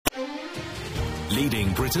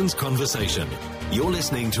Leading Britain's conversation. You're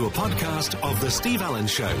listening to a podcast of The Steve Allen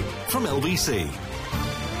Show from LBC.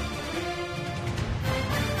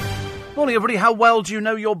 Morning, everybody. How well do you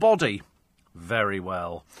know your body? Very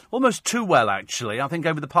well. Almost too well, actually. I think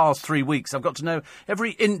over the past 3 weeks, I've got to know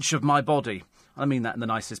every inch of my body. I mean that in the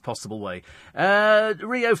nicest possible way.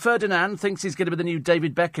 Rio Ferdinand thinks he's going to be the new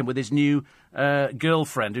David Beckham with his new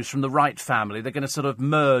girlfriend, who's from the Wright family. They're going to sort of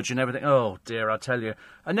merge and everything. Oh, dear, I tell you.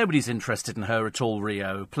 Nobody's interested in her at all,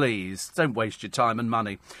 Rio. Please, don't waste your time and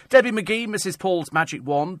money. Debbie McGee misses Paul's magic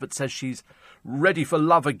wand, but says she's ready for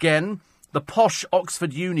love again. The posh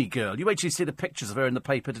Oxford uni girl. You wait till you see the pictures of her in the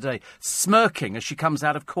paper today, smirking as she comes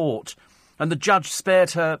out of court. And the judge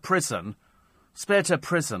spared her prison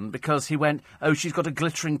because he went, oh, she's got a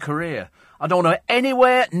glittering career. I don't want her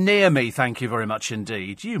anywhere near me, thank you very much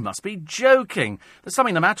indeed. You must be joking. There's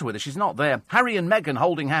something the matter with her. She's not there. Harry and Meghan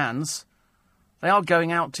holding hands. They are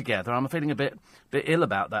going out together. I'm feeling a bit ill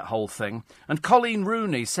about that whole thing. And Colleen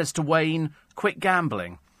Rooney says to Wayne, quit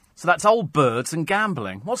gambling. So that's old birds and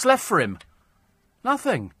gambling. What's left for him?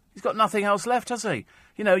 Nothing. He's got nothing else left, has he?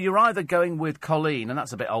 You know, you're either going with Colleen, and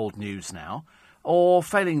that's a bit old news now, or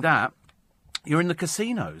failing that, you're in the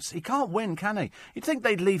casinos. He can't win, can he? You'd think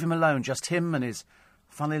they'd leave him alone, just him and his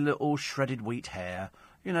funny little shredded wheat hair.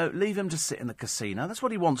 You know, leave him to sit in the casino. That's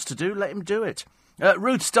what he wants to do. Let him do it.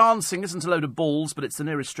 Ruth's dancing isn't a load of balls, but it's the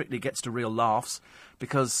nearest Strictly gets to real laughs,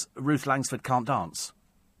 because Ruth Langsford can't dance.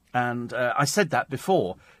 And I said that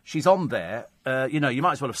before. She's on there. You know, you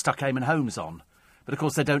might as well have stuck Eamon Holmes on. But, of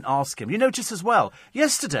course, they don't ask him. You notice as well,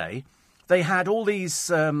 yesterday they had all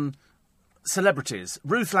these celebrities.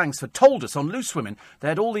 Ruth Langsford told us on Loose Women they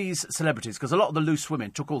had all these celebrities, because a lot of the Loose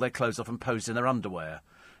Women took all their clothes off and posed in their underwear.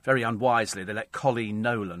 Very unwisely, they let Colleen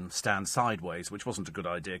Nolan stand sideways, which wasn't a good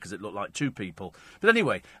idea because it looked like two people. But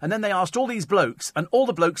anyway, and then they asked all these blokes, and all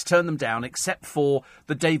the blokes turned them down except for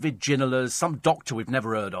the David Ginelers, some doctor we've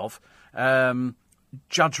never heard of,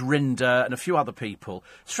 Judge Rinder and a few other people.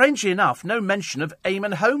 Strangely enough, no mention of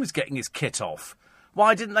Eamon Holmes getting his kit off.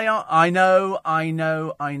 Why didn't they? I know.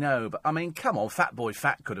 But, I mean, come on, Fat Boy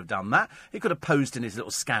Fat could have done that. He could have posed in his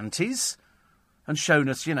little scanties and shown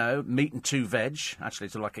us, you know, meat and two veg. Actually,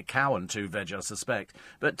 it's like a cow and two veg, I suspect.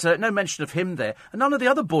 But no mention of him there. And none of the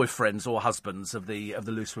other boyfriends or husbands of the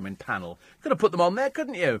Loose Women panel. You could have put them on there,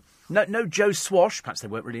 couldn't you? No Joe Swash. Perhaps they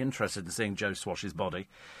weren't really interested in seeing Joe Swash's body.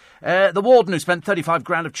 The warden who spent 35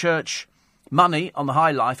 grand of church money on the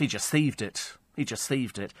High Life, he just thieved it.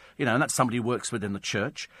 You know, and that's somebody who works within the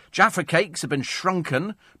church. Jaffa cakes have been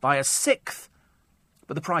shrunken by a sixth,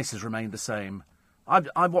 but the prices remained the same.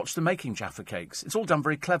 I watched them making Jaffa cakes. It's all done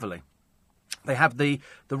very cleverly. They have the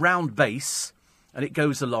round base, and it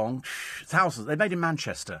goes along thousands. They're made in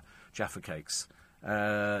Manchester, Jaffa cakes.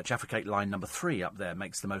 Jaffa cake line number 3 up there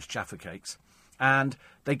makes the most Jaffa cakes. And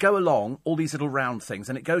they go along, all these little round things,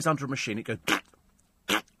 and it goes under a machine. It goes,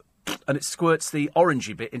 and it squirts the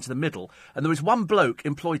orangey bit into the middle. And there is one bloke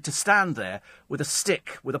employed to stand there with a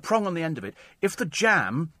stick, with a prong on the end of it. If the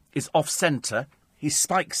jam is off-centre, he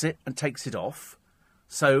spikes it and takes it off.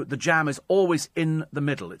 So the jam is always in the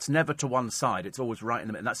middle. It's never to one side. It's always right in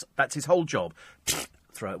the middle. And that's his whole job.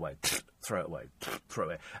 Throw it away, throw it away, throw it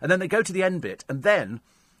away. And then they go to the end bit, and then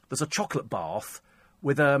there's a chocolate bath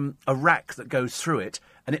with a rack that goes through it,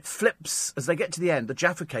 and it flips. As they get to the end, the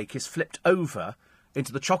Jaffa cake is flipped over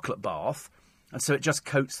into the chocolate bath, and so it just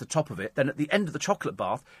coats the top of it. Then at the end of the chocolate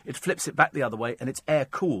bath, it flips it back the other way, and it's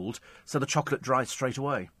air-cooled, so the chocolate dries straight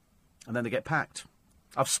away. And then they get packed.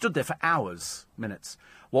 I've stood there for hours, minutes,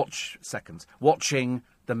 watching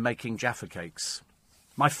them making Jaffa cakes.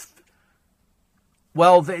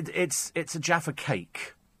 Well, it's a Jaffa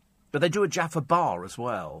cake, but they do a Jaffa bar as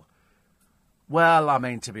well. Well, I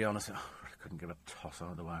mean, to be honest, I couldn't give a toss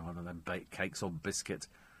either way, one of them baked cakes or biscuits.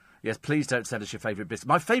 Yes, please don't send us your favourite biscuit.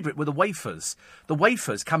 My favourite were the wafers. The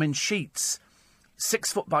wafers come in sheets,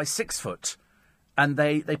 6 foot by 6 foot, and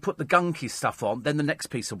they put the gunky stuff on, then the next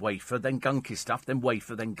piece of wafer, then gunky stuff, then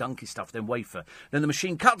wafer, then gunky stuff, then wafer. Then the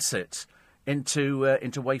machine cuts it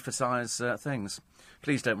into wafer-size things.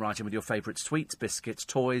 Please don't write in with your favourite sweets, biscuits,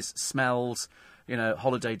 toys, smells, you know,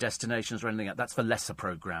 holiday destinations or anything like that. That's for lesser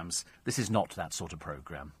programmes. This is not that sort of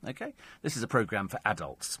programme, OK? This is a programme for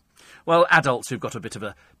adults. Well, adults who've got a bit of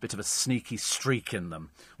a sneaky streak in them,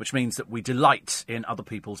 which means that we delight in other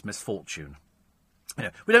people's misfortune. You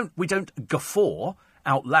know, we don't guffaw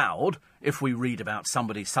out loud if we read about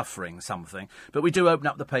somebody suffering something, but we do open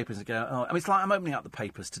up the papers and go, oh, I mean, it's like I'm opening up the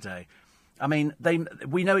papers today. I mean,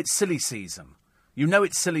 we know it's silly season. You know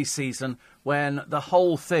it's silly season when the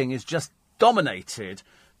whole thing is just dominated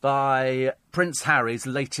by Prince Harry's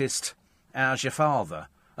latest How's Your Father?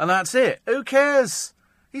 And that's it. Who cares?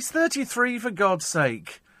 He's 33, for God's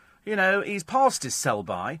sake. You know, he's passed his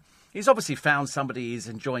sell-by. He's obviously found somebody he's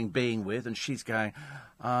enjoying being with, and she's going,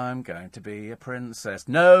 I'm going to be a princess.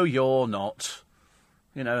 No, you're not.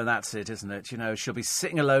 You know, that's it, isn't it? You know, she'll be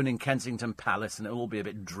sitting alone in Kensington Palace, and it'll all be a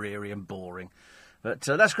bit dreary and boring. But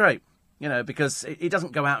that's great, you know, because he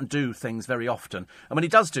doesn't go out and do things very often. And when he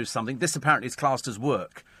does do something, this apparently is classed as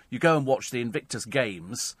work. You go and watch the Invictus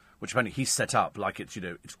Games, which apparently he's set up like it's, you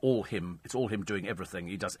know, it's all him doing everything.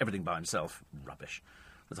 He does everything by himself. Rubbish.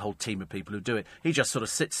 There's a whole team of people who do it. He just sort of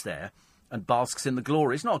sits there and basks in the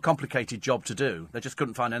glory. It's not a complicated job to do. They just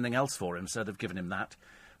couldn't find anything else for him, so they've given him that.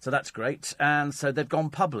 So that's great. And so they've gone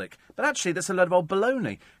public. But actually, that's a load of old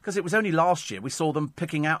baloney, because it was only last year we saw them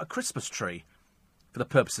picking out a Christmas tree for the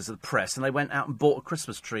purposes of the press, and they went out and bought a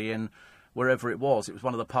Christmas tree in wherever it was. It was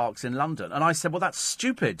one of the parks in London. And I said, well, that's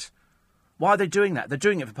stupid. Why are they doing that? They're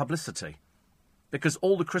doing it for publicity. Because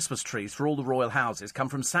all the Christmas trees for all the royal houses come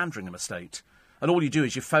from Sandringham Estate. And all you do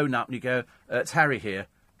is you phone up and you go, it's Harry here,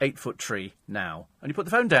 8-foot tree now. And you put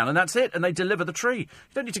the phone down and that's it. And they deliver the tree.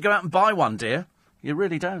 You don't need to go out and buy one, dear. You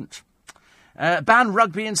really don't. Ban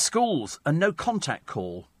rugby in schools. A no contact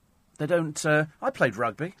call. They don't... I played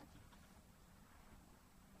rugby.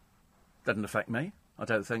 Doesn't affect me. I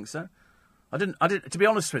don't think so. I didn't. To be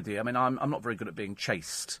honest with you, I mean, I'm not very good at being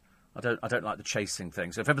chased. I don't like the chasing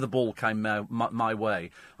thing. So if ever the ball came my way,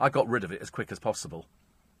 I got rid of it as quick as possible.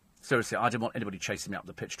 Seriously, I didn't want anybody chasing me up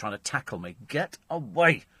the pitch trying to tackle me. Get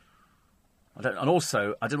away! And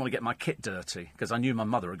also, I didn't want to get my kit dirty because I knew my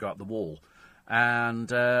mother would go up the wall. And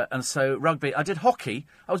so rugby. I did hockey.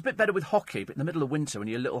 I was a bit better with hockey, but in the middle of winter when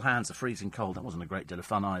your little hands are freezing cold, that wasn't a great deal of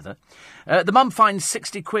fun either. The mum fined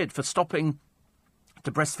 60 quid for stopping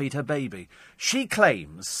to breastfeed her baby. She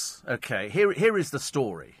claims, OK, here is the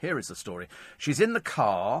story. Here is the story. She's in the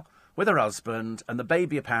car with her husband, and the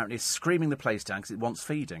baby apparently is screaming the place down because it wants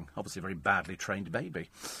feeding. Obviously a very badly trained baby.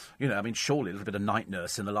 You know, I mean, surely a little bit of night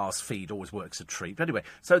nurse in the last feed always works a treat. But anyway,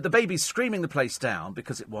 so the baby's screaming the place down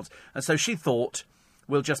because it wants... And so she thought,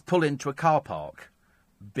 we'll just pull into a car park.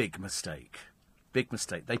 Big mistake. Big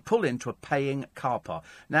mistake. They pull into a paying car park.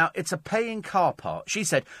 Now, it's a paying car park. She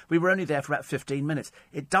said, we were only there for about 15 minutes.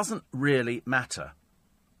 It doesn't really matter.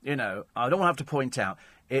 You know, I don't have to point out,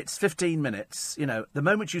 it's 15 minutes. You know, the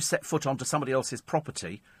moment you set foot onto somebody else's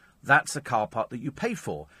property, that's a car park that you pay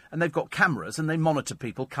for. And they've got cameras and they monitor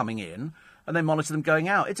people coming in and they monitor them going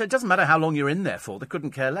out. It doesn't matter how long you're in there for. They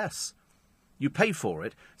couldn't care less. You pay for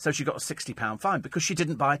it. So she got a £60 fine because she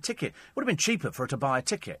didn't buy a ticket. It would have been cheaper for her to buy a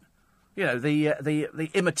ticket. You know, the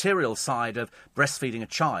immaterial side of breastfeeding a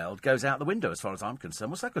child goes out the window as far as I'm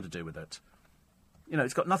concerned. What's that got to do with it? You know,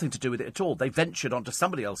 it's got nothing to do with it at all. They ventured onto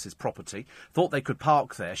somebody else's property, thought they could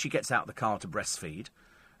park there. She gets out of the car to breastfeed,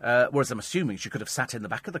 whereas I'm assuming she could have sat in the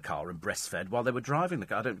back of the car and breastfed while they were driving the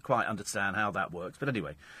car. I don't quite understand how that works, but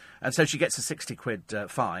anyway. And so she gets a 60 quid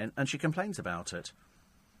fine, and she complains about it.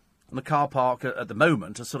 And the car park at the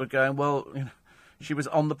moment are sort of going, well, you know, she was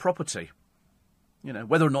on the property. You know,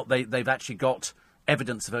 whether or not they've actually got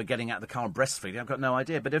evidence of her getting out of the car and breastfeeding, I've got no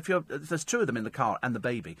idea. But if there's two of them in the car and the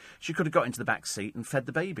baby, she could have got into the back seat and fed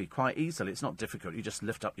the baby quite easily. It's not difficult. You just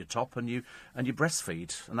lift up your top and you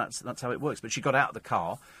breastfeed, and that's how it works. But she got out of the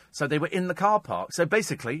car, so they were in the car park. So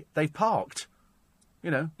basically, they've parked.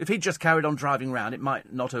 You know, if he'd just carried on driving round, it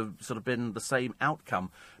might not have sort of been the same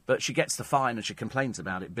outcome. But she gets the fine and she complains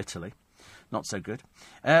about it bitterly. Not so good.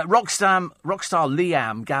 Rockstar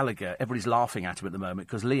Liam Gallagher. Everybody's laughing at him at the moment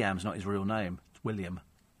because Liam's not his real name. It's William.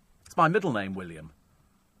 It's my middle name, William.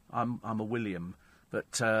 I'm a William,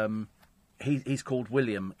 but he's called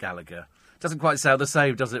William Gallagher. Doesn't quite sound the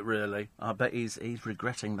same, does it? Really? I bet he's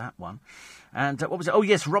regretting that one. And what was it? Oh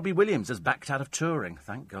yes, Robbie Williams has backed out of touring.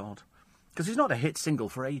 Thank God. Because he's not a hit single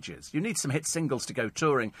for ages. You need some hit singles to go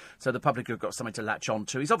touring so the public have got something to latch on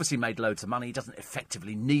to. He's obviously made loads of money. He doesn't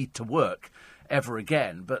effectively need to work ever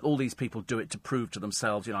again. But all these people do it to prove to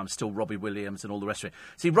themselves, you know, I'm still Robbie Williams and all the rest of it.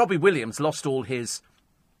 See, Robbie Williams lost all his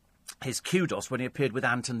kudos when he appeared with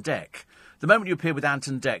Ant and Dec. The moment you appear with Ant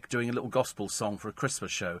and Dec doing a little gospel song for a Christmas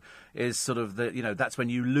show is sort of that's when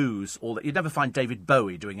you lose all that. You'd never find David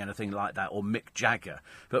Bowie doing anything like that, or Mick Jagger.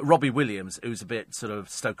 But Robbie Williams, who's a bit sort of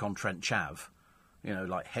Stoke-on-Trent chav, you know,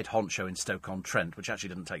 like head honcho in Stoke-on-Trent, which actually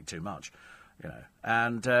didn't take too much, you know.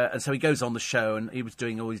 And so he goes on the show and he was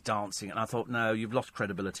doing all his dancing, and I thought, no, you've lost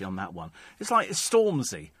credibility on that one. It's like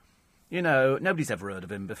Stormzy. You know, nobody's ever heard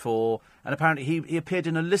of him before. And apparently he appeared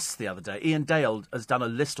in a list the other day. Ian Dale has done a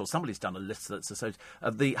list, or somebody's done a list that's associated,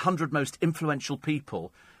 of the 100 most influential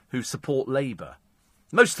people who support Labour.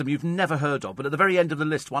 Most of them you've never heard of, but at the very end of the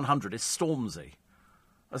list, 100, is Stormzy.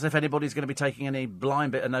 As if anybody's going to be taking any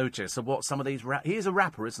blind bit of notice of what some of these... He is a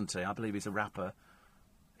rapper, isn't he? I believe he's a rapper.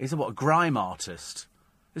 He's a grime artist.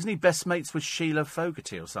 Isn't he best mates with Sheila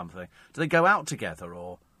Fogarty or something? Do they go out together,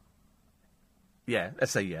 or... Yeah,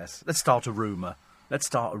 let's say yes. Let's start a rumour. Let's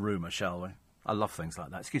start a rumour, shall we? I love things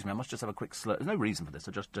like that. Excuse me, I must just have a quick slurp. There's no reason for this.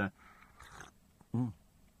 I just... Do you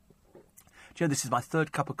know, this is my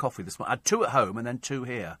third cup of coffee this morning. I had 2 at home and then 2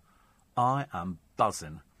 here. I am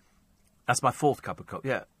buzzing. That's my 4th cup of coffee.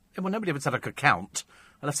 Yeah. Well, nobody ever said I could count.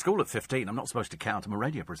 I left school at 15. I'm not supposed to count. I'm a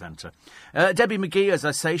radio presenter. Debbie McGee, as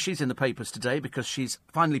I say, she's in the papers today because she's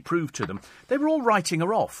finally proved to them. They were all writing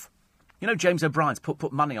her off. You know, James O'Brien's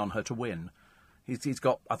put money on her to win. He's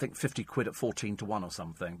got, I think, 50 quid at 14-1 or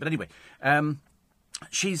something. But anyway,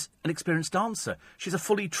 she's an experienced dancer. She's a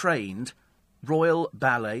fully trained Royal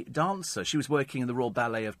Ballet dancer. She was working in the Royal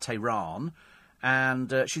Ballet of Tehran,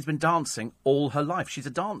 and she's been dancing all her life. She's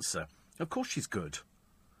a dancer. Of course she's good.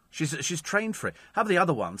 She's trained for it. How about the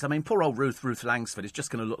other ones? I mean, poor old Ruth Langsford is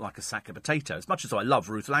just going to look like a sack of potatoes. As much as I love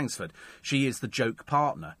Ruth Langsford, she is the joke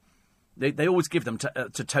partner. They always give them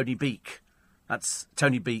to Tony Beak. That's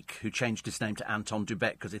Tony Beak, who changed his name to Anton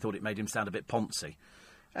Dubek because he thought it made him sound a bit poncy.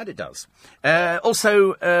 And it does.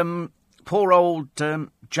 Also, poor old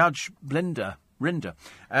Judge Rinder.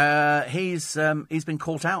 He's been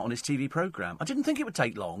caught out on his TV programme. I didn't think it would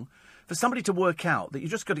take long for somebody to work out that you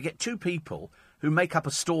just got to get 2 people who make up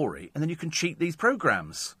a story and then you can cheat these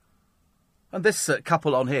programmes. And this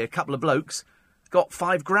couple on here, a couple of blokes, got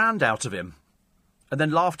 $5,000 out of him and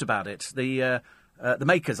then laughed about it. The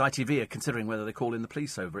makers, ITV, are considering whether they call in the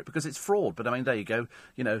police over it because it's fraud. But, I mean, there you go.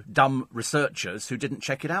 You know, dumb researchers who didn't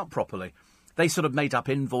check it out properly. They sort of made up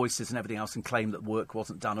invoices and everything else and claimed that work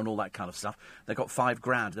wasn't done and all that kind of stuff. They got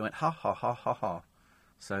 $5,000. They went, ha, ha, ha, ha, ha.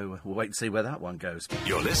 So we'll wait and see where that one goes.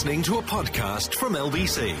 You're listening to a podcast from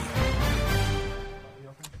LBC.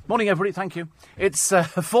 Morning, everybody. Thank you. It's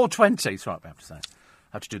 4:20. It's right, I have to say. I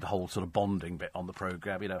have to do the whole sort of bonding bit on the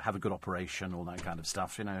programme, you know, have a good operation, all that kind of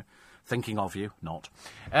stuff, you know. Thinking of you, not.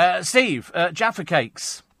 Steve, Jaffa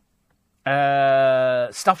Cakes.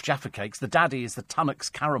 Stuffed Jaffa Cakes. The daddy is the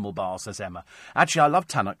Tunnocks Caramel Bar, says Emma. Actually, I love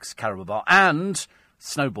Tunnocks Caramel Bar. And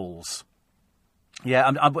Snowballs.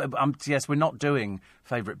 Yeah, yes, we're not doing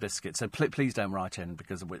favourite biscuits, so please don't write in,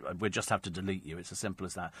 because we just have to delete you. It's as simple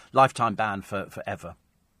as that. Lifetime ban forever.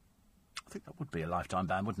 I think that would be a lifetime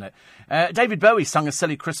ban, wouldn't it? David Bowie sung a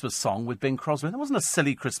silly Christmas song with Bing Crosby. That wasn't a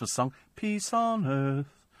silly Christmas song. Peace on earth.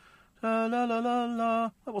 La, la, la, la, la.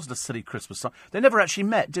 That wasn't a silly Christmas song. They never actually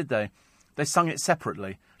met, did they? They sung it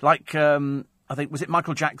separately. Like, I think, was it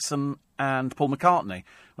Michael Jackson and Paul McCartney?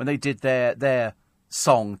 When they did their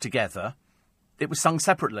song together, it was sung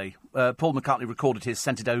separately. Paul McCartney recorded his,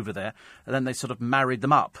 sent it over there, and then they sort of married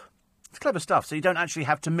them up. It's clever stuff, so you don't actually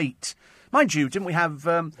have to meet. Mind you, didn't we have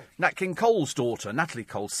Nat King Cole's daughter, Natalie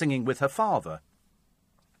Cole, singing with her father?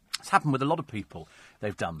 It's happened with a lot of people.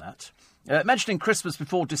 They've done that. Mentioning Christmas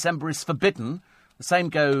before December is forbidden. The same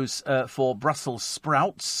goes for Brussels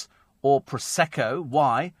sprouts or Prosecco.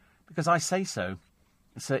 Why? Because I say so.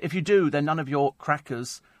 So if you do, then none of your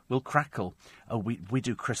crackers will crackle. Oh, we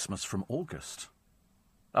do Christmas from August.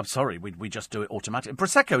 I'm sorry, we just do it automatically.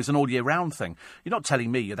 Prosecco is an all-year-round thing. You're not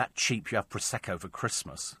telling me you're that cheap you have Prosecco for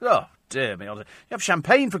Christmas. Oh, dear me. You have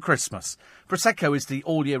champagne for Christmas. Prosecco is the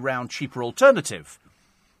all-year-round cheaper alternative.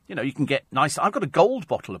 You know, you can get nice... I've got a gold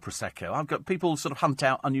bottle of Prosecco. I've got people sort of hunt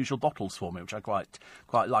out unusual bottles for me, which I quite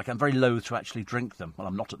like. I'm very loath to actually drink them. Well,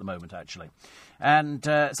 I'm not at the moment, actually. And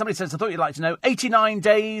somebody says, I thought you'd like to know, 89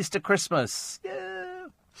 days to Christmas. Yeah.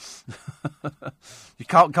 You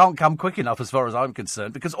can't come quick enough as far as I'm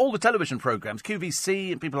concerned, because all the television programmes,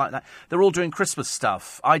 QVC and people like that, they're all doing Christmas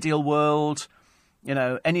stuff. Ideal World, you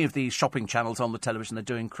know, any of these shopping channels on the television, they're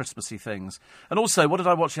doing Christmassy things. And also, what did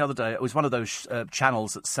I watch the other day? It was one of those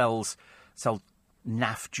channels that sell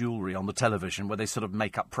naff jewellery on the television, where they sort of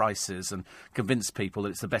make up prices and convince people that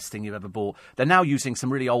it's the best thing you've ever bought. They're now using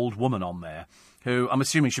some really old woman on there, who I'm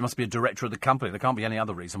assuming she must be a director of the company. There can't be any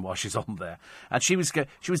other reason why she's on there. And she was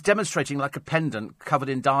demonstrating like a pendant covered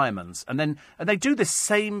in diamonds. And they do this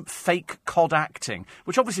same fake cod acting,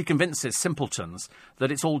 which obviously convinces simpletons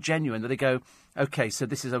that it's all genuine, that they go, OK, so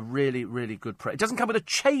this is a really, really good... It doesn't come with a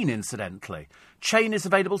chain, incidentally. Chain is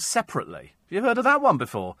available separately. Have you heard of that one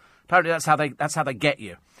before? Apparently that's how they get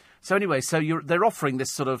you. So anyway, they're offering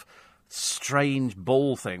this sort of strange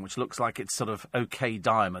ball thing, which looks like it's sort of OK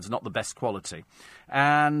diamonds, not the best quality.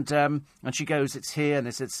 And she goes, it's here, and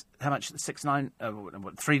it's how much?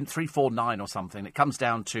 349 or something. It comes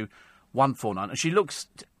down to 149. And she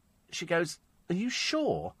goes, are you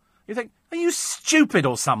sure? You think, are you stupid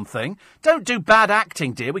or something? Don't do bad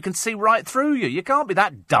acting, dear. We can see right through you. You can't be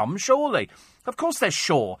that dumb, surely. Of course they're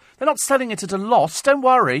sure. They're not selling it at a loss. Don't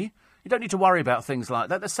worry. You don't need to worry about things like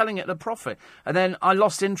that. They're selling it at a profit. And then I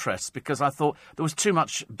lost interest because I thought there was too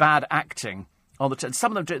much bad acting on the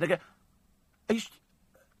some of them do it. They go,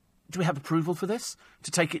 do we have approval for this?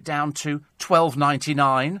 To take it down to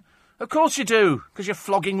 $12.99? Of course you do, because you're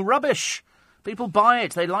flogging rubbish. People buy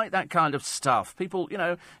it. They like that kind of stuff. People,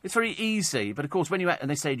 it's very easy. But, of course, when and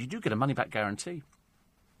they say, you do get a money-back guarantee,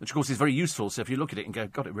 which, of course, is very useful. So if you look at it and go,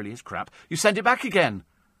 God, it really is crap, you send it back again.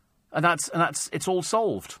 And it's all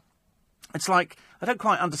solved. It's like, I don't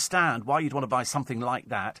quite understand why you'd want to buy something like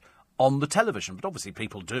that on the television. But obviously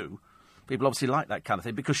people do. People obviously like that kind of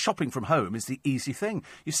thing because shopping from home is the easy thing.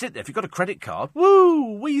 You sit there, if you've got a credit card,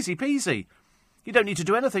 woo, wheezy peasy. You don't need to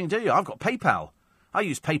do anything, do you? I've got PayPal. I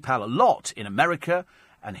use PayPal a lot in America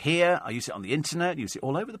and here. I use it on the internet, use it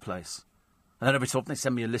all over the place. And then every so often they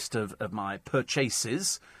send me a list of my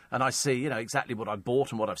purchases and I see, exactly what I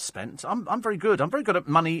bought and what I've spent. I'm very good. I'm very good at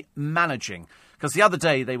money managing. Because the other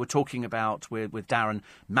day they were talking about, with Darren,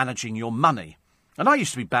 managing your money. And I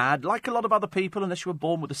used to be bad, like a lot of other people, unless you were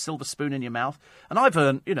born with a silver spoon in your mouth. And I've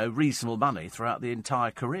earned, reasonable money throughout the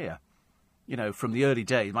entire career. From the early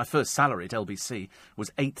days, my first salary at LBC was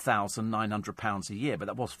 £8,900 a year, but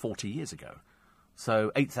that was 40 years ago.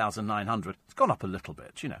 So 8,900, it's gone up a little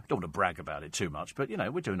bit, don't want to brag about it too much, but,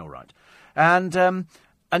 we're doing all right.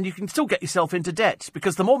 And you can still get yourself into debt,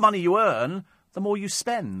 because the more money you earn, the more you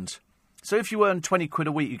spend. So if you earn 20 quid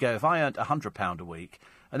a week, you go, if I earned £100 a week,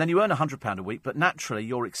 and then you earn £100 a week, but naturally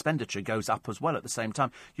your expenditure goes up as well at the same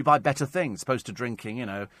time. You buy better things, opposed to drinking,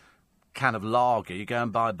 can of lager, you go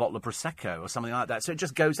and buy a bottle of Prosecco or something like that. So it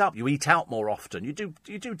just goes up. You eat out more often. You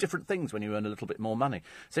do different things when you earn a little bit more money.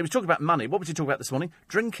 So he was talking about money. What was he talking about this morning?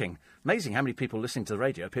 Drinking. Amazing how many people listening to the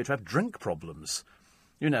radio appear to have drink problems.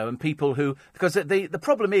 And people who... Because the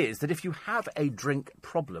problem is that if you have a drink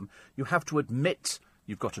problem, you have to admit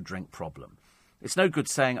you've got a drink problem. It's no good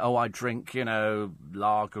saying, I drink,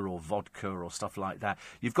 lager or vodka or stuff like that.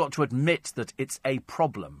 You've got to admit that it's a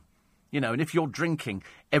problem. And if you're drinking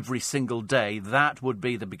every single day, that would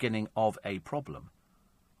be the beginning of a problem.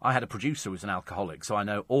 I had a producer who was an alcoholic, so I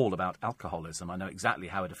know all about alcoholism. I know exactly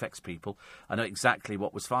how it affects people. I know exactly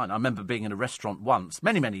what was fine. I remember being in a restaurant once,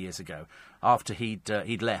 many, many years ago, after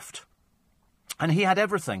he'd left. And he had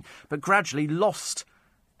everything, but gradually lost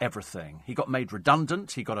everything. He got made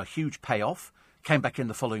redundant. He got a huge payoff. Came back in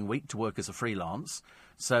the following week to work as a freelance.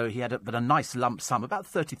 So he had a nice lump sum, about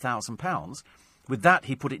 £30,000. With that,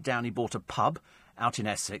 he put it down. He bought a pub out in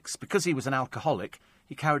Essex. Because he was an alcoholic,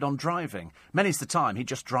 he carried on driving. Many's the time he'd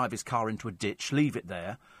just drive his car into a ditch, leave it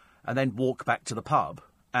there, and then walk back to the pub.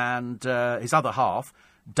 And his other half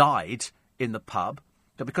died in the pub.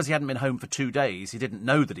 But because he hadn't been home for 2 days, he didn't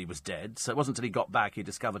know that he was dead. So it wasn't until he got back he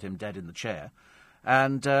discovered him dead in the chair.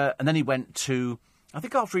 And then he went to... I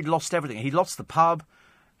think after he'd lost everything, he lost the pub,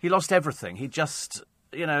 he lost everything. He just,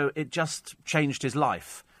 it just changed his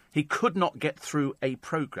life. He could not get through a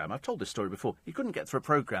programme. I've told this story before. He couldn't get through a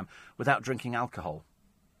programme without drinking alcohol.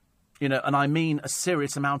 And I mean a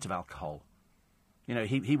serious amount of alcohol.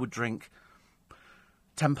 He would drink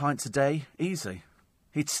 10 pints a day, easy.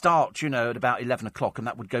 He'd start, at about 11 o'clock, and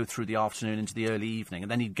that would go through the afternoon into the early evening,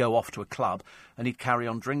 and then he'd go off to a club, and he'd carry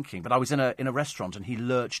on drinking. But I was in a restaurant, and he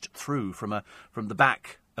lurched through from the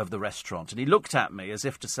back of the restaurant, and he looked at me as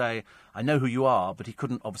if to say, I know who you are, but he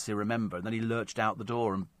couldn't obviously remember. And then he lurched out the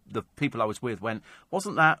door, and the people I was with went,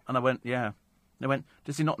 wasn't that? And I went, yeah. They went,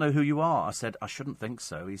 does he not know who you are? I said, I shouldn't think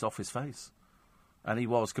so. He's off his face. And he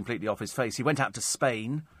was completely off his face. He went out to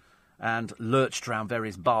Spain and lurched around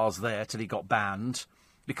various bars there till he got banned.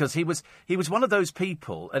 Because he was one of those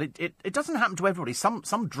people, and it doesn't happen to everybody.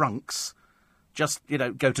 Some drunks just,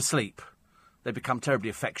 go to sleep. They become terribly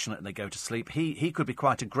affectionate and they go to sleep. He could be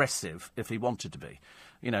quite aggressive if he wanted to be.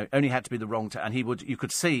 Only had to be the wrong time. And you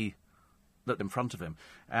could see that in front of him.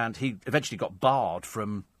 And he eventually got barred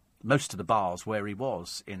from most of the bars where he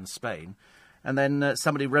was in Spain. And then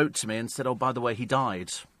somebody wrote to me and said, oh, by the way, he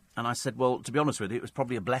died. And I said, well, to be honest with you, it was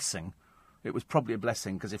probably a blessing. It was probably a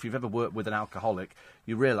blessing, because if you've ever worked with an alcoholic,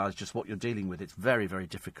 you realise just what you're dealing with. It's very, very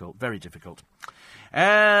difficult, very difficult.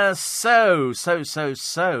 So,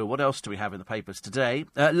 what else do we have in the papers today?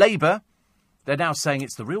 Labour, they're now saying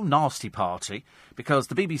it's the real nasty party, because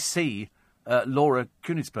the BBC, Laura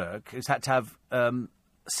Kuenssberg, has had to have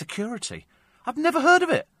security. I've never heard of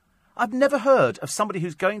it. I've never heard of somebody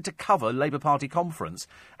who's going to cover Labour Party conference,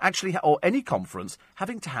 or any conference,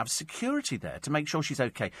 having to have security there to make sure she's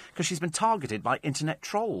OK, because she's been targeted by internet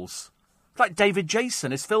trolls. It's like David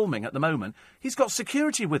Jason is filming at the moment. He's got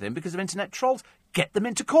security with him because of internet trolls. Get them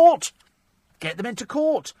into court. Get them into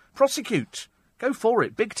court. Prosecute. Go for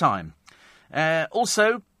it, big time.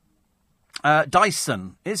 Also,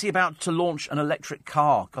 Dyson. Is he about to launch an electric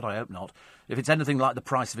car? God, I hope not. If it's anything like the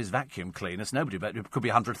price of his vacuum cleaners, nobody bet it could be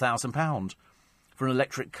 £100,000 for an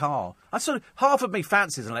electric car. I sort of, half of me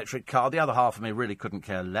fancies an electric car, the other half of me really couldn't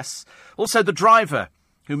care less. Also, the driver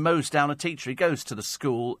who mows down a teacher. He goes to the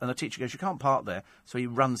school and the teacher goes, you can't park there. So he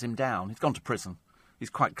runs him down. He's gone to prison. He's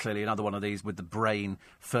quite clearly another one of these with the brain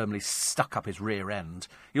firmly stuck up his rear end.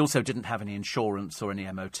 He also didn't have any insurance or any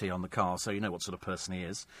MOT on the car, so you know what sort of person he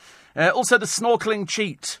is. Also, the snorkelling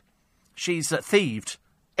cheat. She's thieved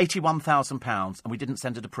 £81,000 and we didn't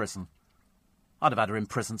send her to prison. I'd have had her in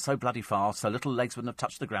prison so bloody fast, so little legs wouldn't have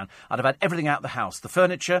touched the ground. I'd have had everything out of the house. The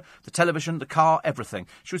furniture, the television, the car, everything.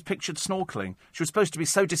 She was pictured snorkelling. She was supposed to be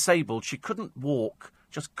so disabled she couldn't walk.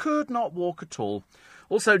 Just could not walk at all.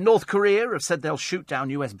 Also, North Korea have said they'll shoot down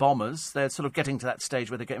US bombers. They're sort of getting to that stage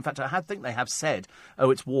where they get... In fact, I think they have said,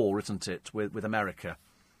 it's war, isn't it, with America.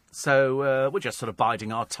 So we're just sort of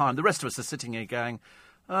biding our time. The rest of us are sitting here going,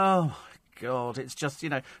 oh, God, it's just,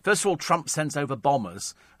 first of all, Trump sends over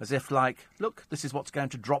bombers as if, like, look, this is what's going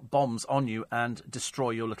to drop bombs on you and destroy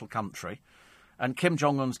your little country. And Kim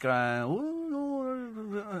Jong-un's going,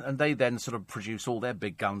 ooh, and they then sort of produce all their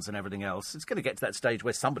big guns and everything else. It's going to get to that stage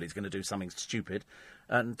where somebody's going to do something stupid.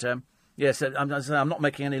 And, yes, I'm not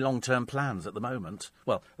making any long-term plans at the moment.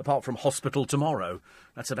 Well, apart from hospital tomorrow.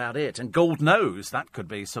 That's about it. And God knows that could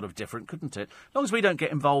be sort of different, couldn't it? As long as we don't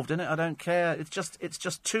get involved in it, I don't care. It's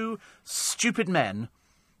just two stupid men,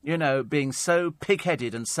 being so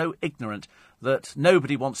pig-headed and so ignorant that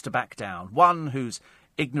nobody wants to back down. One who's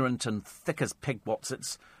ignorant and thick as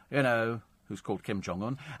pig-wotsits, who's called Kim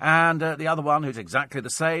Jong-un, and the other one, who's exactly the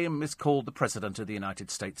same, is called the President of the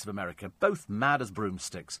United States of America. Both mad as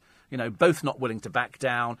broomsticks. Both not willing to back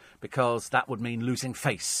down because that would mean losing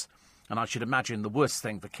face. And I should imagine the worst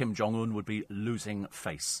thing for Kim Jong-un would be losing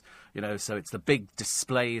face. So it's the big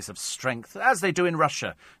displays of strength, as they do in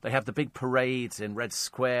Russia. They have the big parades in Red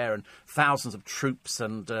Square and thousands of troops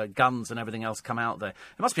and guns and everything else come out there.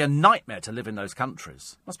 It must be a nightmare to live in those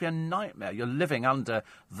countries. It must be a nightmare. You're living under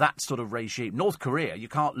that sort of regime. North Korea, you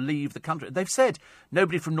can't leave the country. They've said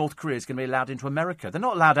nobody from North Korea is going to be allowed into America. They're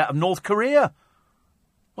not allowed out of North Korea.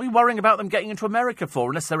 What are you worrying about them getting into America for,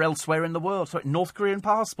 unless they're elsewhere in the world? So, North Korean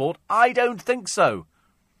passport? I don't think so.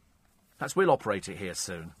 Perhaps we'll operate it here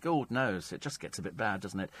soon. God knows. It just gets a bit bad,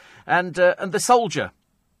 doesn't it? And the soldier,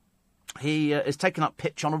 he is taken up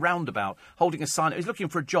pitch on a roundabout, holding a sign. He's looking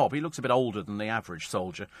for a job. He looks a bit older than the average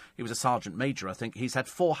soldier. He was a sergeant major, I think. He's had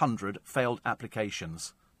 400 failed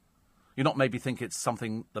applications. You're not maybe think it's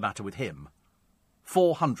something the matter with him.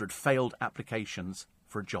 400 failed applications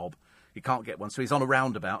for a job. He can't get one, so he's on a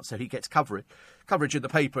roundabout, so he gets coverage in the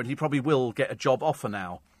paper, and he probably will get a job offer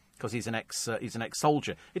now because he's an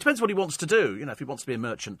ex-soldier. It depends what he wants to do. If he wants to be a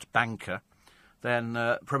merchant banker, then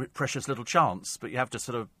precious little chance. But you have to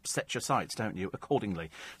sort of set your sights, don't you,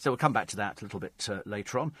 accordingly. So we'll come back to that a little bit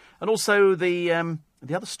later on. And also the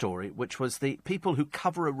other story, which was the people who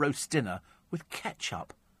cover a roast dinner with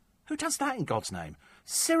ketchup. Who does that in God's name?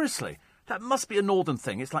 Seriously, that must be a northern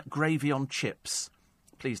thing. It's like gravy on chips.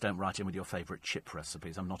 Please don't write in with your favourite chip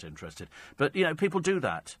recipes. I'm not interested. But, people do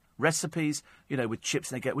that. Recipes, with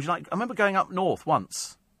chips, and they get... Would you like... I remember going up north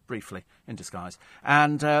once, briefly, in disguise,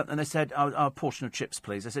 and they said, a portion of chips,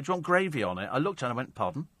 please. They said, do you want gravy on it? I looked and I went,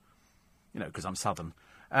 pardon? Because I'm southern.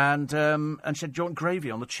 And she said, do you want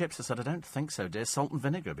gravy on the chips? I said, I don't think so, dear. Salt and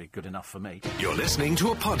vinegar would be good enough for me. You're listening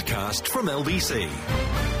to a podcast from LBC.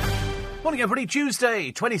 Morning, everybody.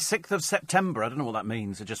 Tuesday, 26th of September. I don't know what that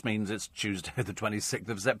means. It just means it's Tuesday, the 26th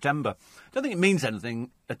of September. I don't think it means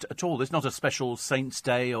anything at all. It's not a special Saints'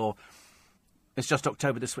 Day or... It's just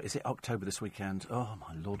October this week. Is it October this weekend? Oh,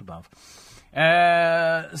 my Lord above.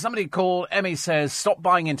 Somebody called Emmy says, stop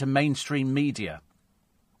buying into mainstream media.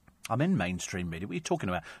 I'm in mainstream media. What are you talking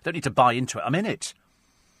about? I don't need to buy into it. I'm in it.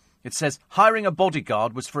 It says, hiring a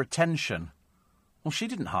bodyguard was for attention. Well, she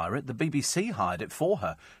didn't hire it. The BBC hired it for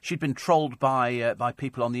her. She'd been trolled by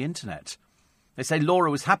people on the internet. They say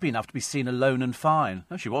Laura was happy enough to be seen alone and fine.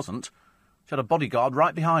 No, she wasn't. She had a bodyguard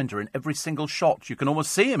right behind her in every single shot. You can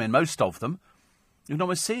almost see him in most of them. You can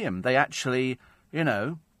almost see him. They actually,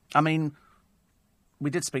 I mean,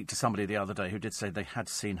 we did speak to somebody the other day who did say they had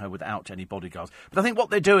seen her without any bodyguards. But I think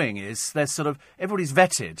what they're doing is they're sort of, everybody's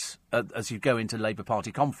vetted as you go into Labour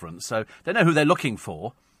Party conference. So they know who they're looking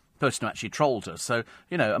for. Person who actually trolled her. So,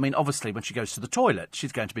 obviously when she goes to the toilet,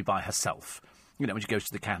 she's going to be by herself. You know, when she goes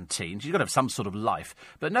to the canteen, she's got to have some sort of life.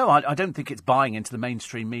 But no, I don't think it's buying into the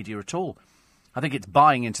mainstream media at all. I think it's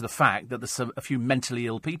buying into the fact that there's a few mentally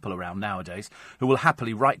ill people around nowadays who will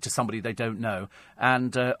happily write to somebody they don't know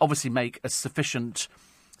and obviously make a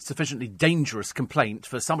sufficiently dangerous complaint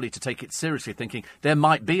for somebody to take it seriously, thinking there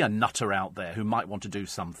might be a nutter out there who might want to do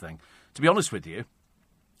something. To be honest with you,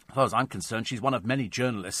 as far as I'm concerned, she's one of many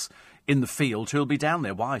journalists in the field who'll be down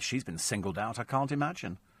there. Why she's been singled out, I can't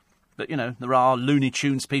imagine. But, you know, there are Looney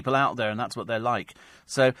Tunes people out there, and that's what they're like.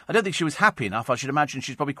 So I don't think she was happy enough. I should imagine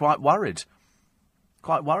she's probably quite worried.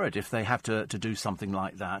 Quite worried if they have to do something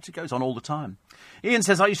like that. It goes on all the time. Ian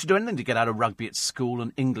says, I used to do anything to get out of rugby at school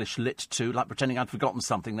and English lit too, like pretending I'd forgotten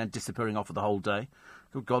something, then disappearing off for the whole day.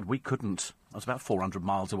 Good God, we couldn't. I was about 400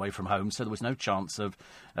 miles away from home, so there was no chance of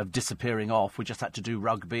disappearing off. We just had to do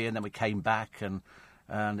rugby, and then we came back, and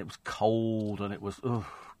it was cold, and it was, oh,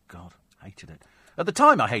 God, hated it. At the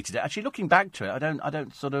time, I hated it. Actually, looking back to it, I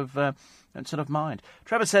don't sort of mind.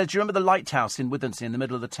 Trevor says, do you remember the lighthouse in Withensea in the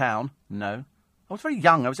middle of the town? No. I was very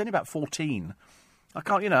young. I was only about 14. I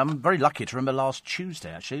can't, I'm very lucky to remember last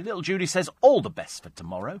Tuesday, actually. Little Judy says, all the best for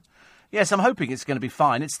tomorrow. Yes, I'm hoping it's going to be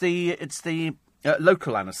fine. It's the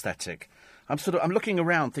local anaesthetic. I'm looking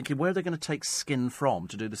around thinking, where are they going to take skin from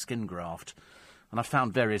to do the skin graft? And I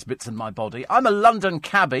found various bits in my body. I'm a London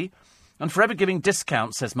cabbie, and forever giving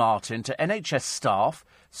discounts, says Martin, to NHS staff,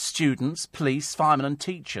 students, police, firemen and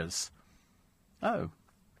teachers. Oh.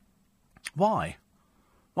 Why?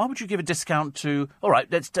 Why would you give a discount to... All right,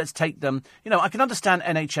 let's take them... I can understand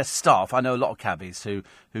NHS staff. I know a lot of cabbies who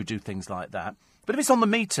do things like that. But if it's on the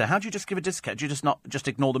meter, how do you just give a discount? Do you just not just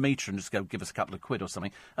ignore the meter and just go give us a couple of quid or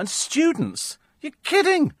something? And students? You're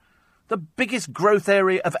kidding! The biggest growth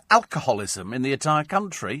area of alcoholism in the entire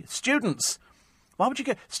country. Students. Why would you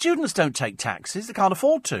go... Students don't take taxis. They can't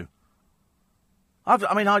afford to.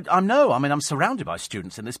 I'm surrounded by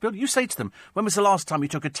students in this building. You say to them, when was the last time you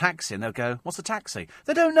took a taxi? And they'll go, what's a taxi?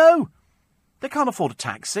 They don't know. They can't afford a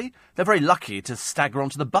taxi. They're very lucky to stagger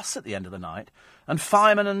onto the bus at the end of the night. And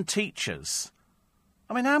firemen and teachers.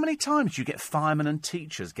 I mean, how many times do you get firemen and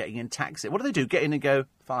teachers getting in taxi? What do they do? Get in and go,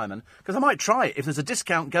 fireman? Because I might try it. If there's a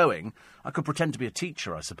discount going, I could pretend to be a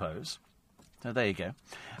teacher, I suppose. So there you go.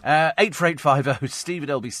 84850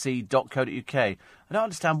 steve@lbc.co.uk. I don't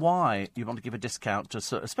understand why you want to give a discount to,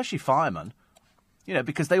 especially firemen,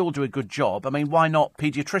 because they all do a good job. I mean, why not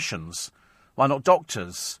paediatricians? Why not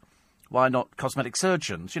doctors? Why not cosmetic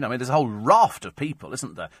surgeons? There's a whole raft of people,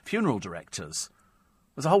 isn't there? Funeral directors.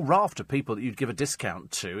 There's a whole raft of people that you'd give a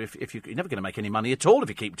discount to if you're never going to make any money at all if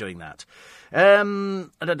you keep doing that.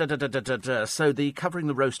 So the covering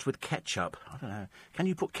the roast with ketchup. I don't know. Can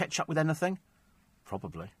you put ketchup with anything?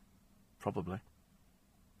 Probably.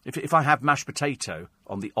 If I have mashed potato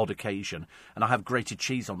on the odd occasion and I have grated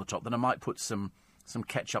cheese on the top, then I might put some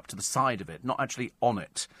ketchup to the side of it, not actually on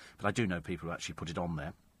it. But I do know people who actually put it on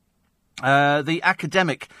there. The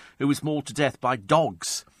academic who was mauled to death by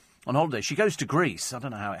dogs on holiday. She goes to Greece. I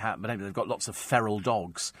don't know how it happened, but anyway, they've got lots of feral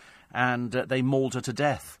dogs, and they mauled her to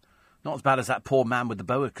death. Not as bad as that poor man with the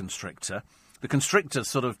boa constrictor. The constrictor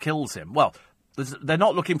sort of kills him. Well, they're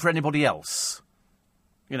not looking for anybody else.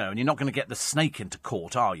 And you're not going to get the snake into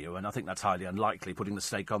court, are you? And I think that's highly unlikely, putting the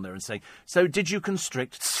snake on there and saying, so did you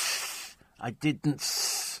constrict? I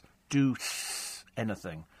didn't do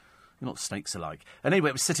anything. You know what snakes are like. And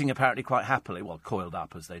anyway, it was sitting apparently quite happily, well, coiled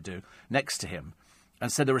up as they do, next to him.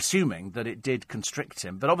 And so they're assuming that it did constrict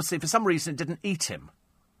him. But obviously, for some reason, it didn't eat him.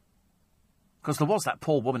 Because there was that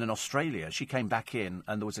poor woman in Australia. She came back in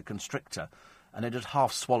and there was a constrictor. And it had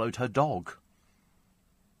half swallowed her dog.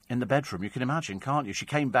 In the bedroom, you can imagine, can't you? She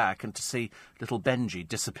came back and to see little Benji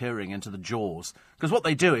disappearing into the jaws. Because what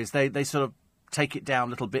they do is they sort of take it down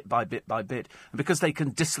little bit by bit by bit. And because they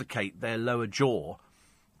can dislocate their lower jaw,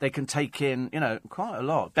 they can take in, quite a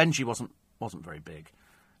lot. Benji wasn't very big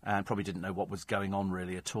and probably didn't know what was going on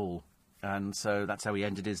really at all. And so that's how he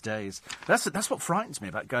ended his days. That's what frightens me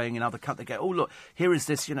about going in other countries. They go, oh, look, here is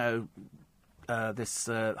this, this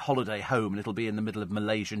holiday home, and it'll be in the middle of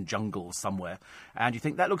Malaysian jungle somewhere. And you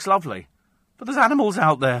think, that looks lovely. But there's animals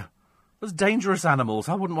out there. There's dangerous animals.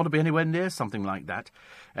 I wouldn't want to be anywhere near something like that.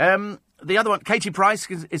 The other one, Katie Price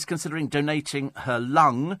is considering donating her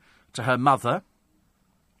lung to her mother.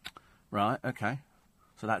 Right, OK.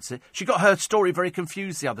 So that's it. She got her story very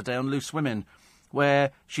confused the other day on Loose Women,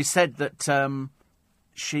 where she said that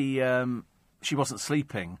she wasn't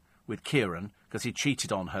sleeping with Kieran because he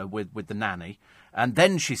cheated on her with the nanny. And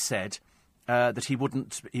then she said that he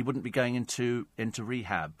wouldn't be going into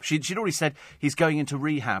rehab. She'd already said he's going into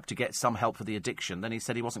rehab to get some help for the addiction. Then he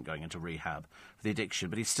said he wasn't going into rehab for the addiction,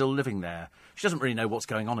 but he's still living there. She doesn't really know what's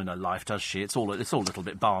going on in her life, does she? It's all a little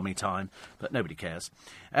bit balmy time, but nobody cares.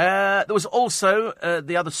 There was also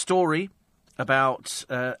the other story about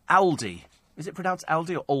Aldi. Is it pronounced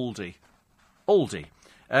Aldi or Aldi? Aldi.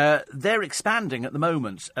 They're expanding at the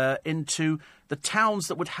moment into the towns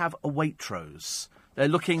that would have a Waitrose. They're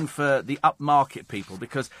looking for the upmarket people,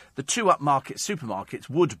 because the two upmarket supermarkets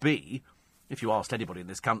would be, if you asked anybody in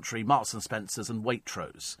this country, Marks and Spencer's and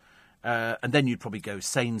Waitrose. And then you'd probably go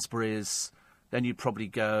Sainsbury's, then you'd probably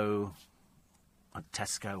go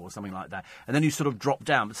Tesco or something like that. And then you sort of drop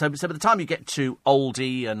down. So by the time you get to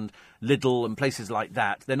Aldi and Lidl and places like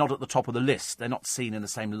that, they're not at the top of the list. They're not seen in the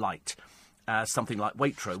same light as something like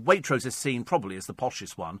Waitrose. Waitrose is seen probably as the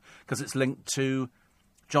poshest one because it's linked to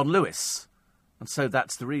John Lewis. And so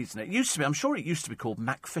that's the reason. It used to be, I'm sure it used to be called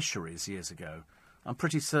Mac Fisheries years ago. I'm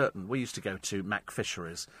pretty certain we used to go to Mac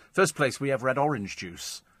Fisheries. First place we ever had orange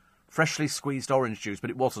juice. Freshly squeezed orange juice, but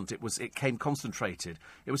it wasn't. It came concentrated.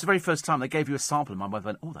 It was the very first time they gave you a sample, and my mother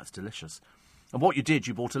went, "Oh, that's delicious." And what you did,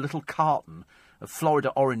 you bought a little carton of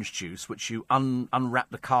Florida orange juice, which you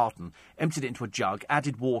unwrapped the carton, emptied it into a jug,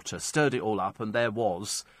 added water, stirred it all up, and there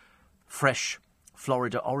was fresh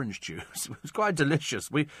Florida orange juice. It was quite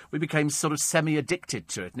delicious. We became sort of semi-addicted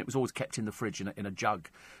to it, and it was always kept in the fridge in a jug.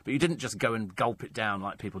 But you didn't just go and gulp it down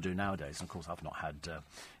like people do nowadays. And of course, I've not had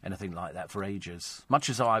anything like that for ages.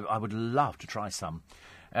 Much as I would love to try some.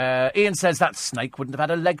 Ian says that snake wouldn't have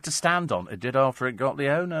had a leg to stand on. It did after it got the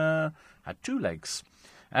owner. Had two legs.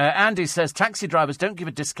 Andy says taxi drivers don't give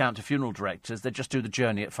a discount to funeral directors. They just do the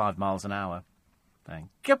journey at 5 miles an hour. Thank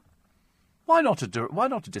you. Why not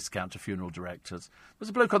a discount to funeral directors? There was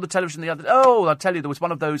a bloke on the television the other day. Oh, I'll tell you, there was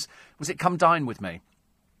one of those. Was it Come Dine With Me?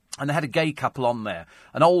 And they had a gay couple on there.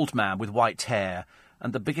 An old man with white hair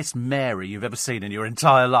and the biggest Mary you've ever seen in your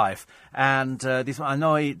entire life. And I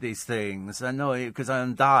know I eat these things. I know because I'm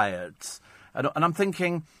on diet. And I'm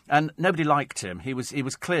thinking, and nobody liked him. He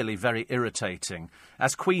was clearly very irritating.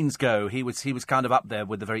 As Queens go, he was kind of up there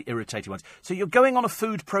with the very irritating ones. So you're going on a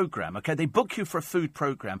food programme, okay? They book you for a food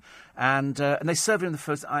programme, and they serve you in the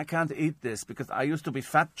first. I can't eat this because I used to be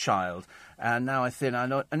fat child, and now I'm thin. I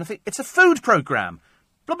know, and I think it's a food programme.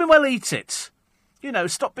 Blooming well eat it. You know,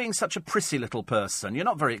 stop being such a prissy little person. You're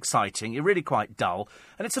not very exciting. You're really quite dull.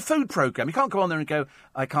 And it's a food programme. You can't go on there and go,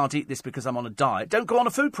 I can't eat this because I'm on a diet. Don't go on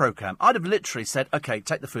a food programme. I'd have literally said, OK,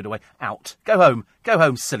 take the food away. Out. Go home. Go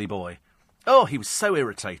home, silly boy. Oh, he was so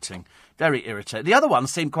irritating. Very irritating. The other one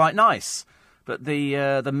seemed quite nice. But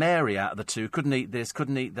the Mary out of the two couldn't eat this,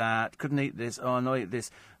 couldn't eat that, couldn't eat this. Oh, no, eat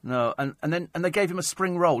this. No. And they gave him a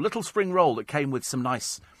spring roll, little spring roll that came with some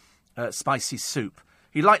nice spicy soup.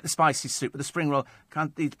 He liked the spicy soup, but the spring roll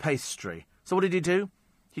can't eat pastry. So what did he do?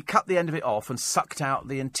 He cut the end of it off and sucked out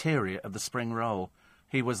the interior of the spring roll.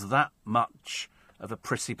 He was that much of a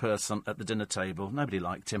prissy person at the dinner table. Nobody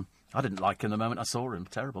liked him. I didn't like him the moment I saw him.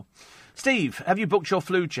 Terrible. Steve, have you booked your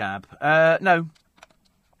flu jab? No.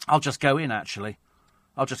 I'll just go in, actually.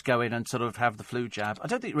 I'll just go in and sort of have the flu jab. I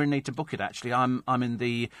don't think you really need to book it, actually. I'm in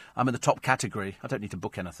the top category. I don't need to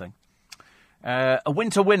book anything. A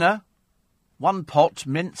winter winner. 1 pot,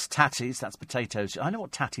 minced tatties, that's potatoes. I know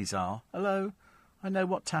what tatties are. Hello? I know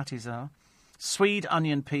what tatties are. Swede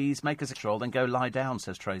onion peas, make us a roll, then go lie down,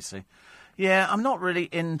 says Tracy. Yeah, I'm not really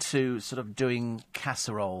into sort of doing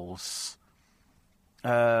casseroles.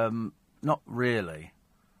 Not really.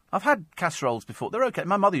 I've had casseroles before. They're okay.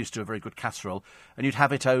 My mother used to do a very good casserole, and you'd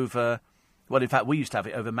have it over... Well, in fact, we used to have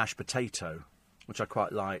it over mashed potato, which I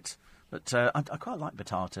quite liked. But I quite like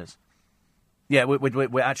potatoes. Yeah,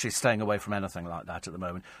 we're actually staying away from anything like that at the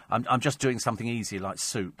moment. I'm just doing something easy like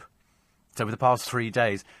soup. So over the past 3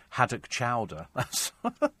 days, haddock chowder.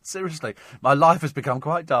 Seriously, my life has become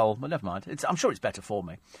quite dull. But never mind. I'm sure it's better for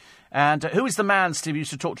me. And who is the man Steve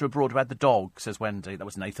used to talk to abroad who had the dog, says Wendy. That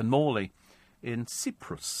was Nathan Morley in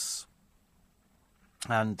Cyprus.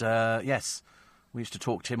 And, yes, we used to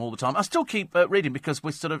talk to him all the time. I still keep reading because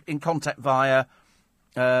we're sort of in contact via...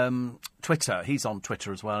 Twitter. He's on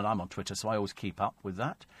Twitter as well, and I'm on Twitter, so I always keep up with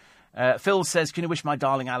that. Phil says, can you wish my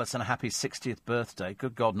darling Alison a happy 60th birthday?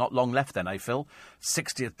 Good God, not long left then, eh, Phil?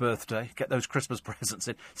 60th birthday. Get those Christmas presents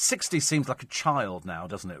in. 60 seems like a child now,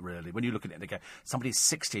 doesn't it, really? When you look at it and you go, somebody's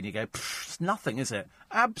 60, and you go, it's nothing, is it?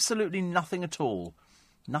 Absolutely nothing at all.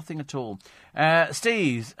 Nothing at all.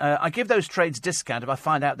 Steve, I give those trades discount if I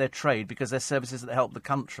find out their trade because they're services that help the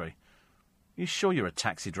country. You sure you're a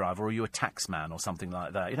taxi driver or are you a taxman or something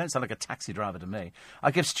like that? You don't sound like a taxi driver to me.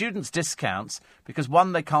 I give students discounts because,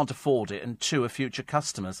 one, they can't afford it, and two, are future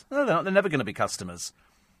customers. No, they're not. They're never going to be customers.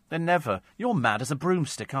 They're never. You're mad as a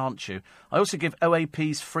broomstick, aren't you? I also give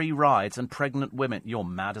OAPs free rides and pregnant women. You're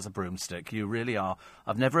mad as a broomstick. You really are.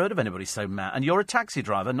 I've never heard of anybody so mad. And you're a taxi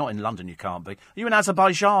driver. Not in London, you can't be. Are you in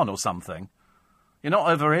Azerbaijan or something? You're not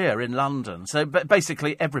over here in London. So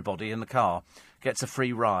basically everybody in the car gets a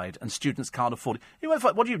free ride and students can't afford it.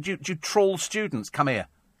 What do you troll students? Come here.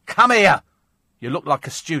 Come here! You look like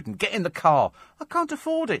a student. Get in the car. I can't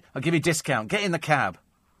afford it. I'll give you a discount. Get in the cab.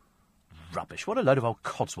 Rubbish. What a load of old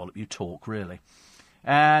codswallop you talk, really.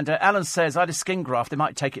 And Alan says, I had a skin graft. They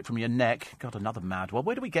might take it from your neck. God, another mad one.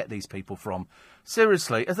 Where do we get these people from?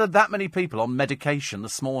 Seriously, is there that many people on medication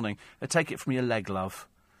this morning? They take it from your leg, love.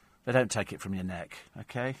 They don't take it from your neck,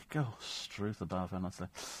 OK? God, truth above, honestly.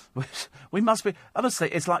 We must be... Honestly,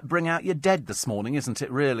 it's like bring out your dead this morning, isn't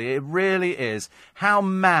it, really? It really is. How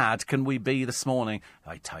mad can we be this morning?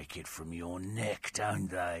 They take it from your neck,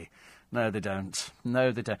 don't they? No, they don't.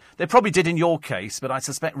 No, they don't. They probably did in your case, but I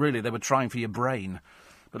suspect really they were trying for your brain.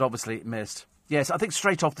 But obviously it missed. Yes, I think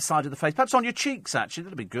straight off the side of the face. Perhaps on your cheeks, actually.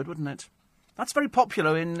 That'd be good, wouldn't it? That's very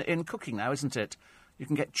popular in cooking now, isn't it? You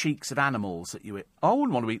can get cheeks of animals that you eat. I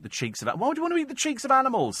wouldn't want to eat the cheeks of... Why would you want to eat the cheeks of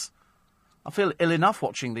animals? I feel ill enough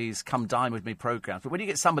watching these Come Dine With Me programmes. But when you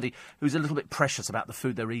get somebody who's a little bit precious about the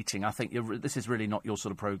food they're eating, I think this is really not your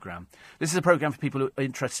sort of programme. This is a programme for people who are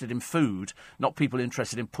interested in food, not people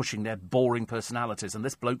interested in pushing their boring personalities. And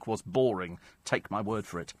this bloke was boring. Take my word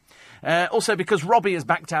for it. Also, because Robbie is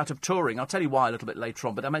backed out of touring. I'll tell you why a little bit later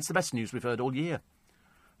on, but I mean, it's the best news we've heard all year.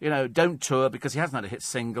 You know, don't tour because he hasn't had a hit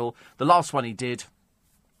single. The last one he did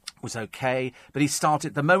was okay, but he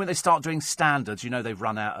started, the moment they start doing standards, you know they've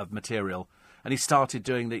run out of material. And he started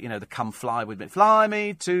doing the Come Fly With Me. Fly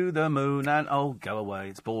me to the moon and, oh, go away.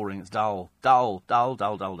 It's boring. It's dull. Dull, dull,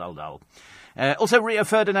 dull, dull, dull, dull. Also, Rio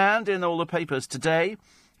Ferdinand in all the papers today.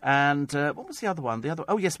 And what was the other one?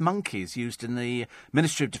 Oh, yes, monkeys used in the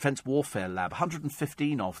Ministry of Defence Warfare Lab.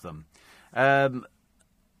 115 of them.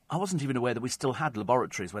 I wasn't even aware that we still had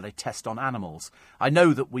laboratories where they test on animals. I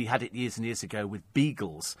know that we had it years and years ago with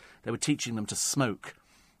beagles. They were teaching them to smoke.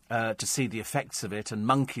 To see the effects of it, and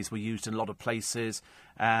monkeys were used in a lot of places,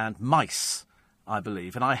 and mice, I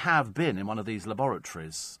believe. And I have been in one of these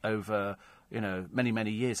laboratories over, many,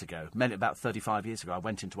 many years ago. About 35 years ago, I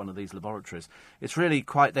went into one of these laboratories. It's really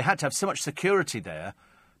quite... They had to have so much security there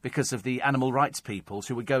because of the animal rights peoples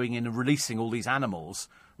who were going in and releasing all these animals,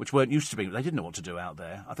 which weren't used to being... They didn't know what to do out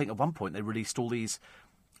there. I think at one point they released all these...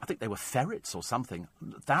 I think they were ferrets or something,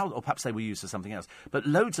 or perhaps they were used for something else. But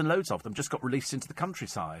loads and loads of them just got released into the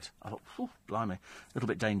countryside. I thought, blimey, a little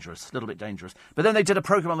bit dangerous. But then they did a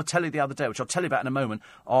programme on the telly the other day, which I'll tell you about in a moment,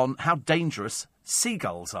 on how dangerous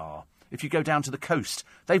seagulls are. If you go down to the coast,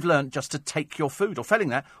 they've learned just to take your food, or failing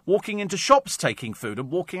that, walking into shops taking food and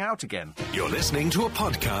walking out again. You're listening to a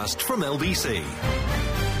podcast from LBC.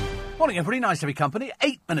 Morning, everybody. Nice to have your company.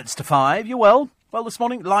 8 minutes to 5. You well? Well, this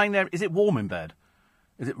morning, lying there, is it warm in bed?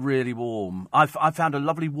 Is it really warm? I found a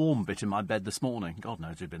lovely warm bit in my bed this morning. God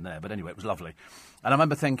knows we've been there, but anyway, it was lovely. And I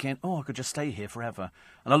remember thinking, I could just stay here forever.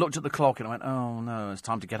 And I looked at the clock and I went, oh, no, it's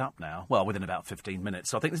time to get up now. Well, within about 15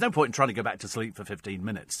 minutes. So I think there's no point in trying to go back to sleep for 15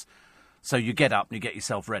 minutes. So you get up and you get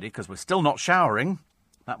yourself ready, because we're still not showering.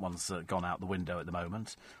 That one's gone out the window at the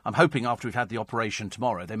moment. I'm hoping after we've had the operation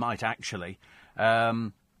tomorrow, they might actually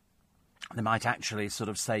sort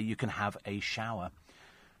of say you can have a shower.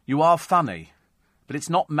 You are funny. But it's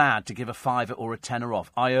not mad to give a £5 or a £10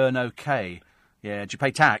 off. I earn okay. Yeah, do you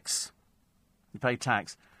pay tax? You pay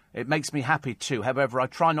tax. It makes me happy too. However, I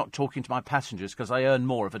try not talking to my passengers because I earn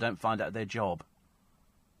more if I don't find out their job.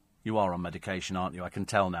 You are on medication, aren't you? I can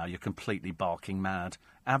tell now. You're completely barking mad.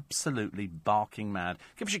 Absolutely barking mad.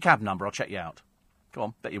 Give us your cab number. I'll check you out. Go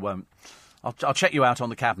on. Bet you won't. I'll check you out on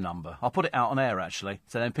the cab number. I'll put it out on air, actually,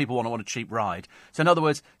 so then people want a cheap ride. So in other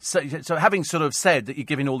words, so having sort of said that you're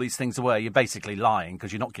giving all these things away, you're basically lying,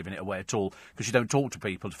 because you're not giving it away at all, because you don't talk to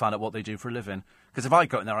people to find out what they do for a living. Because if I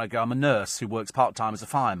go in there, I go, I'm a nurse who works part-time as a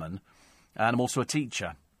fireman, and I'm also a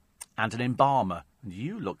teacher, and an embalmer. And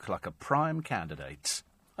you look like a prime candidate.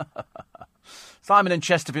 Simon in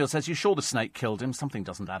Chesterfield says, you sure the snake killed him? Something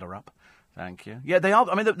doesn't add her up. Thank you. Yeah, they are.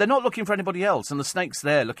 I mean, they're not looking for anybody else, and the snake's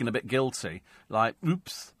there looking a bit guilty. Like,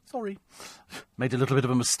 oops, sorry. Made a little bit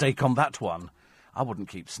of a mistake on that one. I wouldn't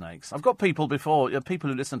keep snakes. I've got people before, people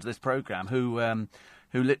who listen to this programme who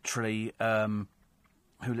literally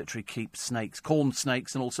keep snakes, corn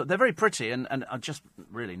snakes, and also they're very pretty and are just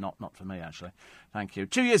really not for me, actually. Thank you.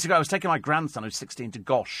 2 years ago, I was taking my grandson, who's 16, to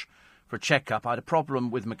Gosh for a checkup. I had a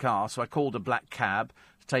problem with my car, so I called a black cab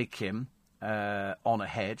to take him on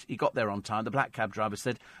ahead. He got there on time. The black cab driver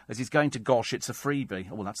said, as he's going to Gosh, it's a freebie.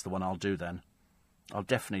 Oh, well, that's the one I'll do then. I'll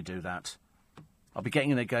definitely do that. I'll be getting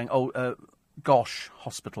in there going, Gosh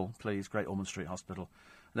Hospital, please, Great Ormond Street Hospital.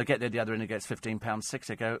 And they get there the other end, it gets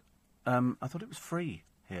 £15.60. I go, I thought it was free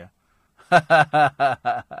here.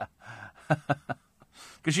 Because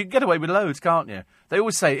you can get away with loads, can't you? They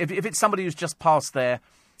always say, if it's somebody who's just passed their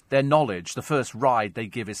knowledge, the first ride they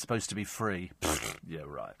give is supposed to be free. Yeah,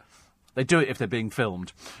 right. They do it if they're being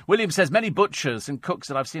filmed. William says, many butchers and cooks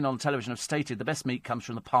that I've seen on television have stated the best meat comes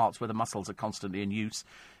from the parts where the muscles are constantly in use.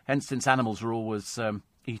 Hence, since animals are always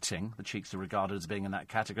eating, the cheeks are regarded as being in that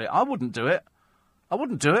category. I wouldn't do it.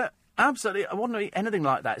 Absolutely. I wouldn't eat anything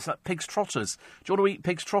like that. It's like pig's trotters. Do you want to eat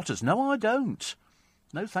pig's trotters? No, I don't.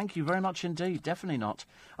 No, thank you very much indeed. Definitely not.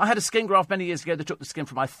 I had a skin graft many years ago. They took the skin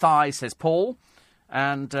from my thigh, says Paul.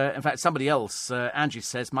 And, in fact, somebody else, Angie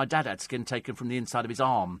says, my dad had skin taken from the inside of his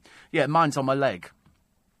arm. Yeah, mine's on my leg.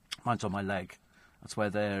 That's where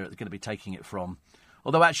they're going to be taking it from.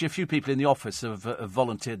 Although, actually, a few people in the office have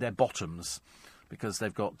volunteered their bottoms because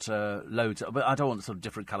they've got loads of... But I don't want sort of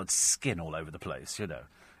different coloured skin all over the place, you know.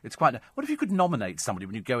 It's quite... What if you could nominate somebody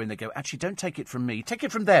when you go in, they go, actually, don't take it from me, take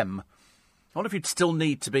it from them. I wonder if you'd still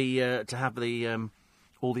need to be to have the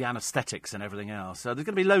all the anaesthetics and everything else. So there's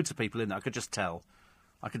going to be loads of people in there, I could just tell.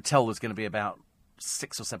 I can tell there's going to be about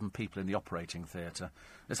 6 or 7 people in the operating theatre.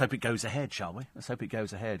 Let's hope it goes ahead, shall we? Let's hope it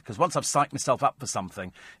goes ahead. Because once I've psyched myself up for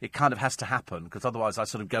something, it kind of has to happen. Because otherwise I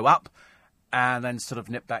sort of go up and then sort of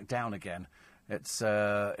nip back down again. It's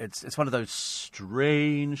one of those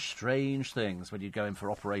strange things when you go in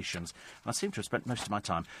for operations. And I seem to have spent most of my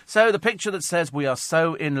time. So the picture that says, we are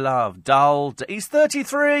so in love, dull... He's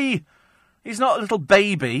 33! He's not a little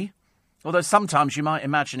baby. Although sometimes you might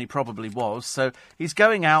imagine he probably was. So he's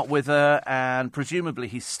going out with her and presumably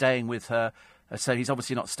he's staying with her. So he's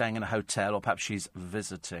obviously not staying in a hotel, or perhaps she's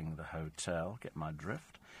visiting the hotel. Get my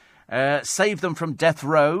drift. Save them from death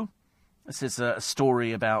row. This is a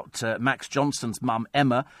story about Max Johnson's mum,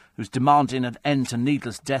 Emma, who's demanding an end to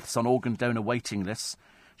needless deaths on organ donor waiting lists.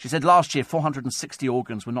 She said last year 460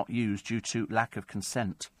 organs were not used due to lack of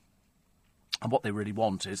consent. And what they really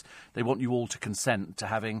want is they want you all to consent to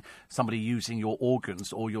having somebody using your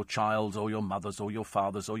organs, or your child, or your mother's, or your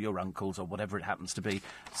father's, or your uncle's, or whatever it happens to be,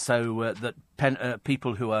 so that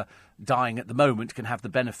people who are dying at the moment can have the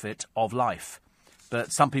benefit of life.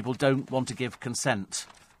 But some people don't want to give consent.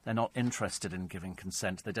 They're not interested in giving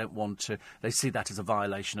consent. They don't want to. They see that as a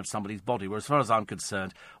violation of somebody's body. Whereas, as far as I'm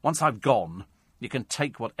concerned, once I've gone, you can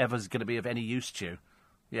take whatever's going to be of any use to you.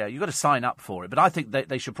 Yeah, you've got to sign up for it. But I think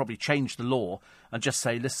they should probably change the law and just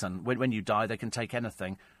say, listen, when you die, they can take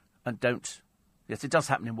anything. And don't... Yes, it does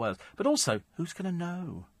happen in Wales. But also, who's going to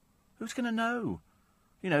know? Who's going to know?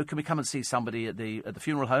 You know, can we come and see somebody at the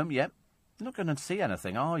funeral home? Yep. You're not going to see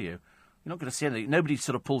anything, are you? You're not going to see anything. Nobody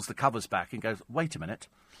sort of pulls the covers back and goes, wait a minute,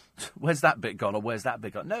 where's that bit gone or where's that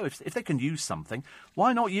bit gone? No, if they can use something,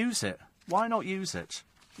 why not use it? Why not use it?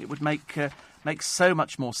 It would make so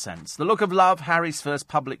much more sense. The look of love, Harry's first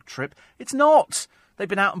public trip. It's not. They've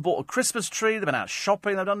been out and bought a Christmas tree. They've been out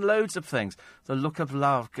shopping. They've done loads of things. The look of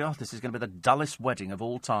love. God, this is going to be the dullest wedding of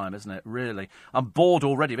all time, isn't it? Really. I'm bored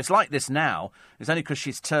already. If it's like this now, it's only because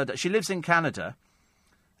she lives in Canada,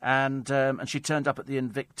 and she turned up at the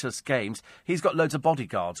Invictus Games. He's got loads of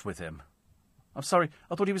bodyguards with him. I'm sorry.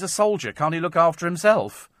 I thought he was a soldier. Can't he look after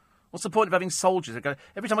himself? What's the point of having soldiers?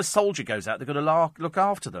 Every time a soldier goes out, they've got to look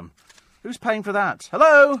after them. Who's paying for that?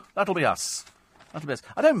 Hello? That'll be us.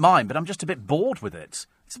 I don't mind, but I'm just a bit bored with it.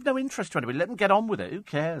 It's of no interest to anybody. Let them get on with it. Who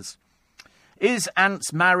cares? Is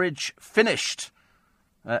Ant's marriage finished?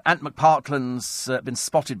 Ant McPartland's been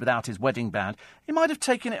spotted without his wedding band. He might have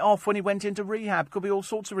taken it off when he went into rehab. Could be all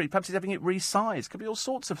sorts of Perhaps he's having it resized. Could be all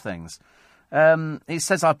sorts of things. He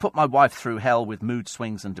says, I put my wife through hell with mood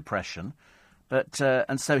swings and depression. But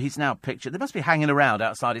and so he's now pictured... They must be hanging around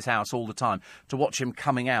outside his house all the time to watch him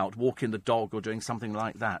coming out, walking the dog or doing something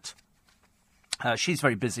like that. She's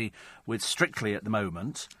very busy with Strictly at the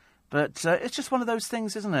moment. But it's just one of those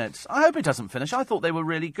things, isn't it? I hope it doesn't finish. I thought they were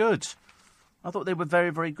really good. I thought they were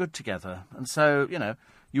very, very good together. And so, you know,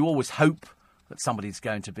 you always hope that somebody's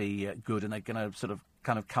going to be good and they're going to sort of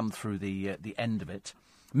kind of come through the end of it.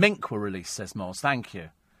 Mink were released, says Moss. Thank you.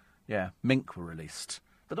 Yeah, mink were released.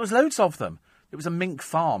 But there was loads of them. It was a mink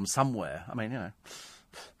farm somewhere. I mean, you know,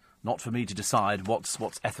 not for me to decide what's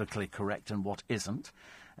ethically correct and what isn't.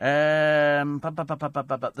 But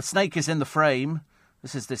the snake is in the frame.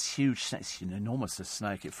 This is this huge snake. It's enormous, this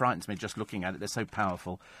snake. It frightens me just looking at it. They're so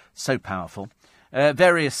powerful. So powerful.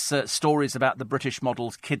 Various stories about the British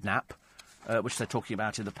model's kidnap. which they're talking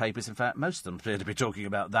about in the papers. In fact, most of them appear to be talking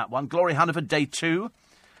about that one. Glory Hunniford, day 2,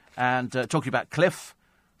 and talking about Cliff,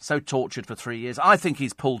 so tortured for 3 years. I think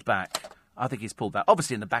he's pulled back.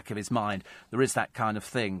 Obviously, in the back of his mind, there is that kind of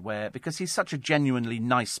thing where, because he's such a genuinely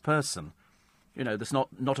nice person, you know, there's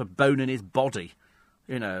not a bone in his body,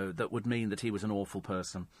 you know, that would mean that he was an awful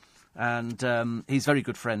person. And he's very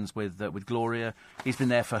good friends with Gloria. He's been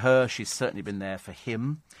there for her. She's certainly been there for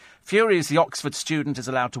him. Furious, the Oxford student is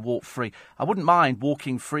allowed to walk free. I wouldn't mind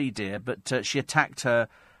walking free, dear, but she attacked her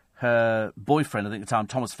boyfriend, I think at the time,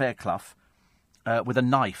 Thomas Fairclough, with a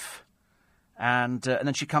knife. And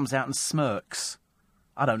then she comes out and smirks.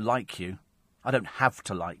 I don't like you. I don't have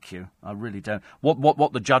to like you. I really don't.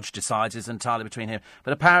 What the judge decides is entirely between him.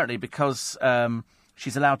 But apparently, because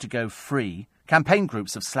she's allowed to go free, campaign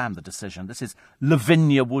groups have slammed the decision. This is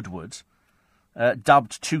Lavinia Woodward,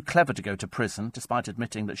 dubbed too clever to go to prison, despite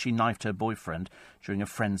admitting that she knifed her boyfriend during a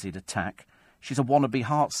frenzied attack. She's a wannabe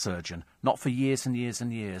heart surgeon, not for years and years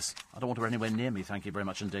and years. I don't want her anywhere near me, thank you very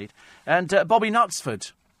much indeed. And Bobby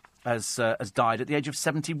Knutsford has died at the age of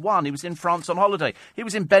 71. He was in France on holiday. He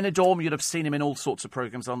was in Benidorm. You'd have seen him in all sorts of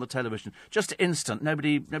programmes on the television. Just instant.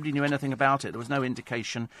 Nobody knew anything about it. There was no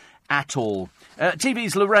indication at all.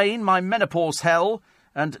 TV's Lorraine, My Menopause Hell,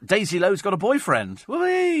 and Daisy Lowe's got a boyfriend.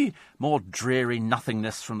 Whee! More dreary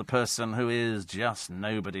nothingness from the person who is just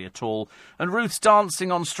nobody at all. And Ruth's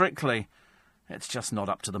dancing on Strictly. It's just not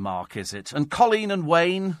up to the mark, is it? And Colleen and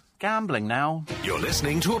Wayne, gambling now. You're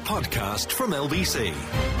listening to a podcast from LBC.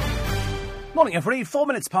 Morning, everybody. 4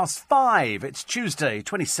 minutes past 5. It's Tuesday,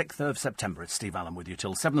 26th of September. It's Steve Allen with you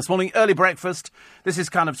till 7 this morning. Early breakfast. This is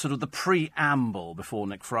kind of sort of the preamble before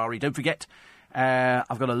Nick Ferrari. Don't forget,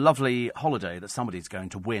 I've got a lovely holiday that somebody's going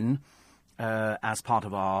to win as part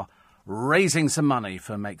of our raising some money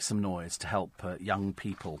for Make Some Noise to help young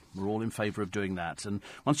people. We're all in favour of doing that. And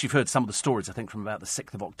once you've heard some of the stories, I think from about the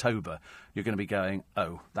 6th of October, you're going to be going,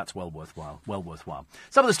 oh, that's well worthwhile.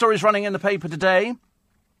 Some of the stories running in the paper today.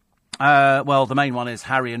 Well, the main one is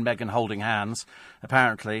Harry and Meghan holding hands.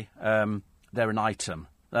 Apparently, they're an item.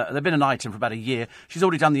 They've been an item for about a year. She's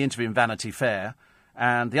already done the interview in Vanity Fair.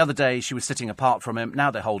 And the other day, she was sitting apart from him. Now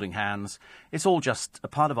they're holding hands. It's all just a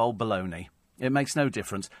part of old baloney. It makes no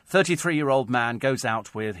difference. 33-year-old man goes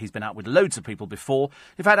out with... He's been out with loads of people before.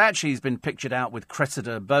 In fact, actually, he's been pictured out with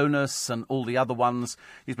Cressida Bonus and all the other ones.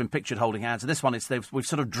 He's been pictured holding hands. And this one, we've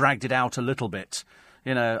sort of dragged it out a little bit.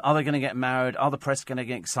 You know, are they going to get married? Are the press going to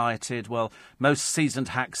get excited? Well, most seasoned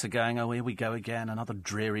hacks are going, oh, here we go again, another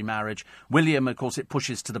dreary marriage. William, of course, it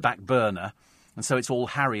pushes to the back burner. And so it's all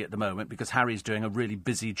Harry at the moment because Harry's doing a really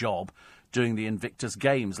busy job doing the Invictus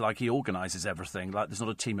Games, like he organises everything. Like there's not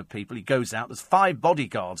a team of people. He goes out. There's 5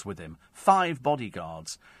 bodyguards with him. 5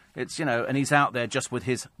 bodyguards. It's, you know, and he's out there just with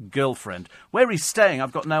his girlfriend. Where he's staying,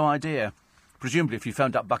 I've got no idea. Presumably, if you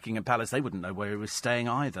phoned up Buckingham Palace, they wouldn't know where he was staying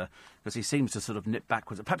either, because he seems to sort of nip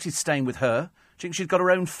backwards. Perhaps he's staying with her. Do you think she's got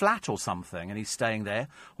her own flat or something, and he's staying there?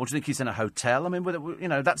 Or do you think he's in a hotel? I mean, you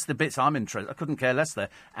know, that's the bits I'm interested. I couldn't care less. They're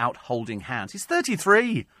out holding hands. He's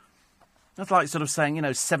 33. That's like sort of saying, you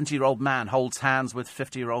know, 70-year-old man holds hands with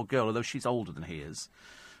 50-year-old girl, although she's older than he is.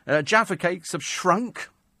 Jaffa cakes have shrunk.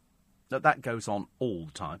 That goes on all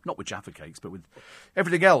the time. Not with Jaffa cakes, but with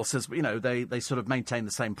everything else. As you know, they sort of maintain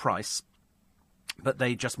the same price, but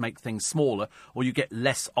they just make things smaller, or you get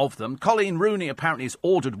less of them. Colleen Rooney apparently has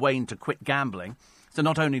ordered Wayne to quit gambling. So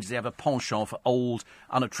not only does he have a penchant for old,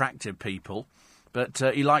 unattractive people, but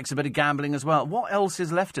he likes a bit of gambling as well. What else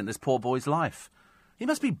is left in this poor boy's life? He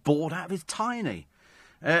must be bored out of his tiny.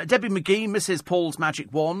 Debbie McGee misses Paul's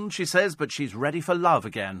magic wand, she says, but she's ready for love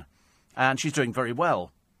again. And she's doing very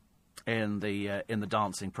well in the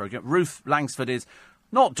dancing programme. Ruth Langsford is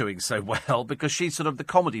not doing so well because she's sort of the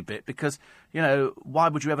comedy bit because, you know, why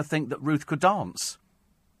would you ever think that Ruth could dance?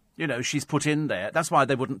 You know, she's put in there. That's why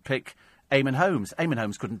they wouldn't pick Eamon Holmes. Eamon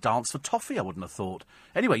Holmes couldn't dance for toffee, I wouldn't have thought.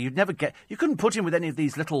 Anyway, you couldn't put him with any of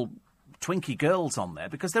these little twinky girls on there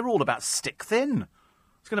because they're all about stick thin.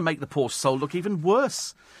 It's going to make the poor soul look even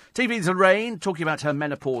worse. TV's Lorraine, talking about her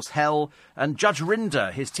menopause hell. And Judge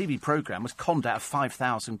Rinder, his TV programme, was conned out of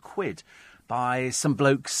 £5,000 by some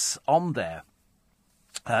blokes on there.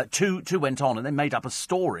 Two went on, and they made up a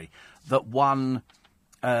story that one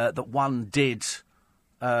did.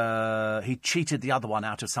 He cheated the other one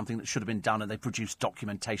out of something that should have been done, and they produced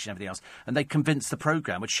documentation and everything else. And they convinced the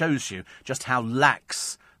programme, which shows you just how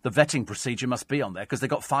lax the vetting procedure must be on there, because they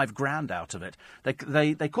got £5,000 out of it.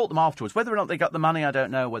 They caught them afterwards. Whether or not they got the money, I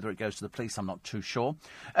don't know. Whether it goes to the police, I'm not too sure.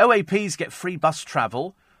 OAPs get free bus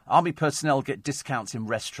travel. Army personnel get discounts in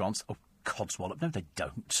restaurants. Oh, codswallop. No, they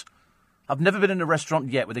don't. I've never been in a restaurant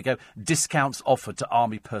yet where they go, discounts offered to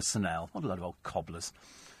army personnel. What a load of old cobblers.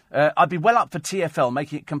 I'd be well up for TfL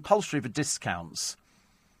making it compulsory for discounts.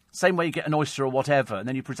 Same way you get an oyster or whatever, and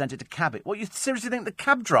then you present it to cab it. What, you seriously think the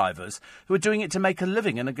cab drivers who are doing it to make a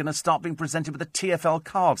living and are going to start being presented with a TfL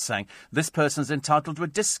card saying, this person's entitled to a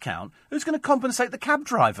discount? Who's going to compensate the cab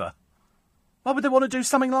driver? Why would they want to do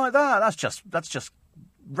something like that? That's just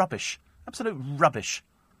rubbish. Absolute rubbish.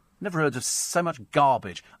 Never heard of so much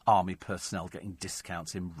garbage. Army personnel getting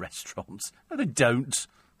discounts in restaurants. No, they don't.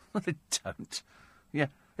 No, they don't. Yeah,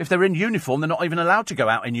 if they're in uniform, they're not even allowed to go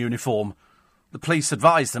out in uniform. The police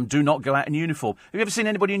advise them, do not go out in uniform. Have you ever seen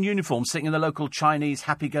anybody in uniform sitting in the local Chinese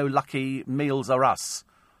happy-go-lucky Meals Are Us?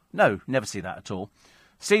 No, never see that at all.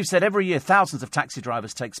 Steve said every year thousands of taxi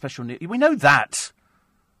drivers take special... We know that.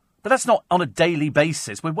 But that's not on a daily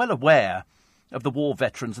basis. We're well aware of the war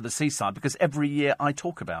veterans of the seaside because every year I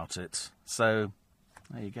talk about it. So,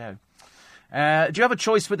 there you go. Do you have a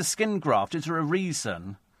choice with a skin graft? Is there a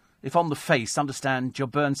reason? If on the face, understand your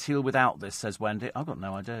burns heal without this, says Wendy. I've got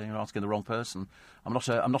no idea. You're asking the wrong person. I'm not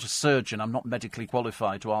a surgeon. I'm not medically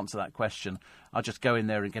qualified to answer that question. I just go in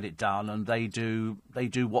there and get it done, and they do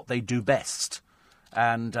what they do best.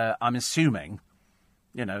 And I'm assuming,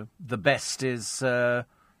 the best is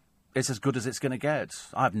as good as it's going to get.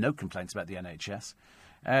 I have no complaints about the NHS.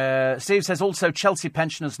 Steve says also Chelsea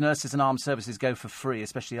pensioners, nurses and armed services go for free,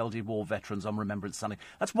 especially LD war veterans on Remembrance Sunday.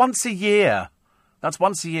 That's once a year.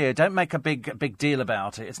 Don't make a big deal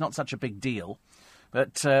about it. It's not such a big deal.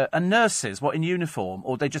 But and nurses, what, in uniform?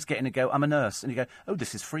 Or they just get in and go, I'm a nurse. And you go, oh,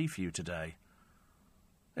 this is free for you today.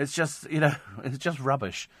 It's just, it's just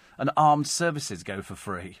rubbish. And armed services go for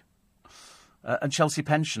free. And Chelsea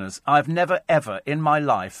pensioners. I've never, ever in my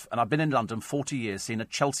life, and I've been in London 40 years, seen a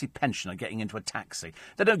Chelsea pensioner getting into a taxi.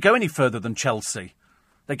 They don't go any further than Chelsea.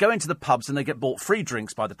 They go into the pubs and they get bought free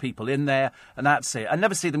drinks by the people in there, and that's it. I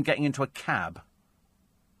never see them getting into a cab.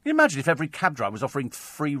 Can you imagine if every cab driver was offering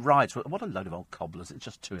free rides? What a load of old cobblers. It's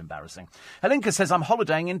just too embarrassing. Helinka says, I'm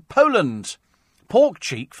holidaying in Poland. Pork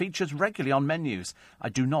cheek features regularly on menus. I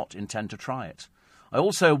do not intend to try it. I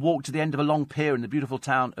also walked to the end of a long pier in the beautiful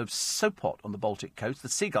town of Sopot on the Baltic coast. The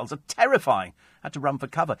seagulls are terrifying. Had to run for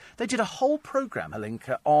cover. They did a whole programme,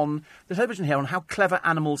 Helinka, on the television here on how clever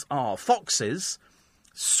animals are. Foxes,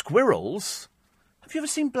 squirrels. Have you ever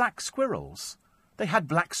seen black squirrels? They had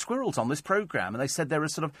black squirrels on this programme, and they said they're a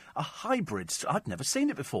sort of a hybrid. I'd never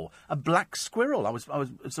seen it before. A black squirrel. I was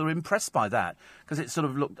sort of impressed by that, because it sort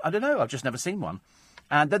of looked, I don't know, I've just never seen one.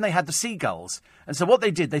 And then they had the seagulls. And so what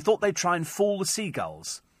they did, they thought they'd try and fool the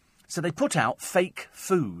seagulls. So they put out fake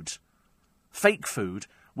food,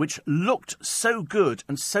 which looked so good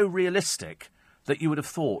and so realistic that you would have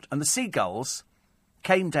thought. And the seagulls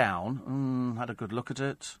came down, had a good look at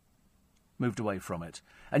it, moved away from it.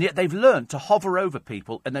 And yet they've learned to hover over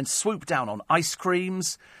people and then swoop down on ice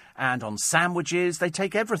creams and on sandwiches. They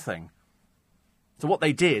take everything. So what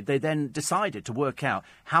they did, they then decided to work out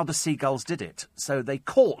how the seagulls did it. So they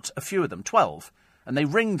caught a few of them, 12, and they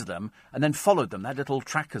ringed them and then followed them. They had little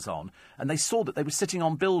trackers on, and they saw that they were sitting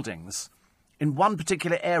on buildings in one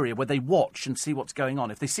particular area where they watch and see what's going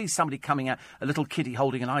on. If they see somebody coming out, a little kiddie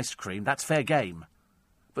holding an ice cream, that's fair game.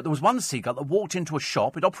 But there was one seagull that walked into a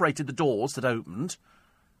shop. It operated the doors that opened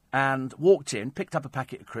and walked in, picked up a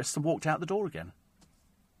packet of crisps and walked out the door again.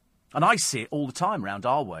 And I see it all the time round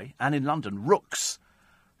our way and in London. Rooks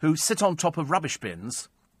who sit on top of rubbish bins.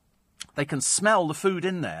 They can smell the food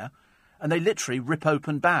in there and they literally rip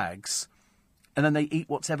open bags and then they eat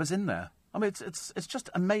whatever's in there. I mean, it's just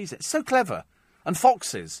amazing. It's so clever. And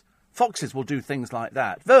foxes will do things like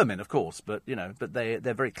that. Vermin, of course, but they're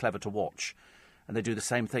very clever to watch. And they do the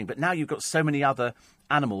same thing. But now you've got so many other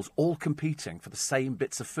animals all competing for the same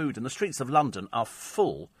bits of food. And the streets of London are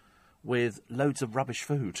full with loads of rubbish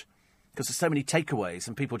food. Because there's so many takeaways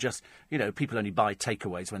and people just, people only buy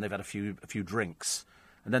takeaways when they've had a few drinks.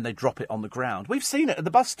 And then they drop it on the ground. We've seen it at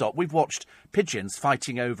the bus stop. We've watched pigeons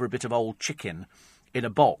fighting over a bit of old chicken in a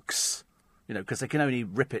box. Because they can only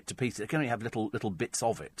rip it to pieces. They can only have little bits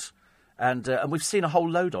of it. And we've seen a whole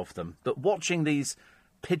load of them. But watching these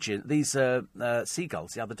seagulls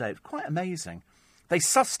the other day, it was quite amazing. They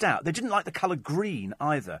sussed out, they didn't like the colour green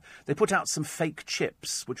either. They put out some fake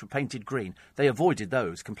chips, which were painted green. They avoided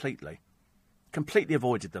those completely. Completely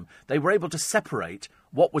avoided them. They were able to separate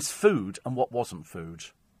what was food and what wasn't food.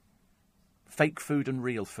 Fake food and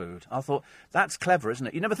real food. I thought, that's clever, isn't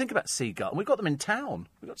it? You never think about seagulls. And we've got them in town.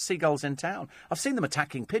 We've got seagulls in town. I've seen them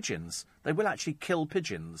attacking pigeons. They will actually kill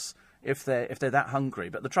pigeons if they're that hungry.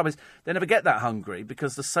 But the trouble is, they never get that hungry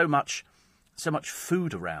because there's so much so much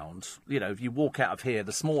food around. You know, if you walk out of here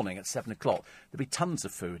this morning at 7 o'clock, there'll be tons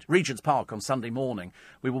of food. Regent's Park on Sunday morning,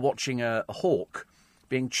 we were watching a hawk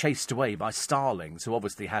being chased away by starlings, who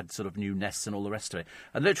obviously had sort of new nests and all the rest of it.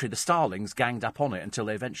 And literally the starlings ganged up on it until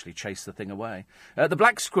they eventually chased the thing away. The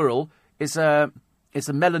black squirrel is a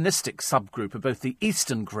melanistic subgroup of both the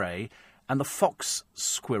eastern grey and the fox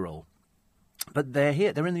squirrel. But they're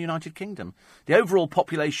here, they're in the United Kingdom. The overall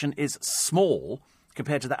population is small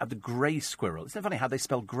compared to that of the grey squirrel. Isn't it funny how they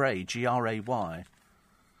spell grey, G-R-A-Y?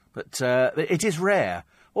 But it is rare.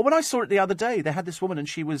 Well, when I saw it the other day, they had this woman and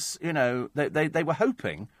she was, you know, they were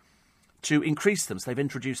hoping to increase them, so they've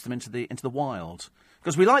introduced them into the wild.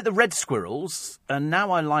 Because we like the red squirrels, and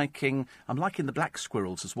now I'm liking the black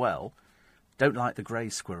squirrels as well. Don't like the grey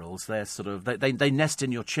squirrels. They're sort of, they nest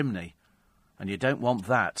in your chimney, and you don't want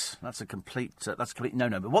that. That's a complete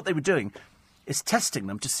no-no. But what they were doing is testing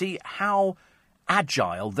them to see how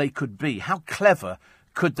agile they could be, how clever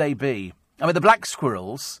could they be. I mean, the black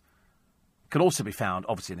squirrels can also be found,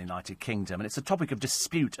 obviously, in the United Kingdom, and it's a topic of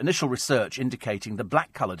dispute. Initial research indicating the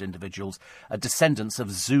black-coloured individuals are descendants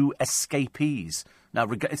of zoo escapees.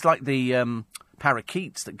 Now, it's like the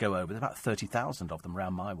parakeets that go over. There are about 30,000 of them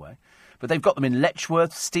round my way. But they've got them in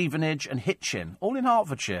Letchworth, Stevenage and Hitchin, all in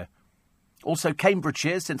Hertfordshire. Also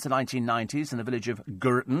Cambridgeshire since the 1990s in the village of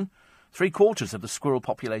Girton. 3/4 of the squirrel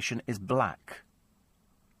population is black.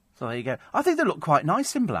 So there you go. I think they look quite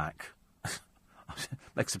nice in black.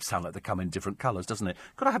 Makes them sound like they come in different colours, doesn't it?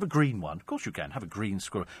 Could I have a green one? Of course you can, have a green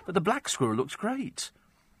squirrel. But the black squirrel looks great.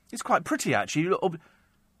 It's quite pretty, actually.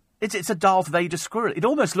 It's a Darth Vader squirrel. It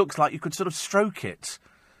almost looks like you could sort of stroke it.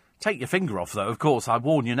 Take your finger off, though, of course. I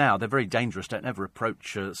warn you now, they're very dangerous. Don't ever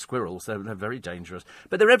approach squirrels. They're very dangerous.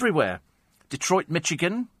 But they're everywhere. Detroit,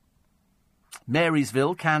 Michigan,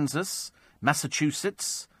 Marysville, Kansas,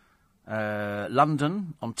 Massachusetts,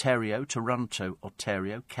 London, Ontario, Toronto,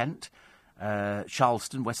 Ontario, Kent,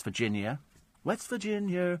 Charleston, West Virginia,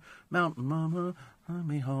 Mountain Mama, home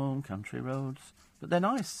me home, country roads. But they're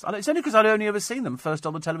nice. It's only because I'd only ever seen them first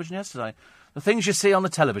on the television yesterday. The things you see on the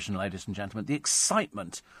television, ladies and gentlemen, the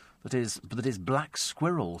excitement that is black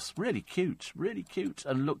squirrels. Really cute,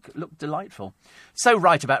 and look delightful. So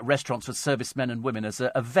right about restaurants for servicemen and women. As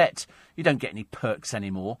a vet, you don't get any perks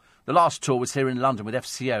anymore. The last tour was here in London with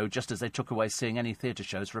FCO, just as they took away seeing any theatre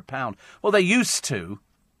shows for £1. Well, they used to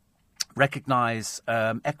recognise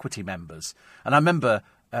equity members. And I remember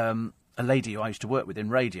a lady who I used to work with in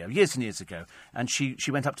radio years and years ago, and she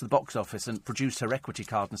went up to the box office and produced her equity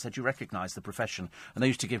card and said, you recognise the profession? And they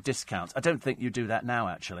used to give discounts. I don't think you do that now,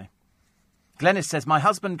 actually. Glennis says, my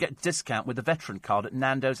husband gets discount with the veteran card at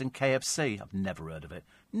Nando's and KFC. I've never heard of it.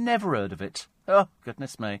 Never heard of it. Oh,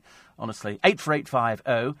 goodness me. Honestly.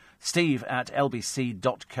 84850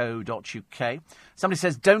 steve@lbc.co.uk. Somebody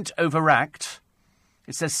says, don't overact.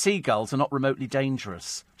 It says seagulls are not remotely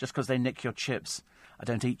dangerous just because they nick your chips. I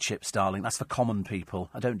don't eat chips, darling. That's for common people.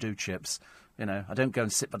 I don't do chips. You know, I don't go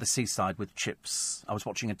and sit by the seaside with chips. I was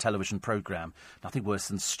watching a television programme. Nothing worse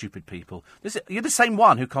than stupid people. You're the same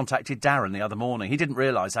one who contacted Darren the other morning. He didn't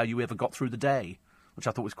realise how you ever got through the day, which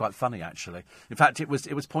I thought was quite funny, actually. In fact, it was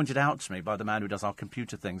pointed out to me by the man who does our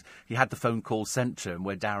computer things. He had the phone call sent to him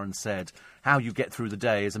where Darren said, how you get through the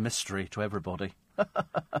day is a mystery to everybody.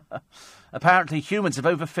 Apparently, humans have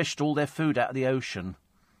overfished all their food out of the ocean.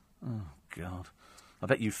 Oh, God. I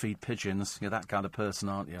bet you feed pigeons. You're that kind of person,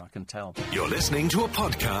 aren't you? I can tell. You're listening to a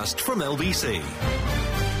podcast from LBC.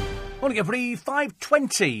 Morning, everybody.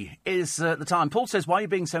 5:20 is the time. Paul says, why are you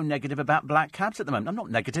being so negative about black cabs at the moment? I'm not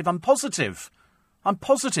negative. I'm positive. I'm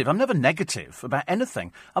never negative about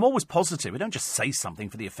anything. I'm always positive. I don't just say something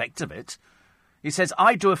for the effect of it. He says,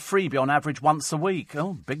 I do a freebie on average once a week.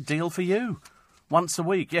 Oh, big deal for you. Once a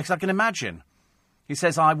week. Yes, I can imagine. He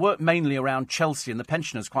says, I work mainly around Chelsea and the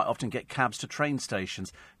pensioners quite often get cabs to train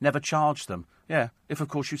stations. Never charge them. Yeah, if of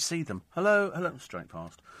course you see them. Hello, straight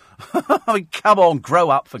past. I mean, come on, grow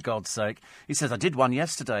up for God's sake. He says, I did one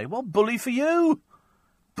yesterday. Well, bully for you.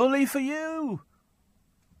 Bully for you.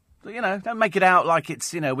 You know, don't make it out like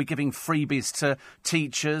it's, you know, we're giving freebies to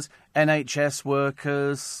teachers, NHS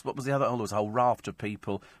workers. What was the other? Oh, there was a whole raft of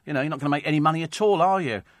people. You know, you're not going to make any money at all, are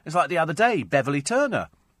you? It's like the other day, Beverly Turner.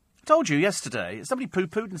 I told you yesterday, somebody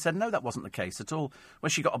poo-pooed and said, no, that wasn't the case at all,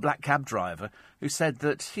 where she got a black cab driver who said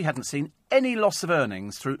that he hadn't seen any loss of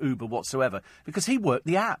earnings through Uber whatsoever because he worked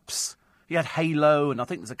the apps. He had Halo and I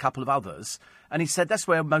think there's a couple of others, and he said that's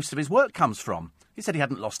where most of his work comes from. He said he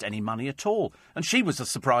hadn't lost any money at all, and she was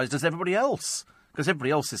as surprised as everybody else, because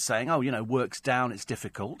everybody else is saying, oh, you know, work's down, it's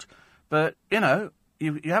difficult, but, you know,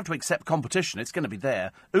 you have to accept competition, it's going to be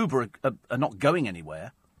there. Uber are not going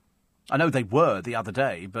anywhere. I know they were the other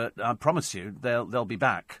day, but I promise you they'll be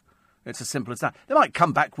back. It's as simple as that. They might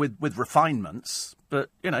come back with refinements, but,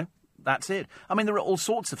 that's it. I mean, there are all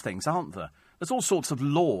sorts of things, aren't there? There's all sorts of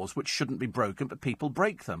laws which shouldn't be broken, but people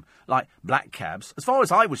break them. Like black cabs, as far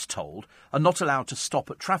as I was told, are not allowed to stop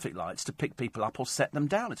at traffic lights to pick people up or set them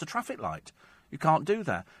down. It's a traffic light. You can't do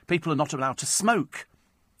that. People are not allowed to smoke.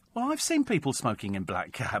 Well, I've seen people smoking in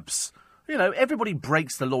black cabs. Everybody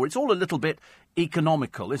breaks the law. It's all a little bit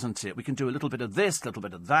economical, isn't it? We can do a little bit of this, a little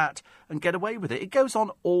bit of that, and get away with it. It goes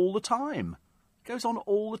on all the time. It goes on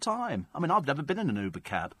all the time. I mean, I've never been in an Uber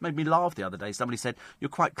cab. Made me laugh the other day. Somebody said, you're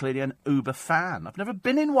quite clearly an Uber fan. I've never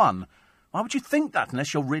been in one. Why would you think that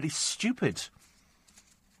unless you're really stupid?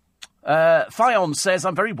 Fion says,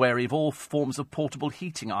 I'm very wary of all forms of portable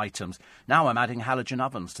heating items. Now I'm adding halogen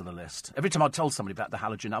ovens to the list. Every time I tell somebody about the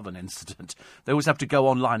halogen oven incident, they always have to go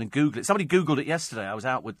online and Google it. Somebody Googled it yesterday. I was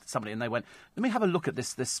out with somebody and they went, let me have a look at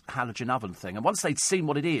this halogen oven thing. And once they'd seen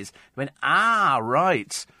what it is, they went,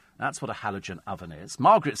 right, that's what a halogen oven is.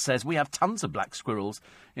 Margaret says, we have tons of black squirrels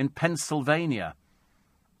in Pennsylvania.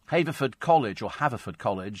 Haverford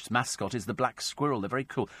College's mascot is the black squirrel. They're very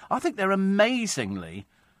cool. I think they're amazingly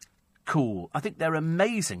cool. I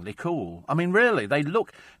mean, really, they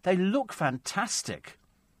look fantastic.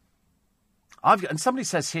 And somebody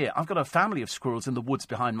says here, I've got a family of squirrels in the woods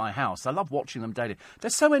behind my house. I love watching them daily.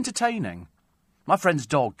 They're so entertaining. My friend's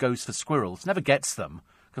dog goes for squirrels, never gets them,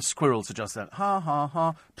 because squirrels are just that, ha, ha,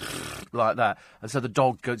 ha, like that. And so the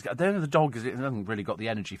dog goes, then the dog hasn't really got the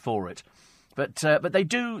energy for it. But they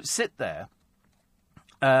do sit there.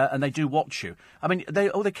 And they do watch you. I mean,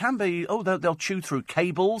 they'll chew through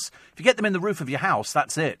cables. If you get them in the roof of your house,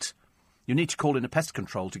 that's it. You need to call in a pest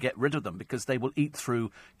control to get rid of them because they will eat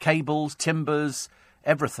through cables, timbers,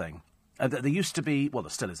 everything. There used to be, well,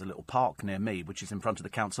 there still is a little park near me, which is in front of the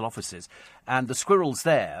council offices. And the squirrels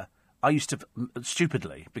there, I used to,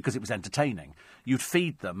 stupidly, because it was entertaining, you'd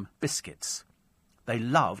feed them biscuits. They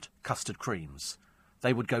loved custard creams.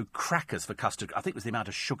 They would go crackers for custard. I think it was the amount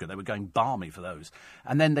of sugar. They were going balmy for those.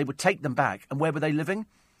 And then they would take them back. And where were they living?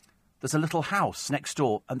 There's a little house next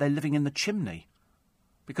door, and they're living in the chimney.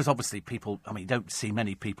 Because obviously you don't see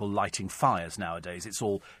many people lighting fires nowadays. It's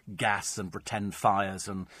all gas and pretend fires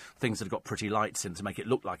and things that have got pretty lights in to make it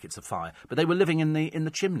look like it's a fire. But they were living in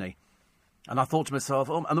the chimney. And I thought to myself,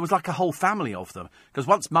 and there was like a whole family of them. Because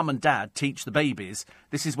once mum and dad teach the babies,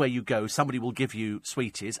 this is where you go, somebody will give you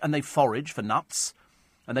sweeties, and they forage for nuts.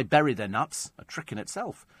 And they bury their nuts, a trick in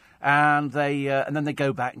itself. And then they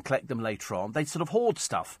go back and collect them later on. They sort of hoard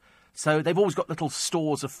stuff. So they've always got little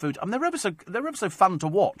stores of food. I mean, they're ever so fun to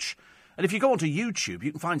watch. And if you go onto YouTube,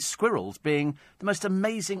 you can find squirrels being the most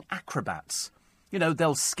amazing acrobats.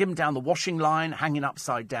 They'll skim down the washing line, hanging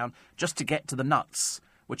upside down, just to get to the nuts,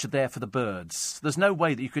 which are there for the birds. There's no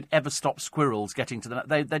way that you could ever stop squirrels getting to the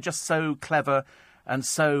nuts. They're just so clever and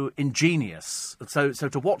so ingenious. So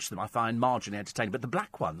to watch them, I find marginally entertaining. But the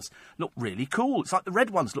black ones look really cool. It's like the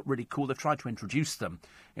red ones look really cool. They've tried to introduce them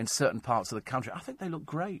in certain parts of the country. I think they look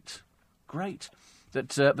great. Great.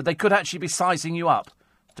 But they could actually be sizing you up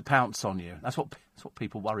to pounce on you. That's what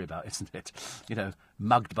people worry about, isn't it?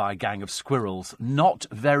 Mugged by a gang of squirrels. Not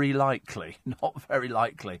very likely. Not very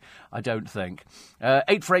likely, I don't think.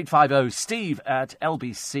 84850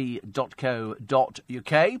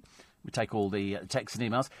 steve@lbc.co.uk. We take all the texts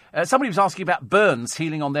and emails. Somebody was asking about burns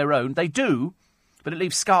healing on their own. They do, but it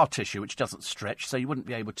leaves scar tissue, which doesn't stretch, so you wouldn't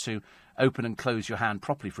be able to open and close your hand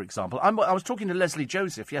properly, for example. I was talking to Leslie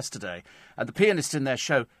Joseph yesterday, the pianist in their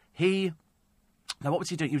show. Now, what was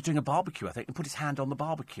he doing? He was doing a barbecue, I think, and put his hand on the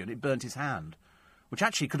barbecue, and it burnt his hand, which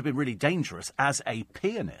actually could have been really dangerous as a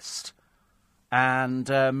pianist. And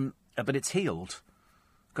but it's healed.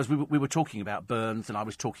 Because we were talking about burns, and I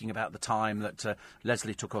was talking about the time that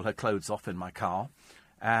Leslie took all her clothes off in my car.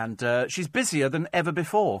 And she's busier than ever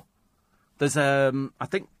before. There's I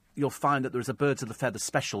think you'll find that there is a Birds of the Feather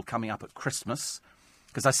special coming up at Christmas.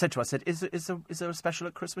 Because I said to her, is there a special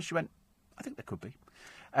at Christmas? She went, I think there could be.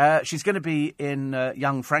 She's going to be in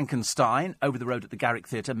Young Frankenstein, over the road at the Garrick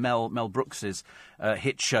Theatre, Mel Brooks's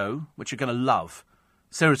hit show, which you're going to love.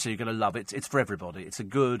 Seriously, you're going to love it. It's for everybody. It's a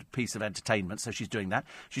good piece of entertainment, so she's doing that.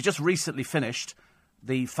 She's just recently finished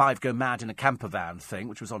the Five Go Mad in a Camper Van thing,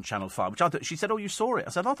 which was on Channel 5, which I thought, she said, you saw it? I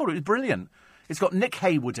said, I thought it was brilliant. It's got Nick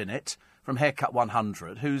Haywood in it, from Haircut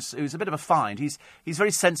 100, who's a bit of a find. He's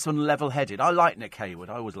very sensible and level-headed. I like Nick Haywood.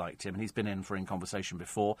 I always liked him, and he's been in for In Conversation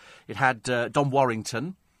before. It had Don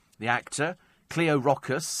Warrington, the actor, Cleo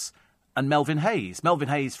Rockus, and Melvin Hayes. Melvin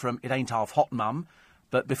Hayes from It Ain't Half Hot Mum.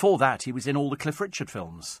 But before that, he was in all the Cliff Richard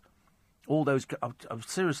films. All those...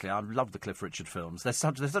 seriously, I love the Cliff Richard films. They're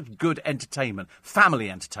such good entertainment. Family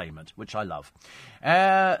entertainment, which I love.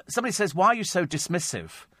 Somebody says, why are you so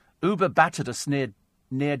dismissive? Uber battered us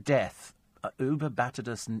near death. Uber battered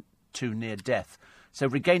us to near death. So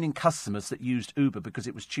regaining customers that used Uber because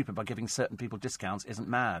it was cheaper by giving certain people discounts isn't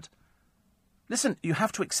mad. Listen, you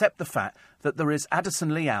have to accept the fact that there is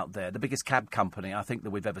Addison Lee out there, the biggest cab company I think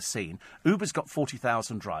that we've ever seen. Uber's got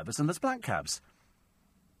 40,000 drivers and there's black cabs.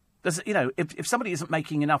 There's, if somebody isn't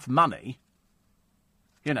making enough money,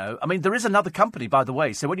 I mean, there is another company, by the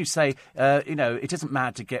way. So when you say, it isn't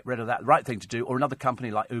mad to get rid of that, the right thing to do, or another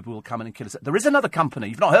company like Uber will come in and kill us. There is another company.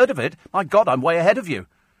 You've not heard of it? My God, I'm way ahead of you.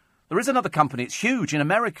 There is another company. It's huge in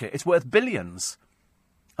America. It's worth billions.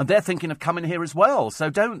 And they're thinking of coming here as well. So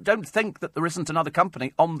don't think that there isn't another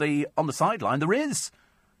company on the sideline. There is.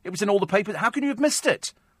 It was in all the papers. How can you have missed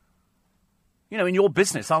it? In your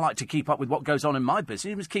business, I like to keep up with what goes on in my business.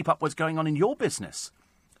 You must keep up what's going on in your business.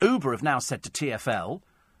 Uber have now said to TfL,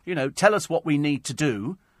 tell us what we need to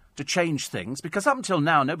do to change things. Because up until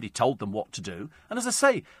now, nobody told them what to do. And as I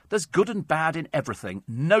say, there's good and bad in everything.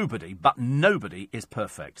 Nobody is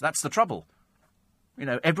perfect. That's the trouble.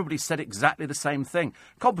 Everybody said exactly the same thing.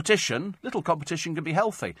 Little competition can be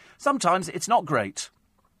healthy. Sometimes it's not great.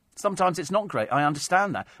 I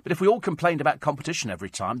understand that. But if we all complained about competition every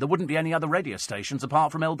time, there wouldn't be any other radio stations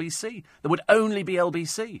apart from LBC. There would only be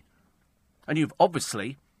LBC. And you've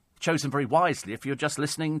obviously chosen very wisely if you're just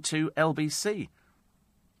listening to LBC.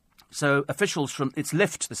 So officials from, it's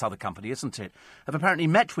Lyft, this other company, isn't it, have apparently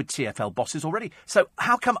met with TfL bosses already. So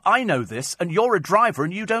how come I know this and you're a driver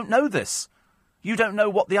and you don't know this? You don't know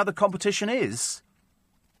what the other competition is?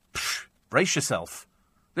 Psh, brace yourself.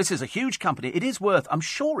 This is a huge company. It is worth, I'm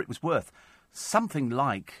sure it was worth something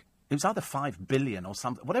like, it was either 5 billion or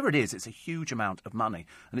something. Whatever it is, it's a huge amount of money.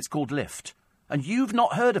 And it's called Lyft. And you've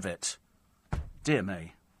not heard of it. Dear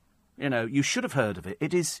me. You should have heard of it.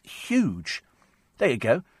 It is huge. There you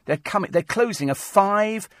go. They're closing a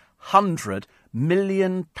 £500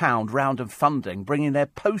 million round of funding, bringing their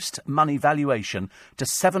post-money valuation to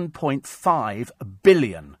 7.5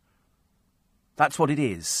 billion. That's what it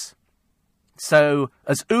is. So,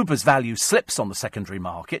 as Uber's value slips on the secondary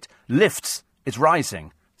market, Lyft's is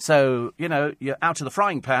rising. So, you're out of the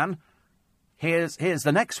frying pan. Here's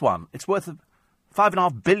the next one. It's worth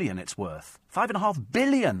 5.5 billion. It's worth 5.5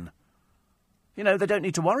 billion. They don't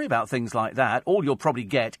need to worry about things like that. All you'll probably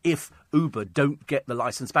get if Uber don't get the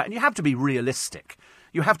licence back. And you have to be realistic.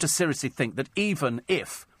 You have to seriously think that even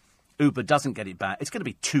if Uber doesn't get it back, it's going to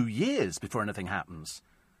be 2 years before anything happens.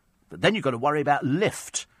 But then you've got to worry about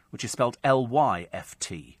Lyft, which is spelled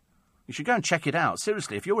Lyft. You should go and check it out.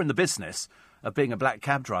 Seriously, if you're in the business of being a black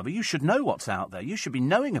cab driver, you should know what's out there. You should be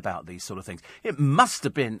knowing about these sort of things. It must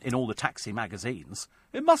have been in all the taxi magazines.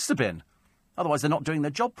 It must have been. Otherwise, they're not doing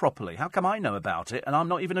their job properly. How come I know about it and I'm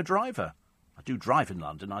not even a driver? I do drive in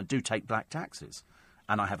London. I do take black taxis.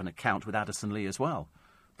 And I have an account with Addison Lee as well.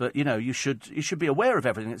 But, you should be aware of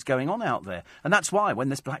everything that's going on out there. And that's why when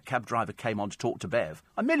this black cab driver came on to talk to Bev,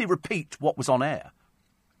 I merely repeat what was on air.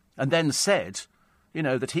 And then said,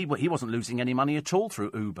 that he wasn't losing any money at all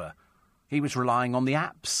through Uber. He was relying on the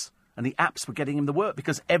apps. And the apps were getting him the work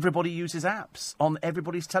because everybody uses apps on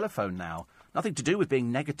everybody's telephone now. Nothing to do with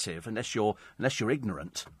being negative unless you're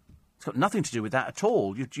ignorant. It's got nothing to do with that at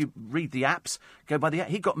all. You read the apps, go by the app.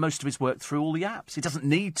 He got most of his work through all the apps. He doesn't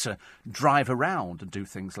need to drive around and do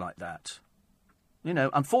things like that.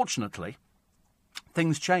 Unfortunately,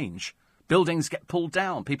 things change. Buildings get pulled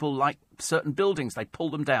down. People like certain buildings. They pull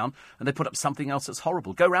them down and they put up something else that's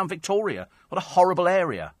horrible. Go around Victoria. What a horrible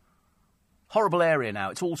area. Horrible area now.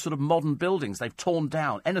 It's all sort of modern buildings. They've torn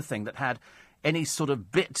down anything that had any sort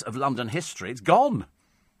of bit of London history. It's gone.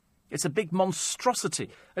 It's a big monstrosity.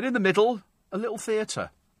 And in the middle, a little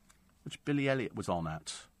theatre, which Billy Elliot was on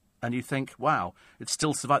at. And you think, wow, it's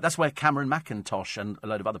still survived. That's where Cameron Mackintosh and a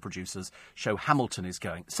load of other producers show Hamilton is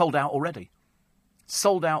going. Sold out already.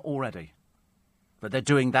 But they're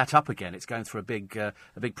doing that up again. It's going through a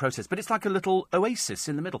big process. But it's like a little oasis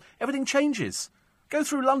in the middle. Everything changes. Go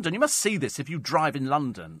through London. You must see this if you drive in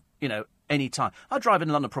London, any time. I drive in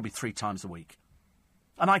London probably 3 times a week.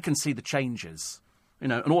 And I can see the changes,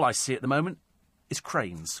 and all I see at the moment is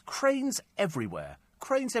cranes. Cranes everywhere.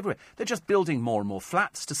 They're just building more and more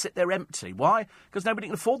flats to sit there empty. Why? Because nobody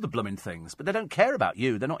can afford the blooming things. But they don't care about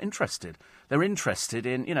you. They're not interested. They're interested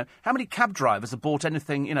in, how many cab drivers have bought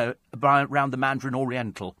anything, around the Mandarin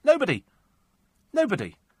Oriental? Nobody.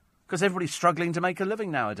 Because everybody's struggling to make a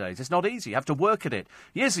living nowadays. It's not easy. You have to work at it.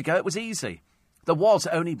 Years ago, it was easy. There was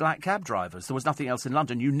only black cab drivers. There was nothing else in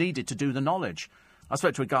London. You needed to do the knowledge. I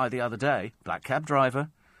spoke to a guy the other day, black cab driver,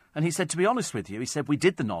 And he said, to be honest with you, he said, we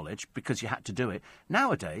did the knowledge because you had to do it.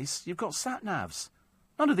 Nowadays, you've got sat-navs.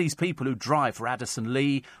 None of these people who drive for Addison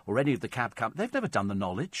Lee or any of the cab companies, they've never done the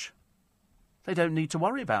knowledge. They don't need to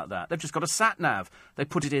worry about that. They've just got a sat-nav. They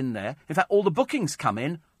put it in there. In fact, all the bookings come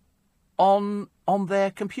in on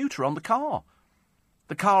their computer, on the car.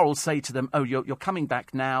 The car will say to them, oh, you're coming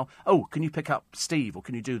back now. Oh, can you pick up Steve, or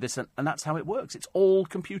can you do this? And that's how it works. It's all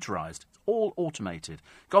computerised. It's all automated.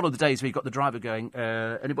 Gone are the days where you've got the driver going,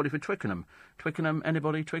 anybody for Twickenham? Twickenham,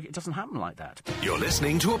 anybody? It doesn't happen like that. You're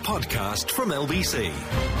listening to a podcast from LBC.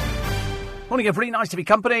 Morning, everybody. Nice to be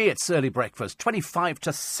company. It's early breakfast. 25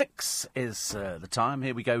 to 6 is the time.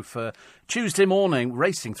 Here we go for Tuesday morning,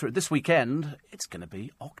 racing through. This weekend, it's going to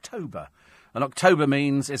be October. And October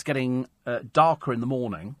means it's getting darker in the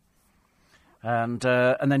morning and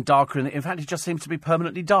then darker in fact, it just seems to be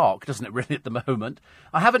permanently dark, doesn't it, really, at the moment?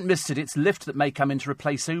 I haven't missed it. It's Lyft that may come in to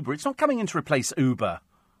replace Uber. It's not coming in to replace Uber.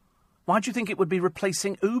 Why do you think it would be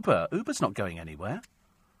replacing Uber? Uber's not going anywhere.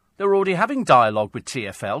 They're already having dialogue with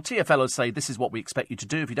TfL. TfL will say, this is what we expect you to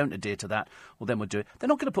do. If you don't adhere to that, well, then we'll do it. They're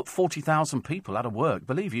not going to put 40,000 people out of work,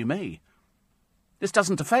 believe you me. This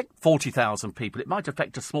doesn't affect 40,000 people. It might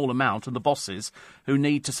affect a small amount and the bosses who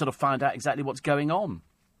need to sort of find out exactly what's going on.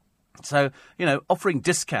 So, offering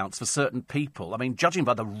discounts for certain people, I mean, judging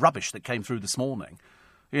by the rubbish that came through this morning,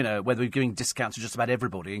 whether we're giving discounts to just about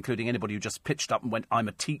everybody, including anybody who just pitched up and went, I'm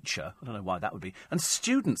a teacher. I don't know why that would be. And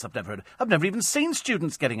students, I've never even seen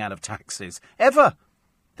students getting out of taxis, ever.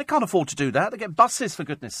 They can't afford to do that. They get buses, for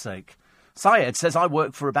goodness sake. Syed says, I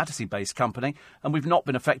work for a Battersea-based company and we've not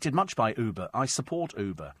been affected much by Uber. I support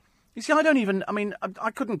Uber. You see,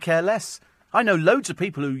 I couldn't care less. I know loads of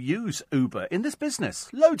people who use Uber in this business.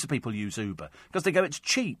 Loads of people use Uber because they go, it's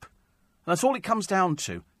cheap. And that's all it comes down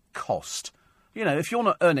to, cost. If you're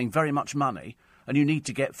not earning very much money and you need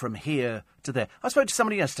to get from here to there. I spoke to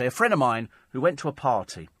somebody yesterday, a friend of mine, who went to a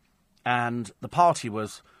party and the party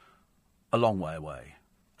was a long way away.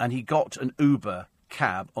 And he got an Uber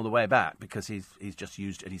cab on the way back because he's just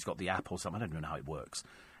used it. He's got the app or something. I don't even know how it works.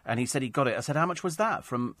 And he said he got it. I said, how much was that?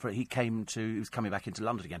 He was coming back into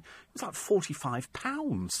London again. It was like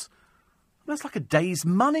 £45. That's like a day's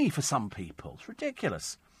money for some people. It's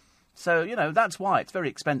ridiculous. So, that's why it's very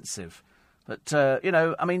expensive. But,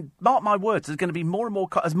 mark my words, there's going to be more and more,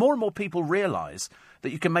 as more and more people realise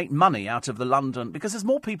that you can make money out of the London, because there's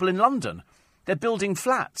more people in London. They're building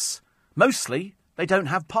flats. Mostly, they don't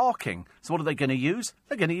have parking. So what are they going to use?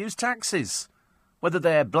 They're going to use taxis. Whether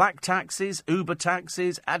they're black taxis, Uber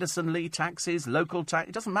taxis, Addison Lee taxis, local taxis,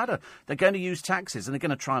 it doesn't matter. They're going to use taxis and they're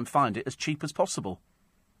going to try and find it as cheap as possible.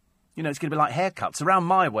 It's going to be like haircuts. Around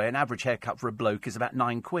my way, an average haircut for a bloke is about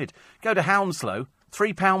 £9. Go to Hounslow,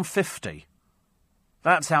 £3.50.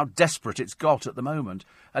 That's how desperate it's got at the moment.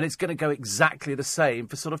 And it's going to go exactly the same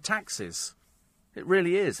for sort of taxis. It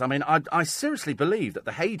really is. I mean, I seriously believe that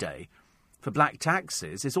the heyday for black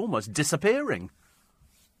taxis is almost disappearing.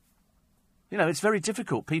 It's very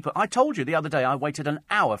difficult. I told you the other day I waited an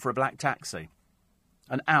hour for a black taxi.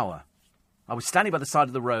 An hour. I was standing by the side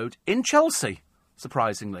of the road in Chelsea,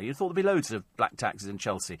 surprisingly. You thought there'd be loads of black taxis in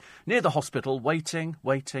Chelsea. Near the hospital, waiting,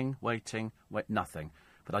 nothing.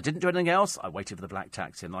 But I didn't do anything else. I waited for the black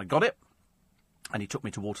taxi and I got it. And he took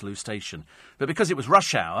me to Waterloo Station. But because it was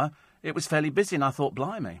rush hour, it was fairly busy and I thought,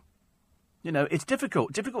 blimey. It's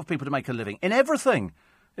difficult for people to make a living in everything.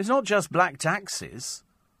 It's not just black taxis.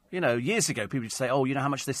 Years ago, people would say, oh, how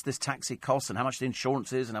much this taxi costs and how much the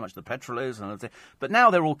insurance is and how much the petrol is. And everything. But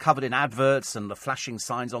now they're all covered in adverts and the flashing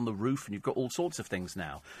signs on the roof and you've got all sorts of things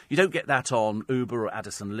now. You don't get that on Uber or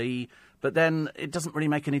Addison Lee, but then it doesn't really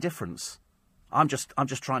make any difference. I'm just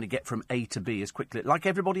trying to get from A to B as quickly, like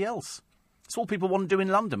everybody else. It's all people want to do in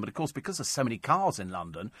London, but of course, because there's so many cars in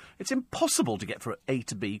London, it's impossible to get from A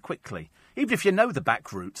to B quickly. Even if you know the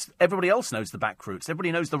back routes, everybody else knows the back routes.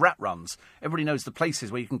 Everybody knows the rat runs. Everybody knows the places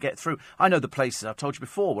where you can get through. I know the places, I've told you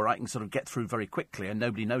before, where I can sort of get through very quickly and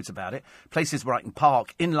nobody knows about it. Places where I can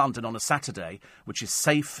park in London on a Saturday, which is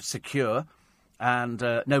safe, secure, and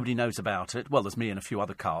nobody knows about it. Well, there's me and a few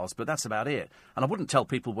other cars, but that's about it. And I wouldn't tell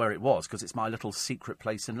people where it was because it's my little secret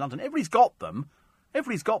place in London. Everybody's got them.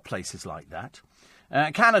 Everybody's got places like that.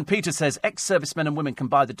 Canon Peter says, ex-servicemen and women can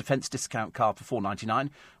buy the Defence discount card for $4.99,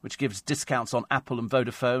 which gives discounts on Apple and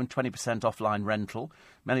Vodafone, 20% offline rental,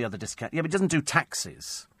 many other discounts. Yeah, but it doesn't do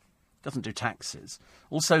taxes.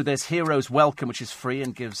 Also, there's Heroes Welcome, which is free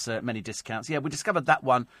and gives many discounts. Yeah, we discovered that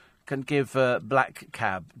one can give black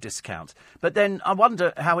cab discounts. But then I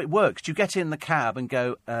wonder how it works. Do you get in the cab and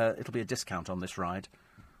go, it'll be a discount on this ride?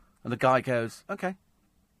 And the guy goes, OK.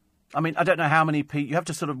 I mean, I don't know how many people... You have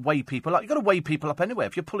to sort of weigh people up. You've got to weigh people up anyway.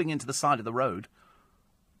 If you're pulling into the side of the road,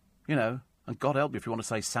 you know, and God help you if you want to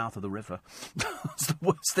say south of the river. That's the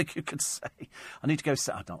worst thing you could say. I need to go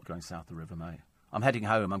south. I'm not going south of the river, mate. I'm heading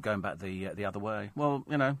home. I'm going back the other way. Well,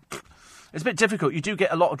 you know, it's a bit difficult. You do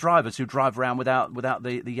get a lot of drivers who drive around without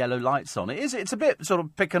the yellow lights on. It's a bit sort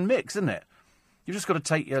of pick and mix, isn't it? You've just got to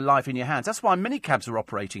take your life in your hands. That's why minicabs are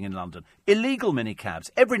operating in London. Illegal minicabs.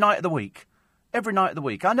 Every night of the week. Every night of the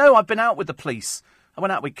week. I know, I've been out with the police. I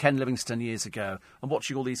went out with Ken Livingstone years ago and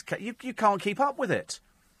watching all these... You can't keep up with it.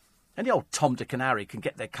 Any old Tom, Dick and Harry can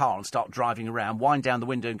get their car and start driving around, wind down the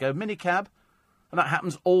window and go, minicab. And that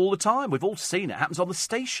happens all the time. We've all seen it. It happens on the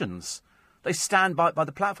stations. They stand by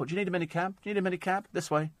the platform. Do you need a minicab? Do you need a minicab? This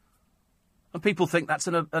way. And people think that's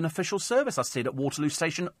an official service. I see it at Waterloo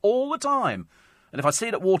Station all the time. And if I see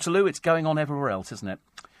it at Waterloo, it's going on everywhere else, isn't it?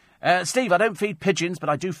 Steve, I don't feed pigeons, but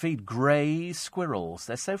I do feed grey squirrels.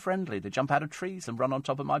 They're so friendly. They jump out of trees and run on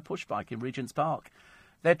top of my push bike in Regent's Park.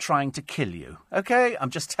 They're trying to kill you. OK? I'm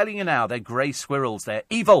just telling you now, they're grey squirrels. They're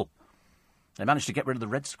evil. They managed to get rid of the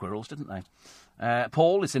red squirrels, didn't they?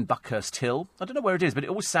 Paul is in Buckhurst Hill. I don't know where it is, but it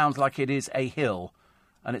always sounds like it is a hill.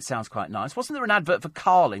 And it sounds quite nice. Wasn't there an advert for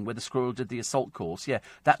Carling where the squirrel did the assault course? Yeah,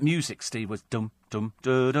 that music, Steve, was dum, dum,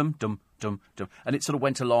 dum, dum, dum, dum, dum. And it sort of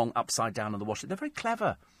went along upside down on the wash. They're very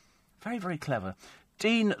clever. Very, very clever.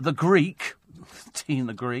 Dean the Greek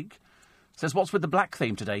says, what's with the black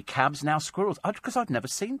theme today? Cabs, now squirrels. Because I'd never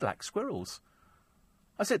seen black squirrels.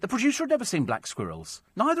 I said, the producer had never seen black squirrels.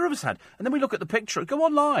 Neither of us had. And then we look at the picture, go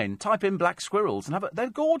online, type in black squirrels, and they're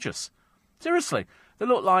gorgeous. Seriously. They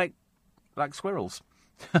look like black squirrels.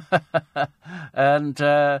 And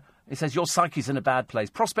he says, your psyche's in a bad place.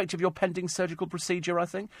 Prospect of your pending surgical procedure, I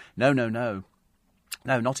think? No.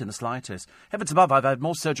 No, not in the slightest. Heavens above, I've had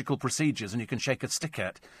more surgical procedures than you can shake a stick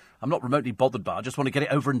at. I'm not remotely bothered by it. I just want to get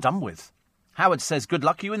it over and done with. Howard says, good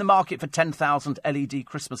luck. Are you in the market for 10,000 LED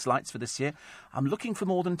Christmas lights for this year? I'm looking for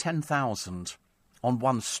more than 10,000 on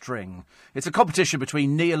one string. It's a competition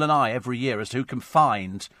between Neil and I every year as to who can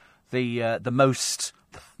find the most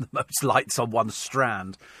lights on one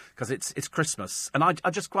strand, because it's Christmas. And I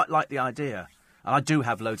just quite like the idea. And I do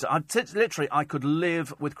have loads. I could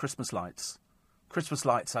live with Christmas lights. Christmas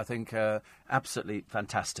lights, I think, are absolutely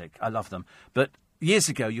fantastic. I love them. But years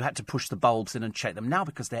ago, you had to push the bulbs in and check them. Now,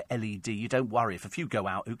 because they're LED, you don't worry. If a few go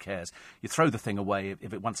out, who cares? You throw the thing away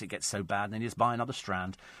once it gets so bad, and then you just buy another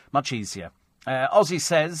strand. Much easier. Ozzy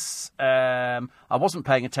says, I wasn't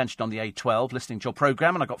paying attention on the A12, listening to your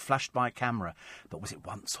programme, and I got flashed by a camera. But was it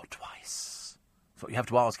once or twice? That's what you have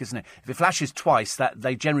to ask, isn't it? If it flashes twice, that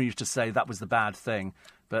they generally used to say that was the bad thing.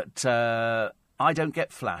 But I don't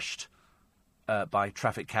get flashed by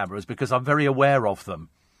traffic cameras because I'm very aware of them.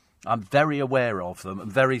 I'm very aware of them. I'm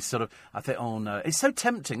very sort of, I think, oh no. It's so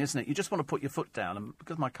tempting, isn't it? You just want to put your foot down, and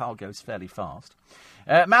because my car goes fairly fast.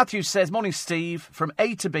 Matthew says, morning, Steve. From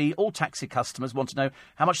A to B, all taxi customers want to know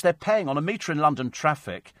how much they're paying on a metre in London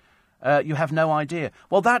traffic. You have no idea.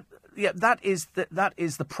 Well, that is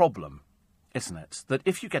the problem, isn't it? That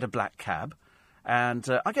if you get a black cab, and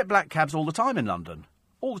I get black cabs all the time in London.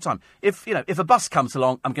 All the time. If a bus comes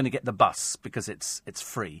along, I'm going to get the bus because it's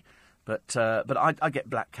free. But I get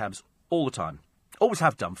black cabs all the time. Always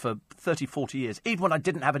have done for 30, 40 years. Even when I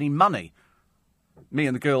didn't have any money. Me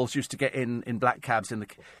and the girls used to get in black cabs in the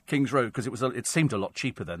King's Road because it seemed a lot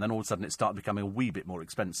cheaper then. All of a sudden it started becoming a wee bit more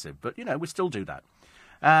expensive. But, we still do that.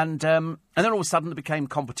 And then all of a sudden there became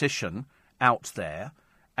competition out there.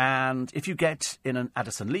 And if you get in an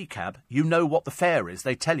Addison Lee cab, you know what the fare is.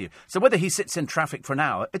 They tell you. So whether he sits in traffic for an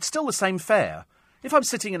hour, it's still the same fare. If I'm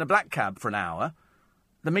sitting in a black cab for an hour,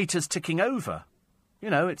 the meter's ticking over.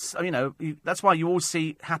 That's why you always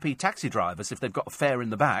see happy taxi drivers if they've got a fare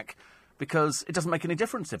in the back, because it doesn't make any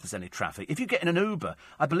difference if there's any traffic. If you get in an Uber,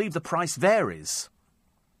 I believe the price varies.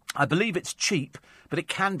 I believe it's cheap, but it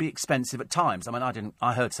can be expensive at times.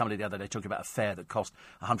 I heard somebody the other day talking about a fare that cost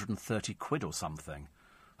 130 quid or something.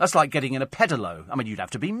 That's like getting in a pedalo. You'd have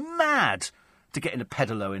to be mad to get in a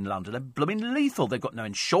pedalo in London. They're blooming lethal. They've got no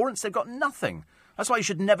insurance. They've got nothing. That's why you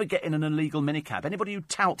should never get in an illegal minicab. Anybody who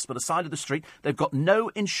touts by the side of the street, they've got no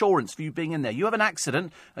insurance for you being in there. You have an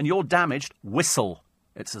accident and you're damaged, whistle.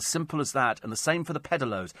 It's as simple as that. And the same for the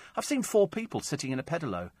pedalos. I've seen 4 people sitting in a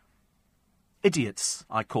pedalo. Idiots,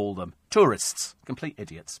 I call them. Tourists. Complete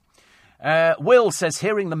idiots. Will says,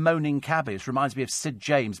 hearing the moaning cabbies reminds me of Sid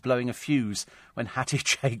James blowing a fuse when Hattie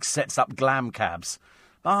Jake sets up glam cabs.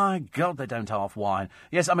 My God, they don't half whine.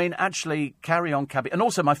 Yes, actually, Carry On Cabby. And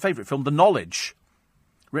also my favourite film, The Knowledge,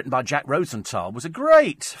 written by Jack Rosenthal, was a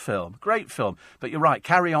great film. Great film. But you're right,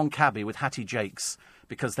 Carry On Cabby with Hattie Jakes,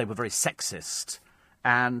 because they were very sexist.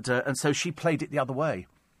 And so she played it the other way.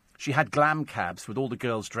 she had glam cabs with all the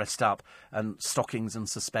girls dressed up and stockings and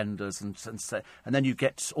suspenders, and then you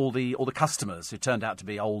get all the customers who turned out to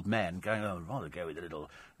be old men going, "Oh, I'd rather go with a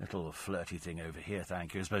little flirty thing over here,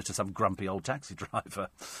 thank you," as opposed to some grumpy old taxi driver.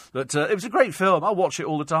 But it was a great film. I'll watch it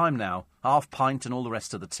all the time now. Half Pint and all the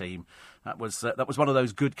rest of the team. That was one of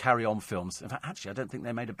those good carry-on films. In fact, actually, I don't think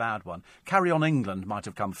they made a bad one. Carry On England might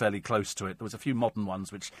have come fairly close to it. There was a few modern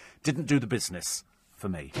ones which didn't do the business for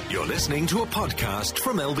me. You're listening to a podcast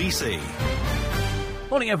from LBC.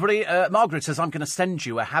 Morning, everybody. Margaret says, I'm going to send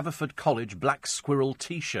you a Haverford College Black Squirrel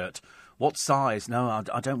T-shirt. What size? No,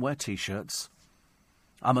 I don't wear T-shirts.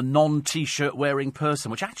 I'm a non-T-shirt wearing person,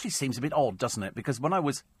 which actually seems a bit odd, doesn't it? Because when I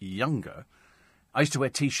was younger, I used to wear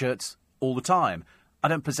T-shirts all the time. I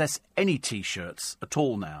don't possess any T-shirts at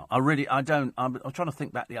all now. I don't. I'm trying to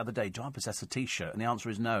think back the other day. Do I possess a T-shirt? And the answer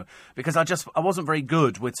is no. Because I wasn't very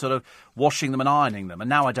good with sort of washing them and ironing them. And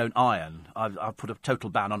now I don't iron. I've put a total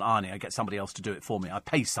ban on ironing. I get somebody else to do it for me. I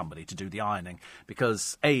pay somebody to do the ironing.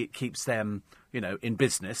 Because A, it keeps them, in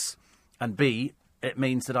business. And B, it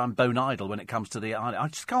means that I'm bone idle when it comes to the ironing. I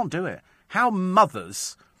just can't do it. How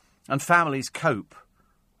mothers and families cope,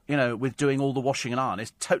 with doing all the washing and iron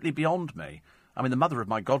is totally beyond me. I mean, the mother of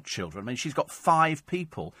my godchildren, she's got 5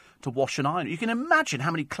 people to wash and iron. You can imagine how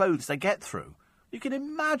many clothes they get through. You can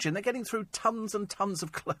imagine they're getting through tons and tons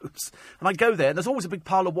of clothes. And I go there, and there's always a big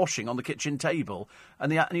pile of washing on the kitchen table.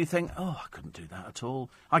 And you think, I couldn't do that at all.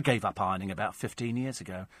 I gave up ironing about 15 years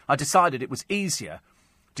ago. I decided it was easier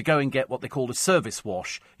to go and get what they call a service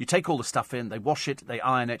wash. You take all the stuff in, they wash it, they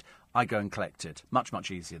iron it, I go and collect it. Much, much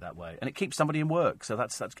easier that way. And it keeps somebody in work, so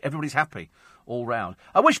that's everybody's happy all round.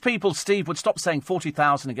 I wish people, Steve, would stop saying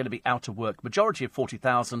 40,000 are going to be out of work. Majority of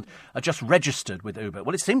 40,000 are just registered with Uber.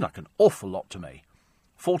 Well, it seemed like an awful lot to me.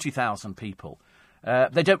 40,000 people.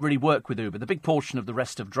 They don't really work with Uber. The big portion of the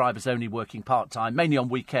rest of drivers only working part-time, mainly on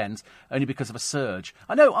weekends, only because of a surge.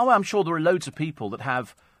 I'm sure there are loads of people that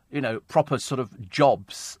have proper sort of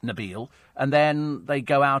jobs, Nabil, and then they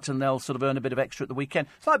go out and they'll sort of earn a bit of extra at the weekend.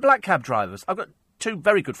 It's like black cab drivers. I've got 2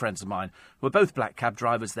 very good friends of mine who are both black cab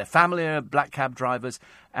drivers. Their family are black cab drivers,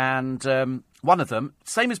 and one of them,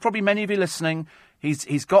 same as probably many of you listening,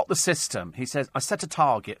 he's got the system. He says, I set a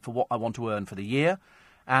target for what I want to earn for the year,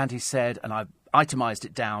 and he said, and I've itemised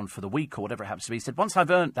it down for the week or whatever it happens to be. He said, once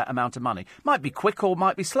I've earned that amount of money, might be quick or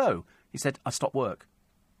might be slow, he said, I stop work.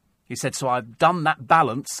 He said, so I've done that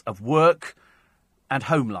balance of work and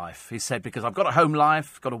home life. He said, because I've got a home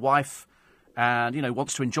life, got a wife, and,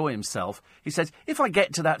 wants to enjoy himself. He said, if I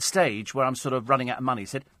get to that stage where I'm sort of running out of money, he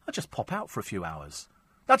said, I'll just pop out for a few hours.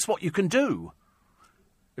 That's what you can do.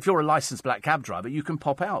 If you're a licensed black cab driver, you can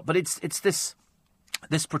pop out. But it's this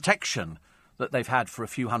protection that they've had for a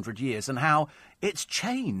few hundred years and how it's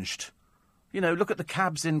changed. Look at the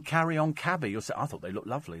cabs in Carry On Cabby. You'll say, I thought they looked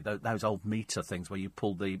lovely. Those old meter things where you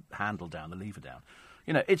pull the handle down, the lever down.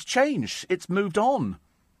 It's changed. It's moved on.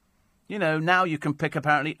 Now you can pick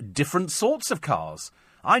apparently different sorts of cars.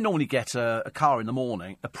 I normally get a car in the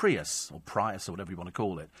morning, a Prius or Prius or whatever you want to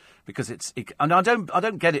call it, because it's. And I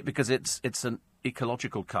don't get it because it's an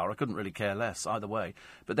ecological car. I couldn't really care less either way.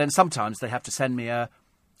 But then sometimes they have to send me a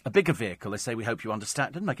bigger vehicle. They say, we hope you understand.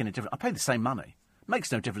 It doesn't make any difference. I pay the same money.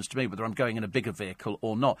 Makes no difference to me whether I'm going in a bigger vehicle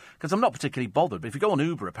or not, because I'm not particularly bothered. But if you go on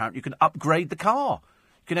Uber, apparently, you can upgrade the car.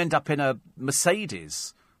 You can end up in a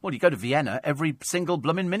Mercedes. Well, you go to Vienna, every single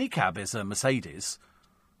blooming minicab is a Mercedes.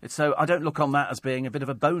 So I don't look on that as being a bit of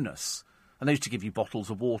a bonus. And they used to give you bottles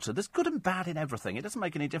of water. There's good and bad in everything. It doesn't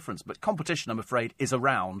make any difference. But competition, I'm afraid, is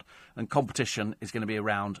around, and competition is going to be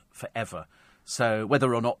around forever. So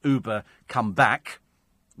whether or not Uber come back,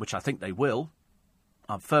 which I think they will,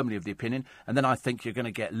 I'm firmly of the opinion, and then I think you're going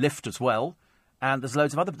to get Lyft as well, and there's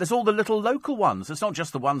loads of other. There's all the little local ones. It's not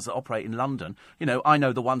just the ones that operate in London. I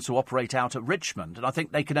know the ones who operate out at Richmond, and I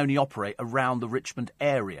think they can only operate around the Richmond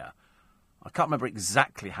area. I can't remember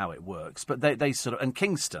exactly how it works, but they sort of, and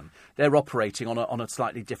Kingston, they're operating on a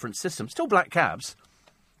slightly different system. Still black cabs,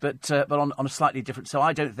 but on a slightly different. So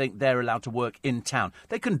I don't think they're allowed to work in town.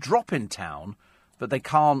 They can drop in town, but they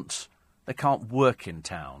can't. They can't work in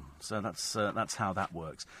town, so that's how that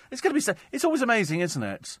works. It's going to be. It's always amazing, isn't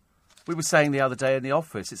it? We were saying the other day in the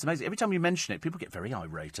office, it's amazing. Every time you mention it, people get very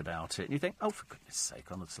irate about it, and you think, oh, for goodness sake,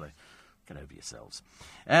 honestly, get over yourselves.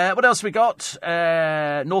 What else we got?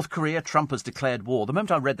 North Korea, Trump has declared war. The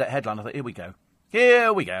moment I read that headline, I thought,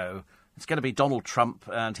 here we go. It's going to be Donald Trump,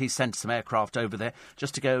 and he sent some aircraft over there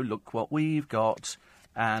just to go, look what we've got.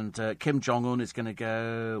 And Kim Jong-un is going to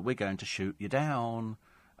go, we're going to shoot you down.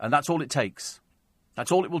 And that's all it takes.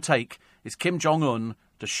 That's all it will take is Kim Jong-un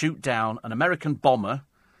to shoot down an American bomber.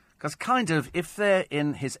 Because if they're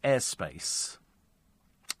in his airspace,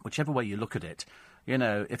 whichever way you look at it, you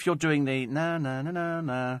know, if you're doing the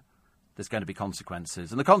no, there's going to be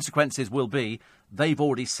consequences. And the consequences will be, they've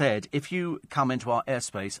already said, if you come into our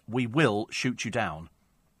airspace, we will shoot you down.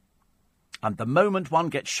 And the moment one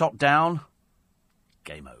gets shot down,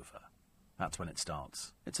 game over. That's when it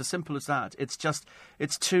starts. It's as simple as that. It's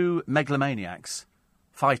two megalomaniacs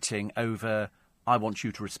fighting over, I want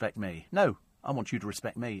you to respect me. No, I want you to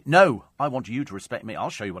respect me. No, I want you to respect me. I'll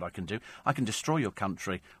show you what I can do. I can destroy your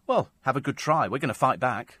country. Well, have a good try. We're going to fight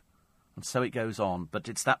back. And so it goes on. But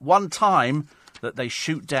it's that one time that they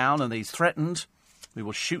shoot down, and he's threatened, we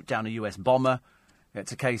will shoot down a US bomber.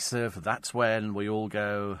 It's a case of, that's when we all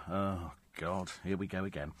go, oh, God, here we go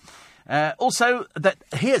again. Also,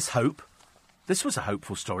 here's hope. This was a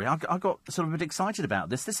hopeful story. I got sort of a bit excited about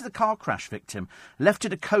this. This is a car crash victim, left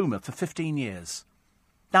in a coma for 15 years.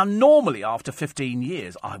 Now, normally after 15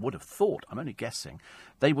 years, I would have thought, I'm only guessing,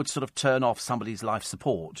 they would sort of turn off somebody's life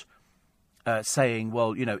support, saying,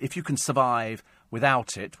 well, you know, if you can survive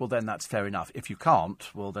without it, well, then that's fair enough. If you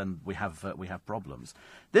can't, well, then we have problems.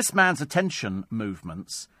 This man's attention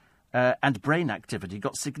movements and brain activity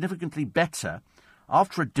got significantly better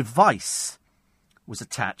after a device was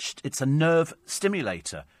attached. It's a nerve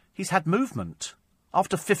stimulator. He's had movement.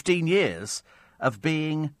 After 15 years of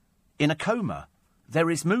being in a coma, there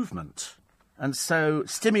is movement. And so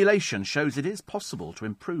stimulation shows it is possible to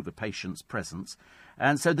improve a patient's presence.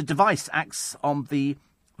 And so the device acts on the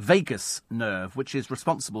vagus nerve, which is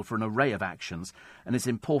responsible for an array of actions and is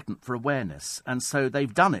important for awareness. And so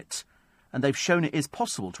they've done it, and they've shown it is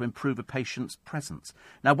possible to improve a patient's presence.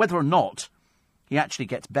 Now, whether or not he actually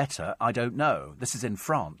gets better, I don't know. This is in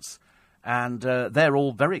France. And they're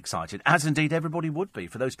all very excited, as indeed everybody would be.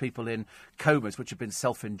 For those people in comas which have been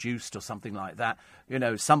self-induced or something like that, you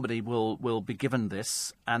know, somebody will be given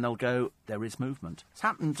this and they'll go, there is movement. It's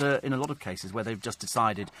happened in a lot of cases where they've just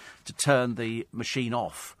decided to turn the machine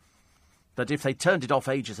off. But if they turned it off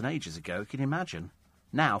ages and ages ago, can you imagine?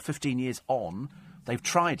 Now, 15 years on, they've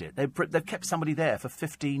tried it. They've kept somebody there for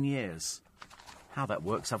 15 years. How that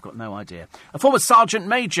works, I've got no idea. A former Sergeant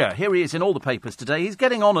Major. Here he is in all the papers today. He's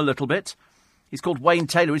getting on a little bit. He's called Wayne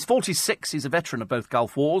Taylor. He's 46. He's a veteran of both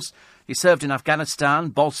Gulf Wars. He served in Afghanistan,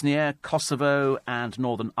 Bosnia, Kosovo and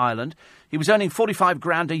Northern Ireland. He was earning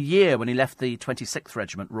 $45,000 a year when he left the 26th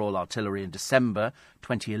Regiment Royal Artillery in December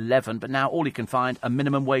 2011. But now all he can find are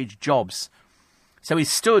minimum wage jobs. So he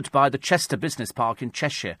stood by the Chester Business Park in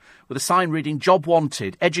Cheshire with a sign reading, "Job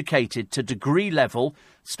wanted, educated to degree level,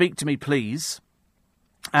 speak to me please."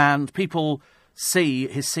 And people see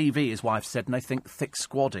his CV, his wife said, and they think thick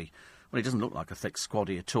squaddy. Well, he doesn't look like a thick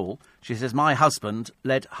squaddy at all. She says, my husband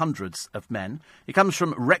led hundreds of men. He comes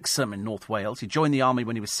from Wrexham in North Wales. He joined the army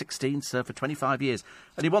when he was 16, served for 25 years.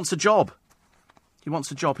 And he wants a job. He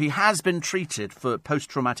wants a job. He has been treated for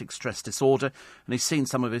post-traumatic stress disorder, and he's seen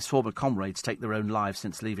some of his former comrades take their own lives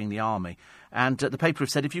since leaving the army. And the paper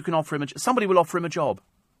have said, if you can offer him somebody will offer him a job.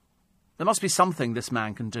 There must be something this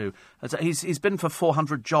man can do. He's been for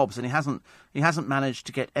 400 jobs and he hasn't managed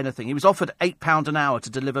to get anything. He was offered £8 an hour to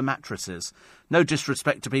deliver mattresses. No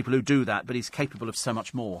disrespect to people who do that, but he's capable of so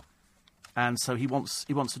much more. And so he wants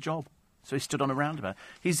a job. So he stood on a roundabout.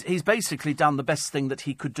 He's basically done the best thing that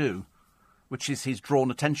he could do, which is he's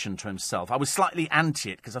drawn attention to himself. I was slightly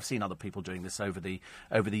anti it because I've seen other people doing this over the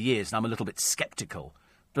years, and I'm a little bit sceptical.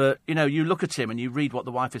 But, you know, you look at him and you read what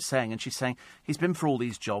the wife is saying, and she's saying he's been for all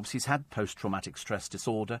these jobs, he's had post-traumatic stress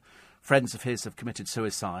disorder, friends of his have committed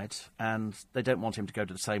suicide, and they don't want him to go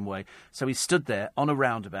to the same way. So he stood there on a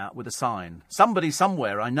roundabout with a sign. Somebody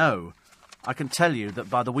somewhere, I know, I can tell you that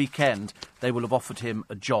by the weekend they will have offered him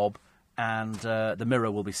a job, and the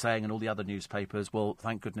Mirror will be saying, and all the other newspapers, well,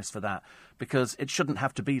 thank goodness for that, because it shouldn't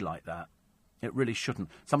have to be like that. It really shouldn't.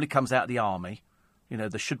 Somebody comes out of the army, you know,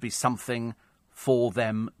 there should be something for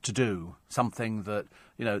them to do, something that,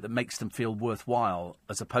 you know, that makes them feel worthwhile,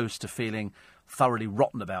 as opposed to feeling thoroughly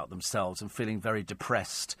rotten about themselves and feeling very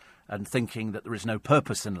depressed and thinking that there is no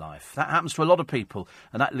purpose in life. That happens to a lot of people,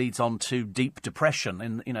 and that leads on to deep depression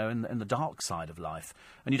in the dark side of life.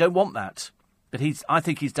 And you don't want that. But I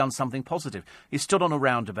think he's done something positive. He's stood on a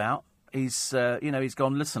roundabout. He's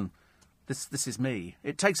gone, listen, this is me.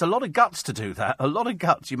 It takes a lot of guts to do that. A lot of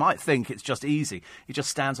guts. You might think it's just easy. He just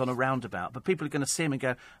stands on a roundabout. But people are going to see him and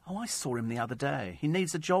go, oh, I saw him the other day. He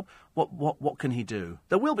needs a job. What can he do?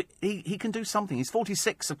 There will be. He can do something. He's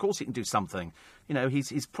 46. Of course he can do something. You know,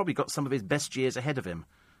 he's probably got some of his best years ahead of him.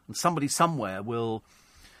 And somebody somewhere will,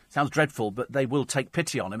 sounds dreadful, but they will take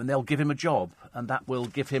pity on him and they'll give him a job. And that will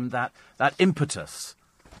give him that impetus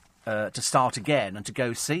to start again and to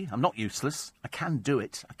go, see, I'm not useless. I can do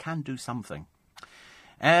it. I can do something.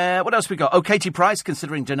 What else we got? Oh, Katie Price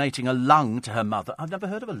considering donating a lung to her mother. I've never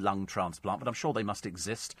heard of a lung transplant, but I'm sure they must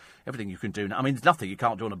exist. Everything you can do now. I mean, there's nothing you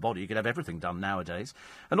can't do on a body. You can have everything done nowadays.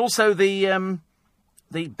 And also the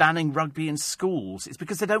banning rugby in schools. It's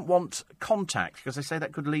because they don't want contact, because they say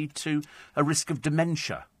that could lead to a risk of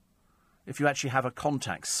dementia if you actually have a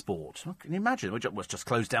contact sport. Can you imagine? Let's just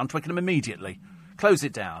close down Twickenham immediately. Close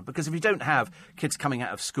it down. Because if you don't have kids coming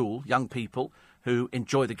out of school, young people who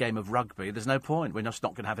enjoy the game of rugby, there's no point. We're just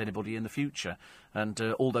not going to have anybody in the future. And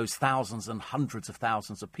all those thousands and hundreds of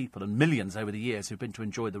thousands of people and millions over the years who've been to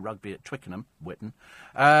enjoy the rugby at Twickenham, Whitton,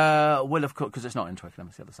 will, of course, because it's not in Twickenham,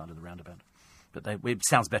 it's the other side of the roundabout. But it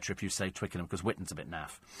sounds better if you say Twickenham, because Whitton's a bit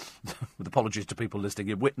naff. With apologies to people listening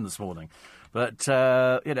in Whitton this morning. But,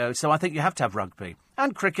 so I think you have to have rugby.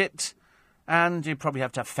 And cricket. And you probably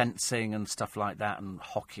have to have fencing and stuff like that, and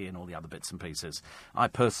hockey and all the other bits and pieces. I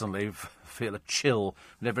personally feel a chill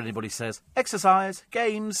whenever anybody says exercise,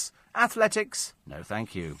 games, athletics. No,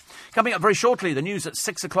 thank you. Coming up very shortly, the news at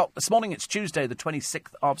 6 o'clock this morning. It's Tuesday, the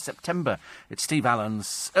 26th of September. It's Steve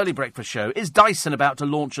Allen's Early Breakfast Show. Is Dyson about to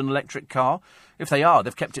launch an electric car? If they are,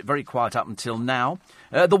 they've kept it very quiet up until now.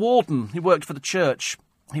 The warden, who worked for the church,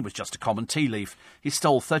 he was just a common tea leaf. He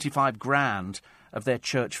stole 35 grand of their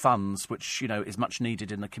church funds, which, is much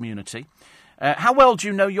needed in the community. How well do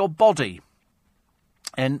you know your body?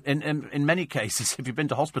 In many cases, if you've been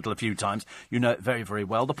to hospital a few times, you know it very, very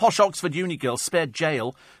well. The posh Oxford uni girl spared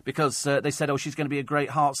jail because they said, she's going to be a great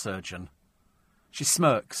heart surgeon. She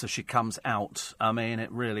smirks as she comes out. I mean,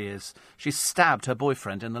 it really is. She stabbed her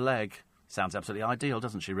boyfriend in the leg. Sounds absolutely ideal,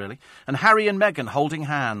 doesn't she, really? And Harry and Meghan holding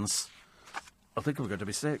hands. I think we're going to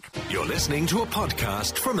be sick. You're listening to a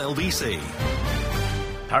podcast from LBC.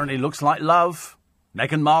 Apparently looks like love.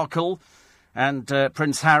 Meghan Markle and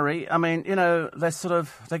Prince Harry. I mean,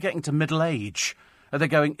 they're getting to middle age. They're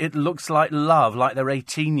going, it looks like love, like they're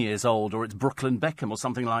 18 years old, or it's Brooklyn Beckham or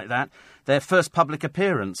something like that. Their first public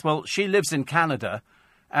appearance. Well, she lives in Canada,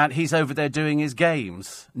 and he's over there doing his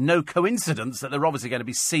games. No coincidence that they're obviously going to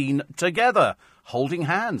be seen together, holding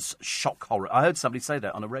hands. Shock horror. I heard somebody say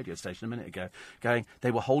that on a radio station a minute ago, going,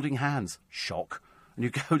 they were holding hands. Shock. And you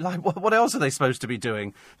go, like, what else are they supposed to be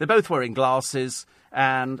doing? They're both wearing glasses,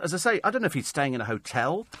 and as I say, I don't know if he's staying in a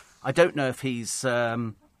hotel. I don't know if he's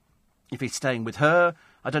staying with her.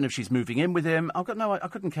 I don't know if she's moving in with him. I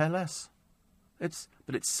couldn't care less.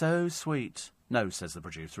 But it's so sweet. No, says the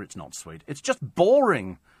producer, it's not sweet. It's just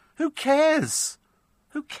boring. Who cares?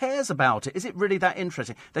 Who cares about it? Is it really that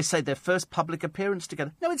interesting? They say their first public appearance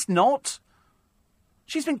together. No, it's not.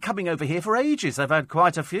 She's been coming over here for ages. They've had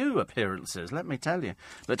quite a few appearances, let me tell you.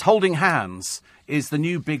 But holding hands is the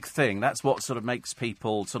new big thing. That's what sort of makes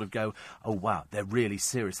people sort of go, oh, wow, they're really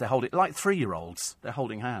serious. They're holding, like 3-year-olds, they're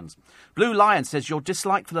holding hands. Blue Lion says, your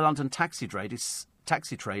dislike for the London taxi trade is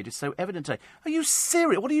so evident today. Are you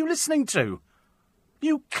serious? What are you listening to?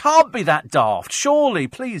 You can't be that daft. Surely,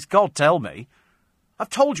 please, God, tell me. I've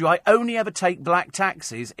told you I only ever take black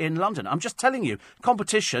taxis in London. I'm just telling you,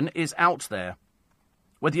 competition is out there.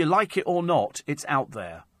 Whether you like it or not, it's out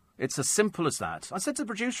there. It's as simple as that. I said to the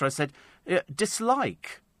producer, I said,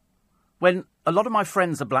 dislike. When a lot of my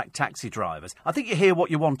friends are black taxi drivers, I think you hear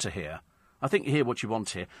what you want to hear.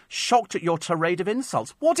 Shocked at your tirade of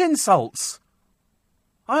insults. What insults?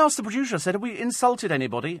 I asked the producer, I said, have we insulted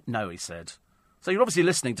anybody? No, he said. So you're obviously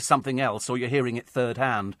listening to something else, or you're hearing it third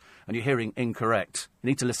hand, and you're hearing incorrect. You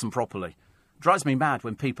need to listen properly. It drives me mad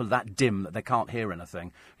when people are that dim that they can't hear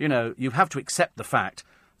anything. You have to accept the fact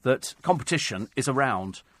that competition is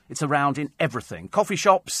around. It's around in everything. Coffee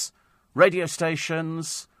shops, radio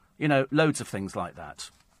stations, loads of things like that.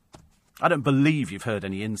 I don't believe you've heard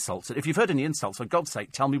any insults. If you've heard any insults, for God's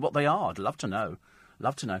sake, tell me what they are. I'd love to know.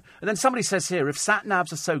 And then somebody says here, if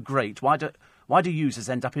sat-navs are so great, why do users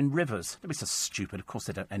end up in rivers? Don't be so stupid. Of course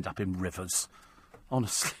they don't end up in rivers.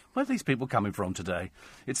 Honestly, where are these people coming from today?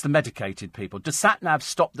 It's the medicated people. Does sat-nav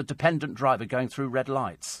stop the dependent driver going through red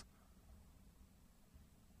lights?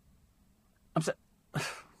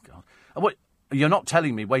 God. What, you're not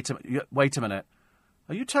telling me, wait a minute.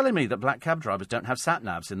 Are you telling me that black cab drivers don't have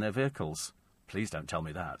sat-navs in their vehicles? Please don't tell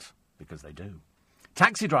me that, because they do.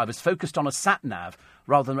 Taxi drivers focused on a sat-nav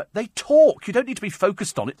rather than... They talk. You don't need to be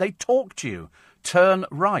focused on it. They talk to you. Turn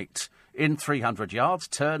right in 300 yards.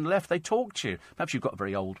 Turn left. They talk to you. Perhaps you've got a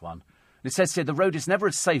very old one. It says here, the road is never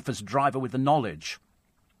as safe as a driver with the knowledge.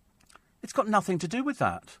 It's got nothing to do with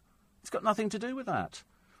that.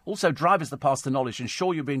 Also, drivers that pass the knowledge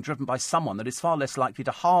ensure you're being driven by someone that is far less likely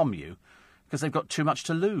to harm you because they've got too much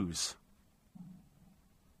to lose.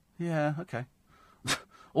 Yeah, okay.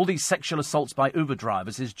 All these sexual assaults by Uber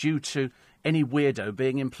drivers is due to any weirdo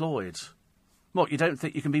being employed. What, you don't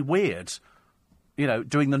think you can be weird,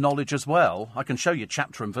 doing the knowledge as well? I can show you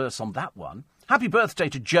chapter and verse on that one. Happy birthday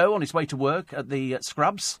to Joe on his way to work at the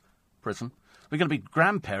Scrubs prison. We're going to be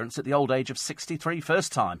grandparents at the old age of 63,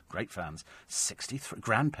 first time. Great fans. 63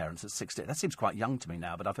 grandparents at 60. That seems quite young to me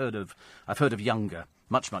now, but I've heard of younger,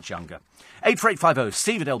 much, much younger.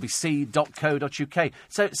 84850 steve@lbc.co.uk.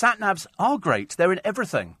 So sat-navs are great. They're in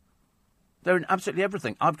everything. They're in absolutely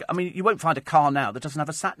everything. You won't find a car now that doesn't have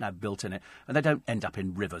a sat-nav built in it, and they don't end up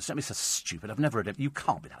in rivers. Don't be so stupid. I've never heard of it. You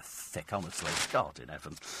can't be that thick, honestly. God in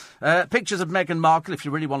heaven. Pictures of Meghan Markle, if you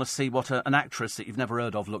really want to see what an actress that you've never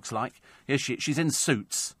heard of looks like. Here she's in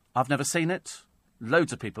Suits. I've never seen it.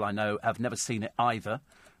 Loads of people I know have never seen it either.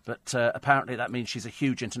 But apparently that means she's a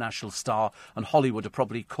huge international star, and Hollywood are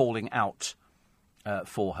probably calling out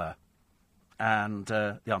for her. And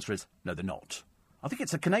the answer is, no, they're not. I think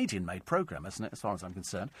it's a Canadian-made programme, isn't it, as far as I'm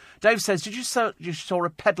concerned? Dave says, you saw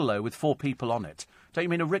a pedalo with 4 people on it? Don't you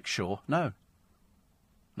mean a rickshaw? No,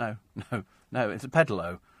 it's a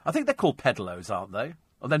pedalo. I think they're called pedalos, aren't they?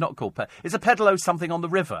 Or they're not called Is a pedalo something on the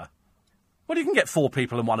river? Well, you can get 4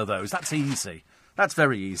 people in one of those. That's easy. That's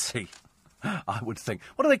very easy, I would think.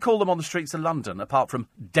 What do they call them on the streets of London, apart from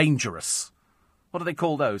dangerous? What do they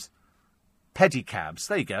call those? Pedicabs.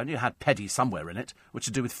 There you go. And you had pedi somewhere in it, which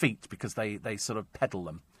to do with feet, because they sort of pedal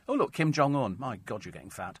them. Oh, look, Kim Jong-un. My God, you're getting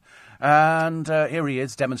fat. And here he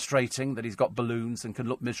is demonstrating that he's got balloons and can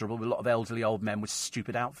look miserable with a lot of elderly old men with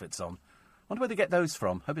stupid outfits on. Wonder where they get those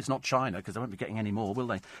from. Hope it's not China, because they won't be getting any more, will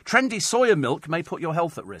they? Trendy soya milk may put your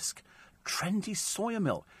health at risk. Trendy soya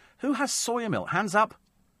milk. Who has soya milk? Hands up.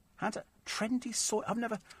 Trendy soya... I've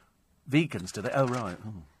never... Vegans, do they? Oh, right.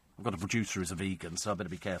 Oh. I've got a producer who's a vegan, so I better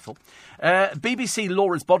be careful. BBC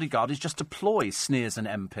Laura's bodyguard is just a ploy, sneers an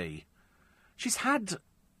MP. She's had,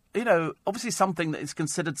 obviously something that is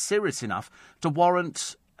considered serious enough to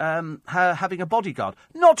warrant her having a bodyguard.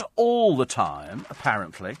 Not all the time,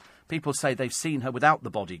 apparently. People say they've seen her without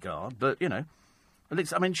the bodyguard, but, at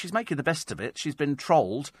least, she's making the best of it. She's been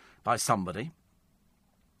trolled by somebody,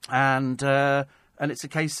 and it's a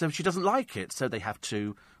case of she doesn't like it, so they have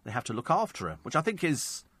to look after her, which I think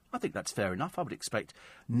that's fair enough. I would expect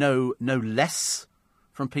no less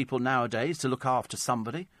from people nowadays to look after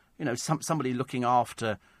somebody. Somebody looking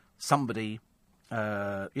after somebody,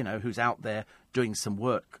 who's out there doing some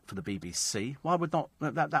work for the BBC. Why would not?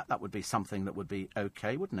 That would be something that would be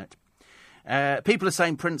okay, wouldn't it? People are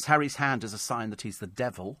saying Prince Harry's hand is a sign that he's the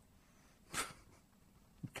devil.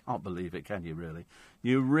 Can't believe it, can you, really?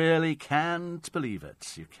 You really can't believe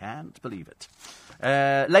it. You can't believe it.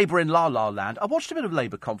 Labour in La La Land. I watched a bit of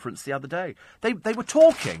Labour conference the other day. They were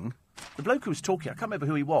talking. The bloke who was talking, I can't remember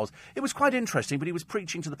who he was. It was quite interesting, but he was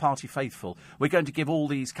preaching to the party faithful. We're going to give all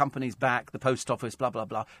these companies back, the post office, blah, blah,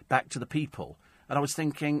 blah, back to the people. And I was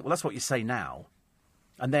thinking, well, that's what you say now.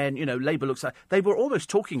 And then, Labour looks like... They were almost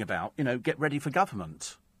talking about, get ready for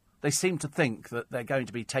government. They seem to think that they're going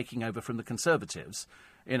to be taking over from the Conservatives,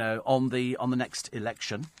 on the next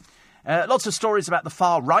election. Lots of stories about the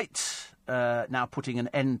far right now putting an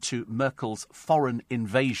end to Merkel's foreign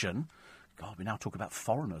invasion. God, we now talk about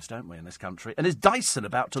foreigners, don't we, in this country? And is Dyson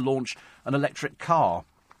about to launch an electric car?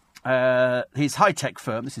 His high-tech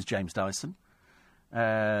firm, this is James Dyson,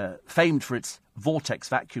 famed for its Vortex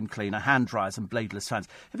vacuum cleaner, hand dryers and bladeless fans.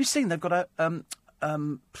 Have you seen they've got a,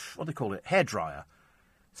 what do they call it, hairdryer?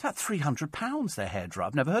 It's about £300, their hairdryer.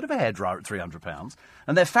 I've never heard of a hairdryer at £300.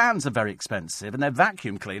 And their fans are very expensive, and their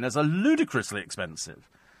vacuum cleaners are ludicrously expensive.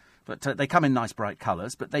 But they come in nice bright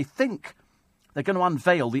colours. But they think they're going to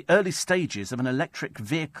unveil the early stages of an electric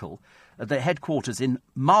vehicle at their headquarters in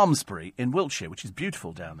Malmesbury in Wiltshire, which is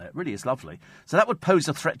beautiful down there. It really is lovely. So that would pose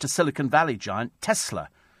a threat to Silicon Valley giant Tesla,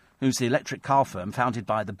 who's the electric car firm founded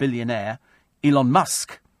by the billionaire Elon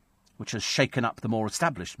Musk, which has shaken up the more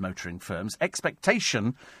established motoring firms.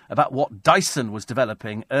 Expectation about what Dyson was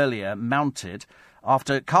developing earlier mounted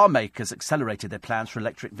after car makers accelerated their plans for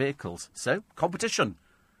electric vehicles. So, competition.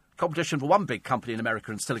 Competition for one big company in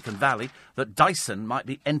America and Silicon Valley, that Dyson might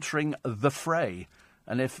be entering the fray.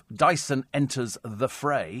 And if Dyson enters the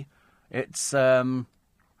fray, it's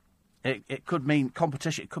it could mean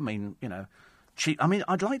competition. It could mean, cheap.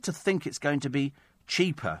 I'd like to think it's going to be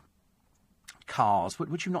cheaper cars.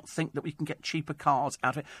 Would you not think that we can get cheaper cars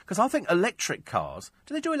out of it? Because I think electric cars...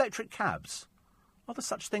 Do they do electric cabs? Are there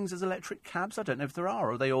such things as electric cabs? I don't know if there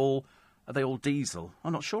are. Are they all diesel?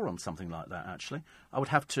 I'm not sure on something like that, actually. I would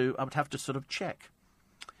have to sort of check.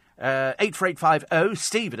 84850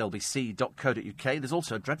 steve@lbc.co.uk. There's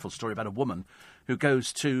also a dreadful story about a woman who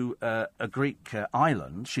goes to a Greek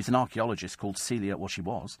island. She's an archaeologist called Celia, well, she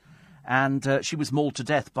was. And she was mauled to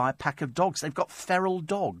death by a pack of dogs. They've got feral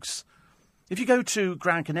dogs If you go to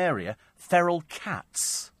Gran Canaria, feral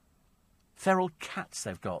cats. Feral cats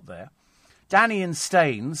they've got there. Danny in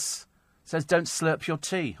Staines says, don't slurp your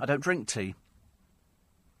tea. I don't drink tea.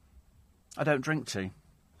 I don't drink tea.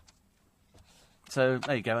 So,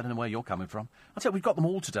 there you go. I don't know where you're coming from. I'll tell you, we've got them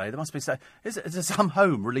all today. There must be... Some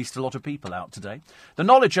home released a lot of people out today. The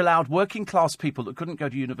knowledge allowed working-class people that couldn't go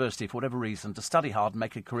to university for whatever reason to study hard and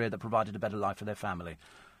make a career that provided a better life for their family.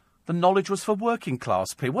 The knowledge was for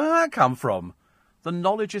working-class people. Where did that come from? The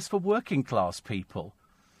knowledge is for working-class people.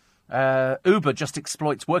 Uber just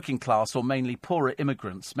exploits working-class or mainly poorer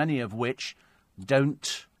immigrants, many of which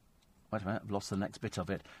don't... Wait a minute, I've lost the next bit of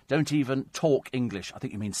it. Don't even talk English. I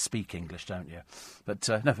think you mean speak English, don't you? But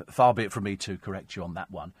no, far be it from me to correct you on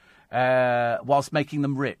that one. Whilst making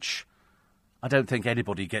them rich. I don't think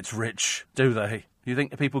anybody gets rich, do they? You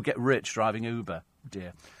think people get rich driving Uber? Oh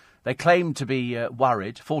dear. They claim to be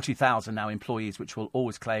worried. 40,000 now employees, which will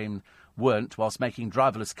always claim weren't, whilst making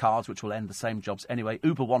driverless cars, which will end the same jobs anyway.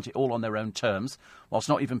 Uber want it all on their own terms, whilst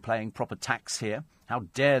not even paying proper tax here. How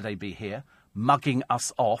dare they be here? Mugging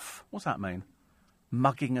us off. What's that mean?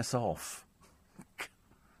 Mugging us off.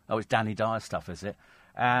 Oh, it's Danny Dyer stuff, is it?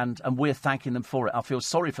 And we're thanking them for it. I feel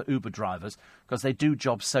sorry for Uber drivers because they do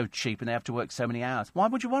jobs so cheap and they have to work so many hours. Why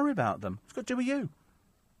would you worry about them? It's got to do with you.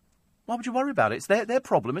 Why would you worry about it? It's their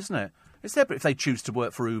problem, isn't it? It's their, if they choose to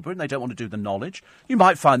work for Uber and they don't want to do the knowledge. You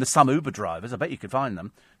might find there's some Uber drivers, I bet you could find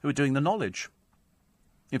them, who are doing the knowledge.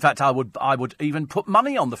 In fact, I would even put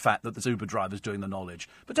money on the fact that there's Uber drivers doing the knowledge.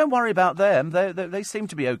 But don't worry about them. They seem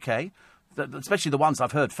to be okay, especially the ones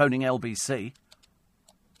I've heard phoning LBC.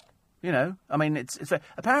 You know, I mean, it's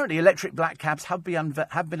apparently electric black cabs have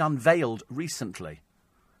been unveiled recently.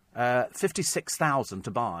 56,000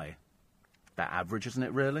 to buy. About average, isn't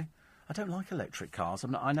it, really? I don't like electric cars.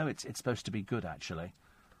 I know it's supposed to be good, actually.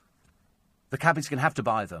 The cabbies can have to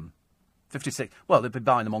buy them. 56. Well, they've been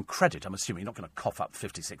buying them on credit. I'm assuming you're not going to cough up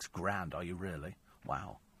 56 grand, are you really?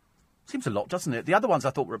 Wow. Seems a lot, doesn't it? The other ones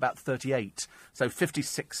I thought were about 38. So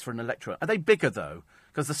 56 for an electric. Are they bigger, though?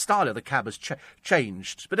 Because the style of the cab has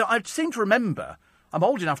changed. But I seem to remember, I'm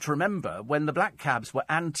old enough to remember, when the black cabs were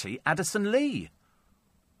anti-Addison Lee.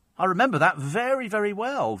 I remember that very, very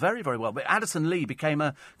well. Very, very well. But Addison Lee became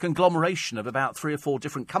a conglomeration of about 3 or 4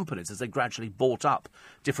 different companies as they gradually bought up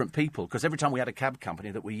different people. Because every time we had a cab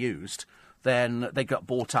company that we used, then they got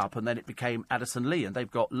bought up and then it became Addison Lee and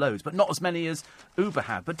they've got loads. But not as many as Uber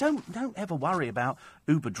had. But don't ever worry about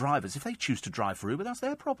Uber drivers. If they choose to drive for Uber, that's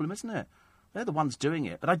their problem, isn't it? They're the ones doing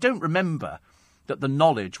it. But I don't remember that the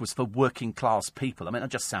knowledge was for working class people. I mean,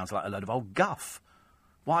 it just sounds like a load of old guff.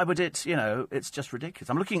 Why would it, it's just ridiculous.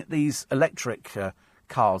 I'm looking at these electric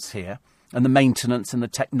cars here and the maintenance and the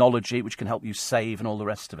technology which can help you save and all the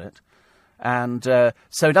rest of it. And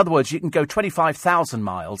so, in other words, you can go 25,000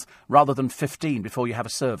 miles rather than 15 before you have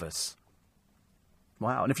a service.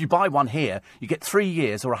 Wow. And if you buy one here, you get 3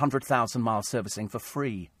 years or 100,000 miles servicing for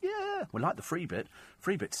free. Yeah, we like the free bit.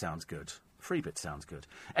 Free bit sounds good. Free bit sounds good.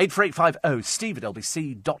 84850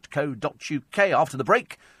 steve@lbc.co.uk. After the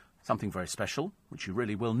break, something very special, which you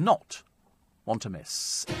really will not want to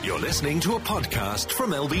miss. You're listening to a podcast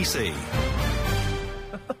from LBC.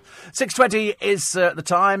 6:20 is the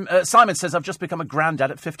time. Simon says, I've just become a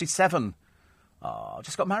granddad at 57. Oh, I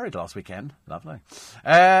just got married last weekend. Lovely.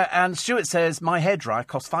 And Stuart says, my hairdryer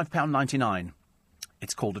costs £5.99.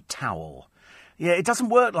 It's called a towel. Yeah, it doesn't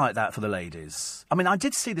work like that for the ladies. I mean, I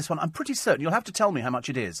did see this one. I'm pretty certain. You'll have to tell me how much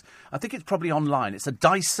it is. I think it's probably online. It's a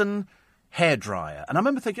Dyson hairdryer. And I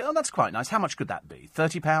remember thinking, oh, that's quite nice. How much could that be?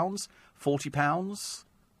 £30? £40?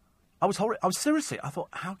 I was seriously, I thought,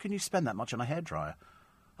 how can you spend that much on a hairdryer?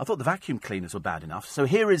 I thought the vacuum cleaners were bad enough. So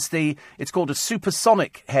here is it's called a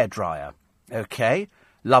supersonic hairdryer. Okay,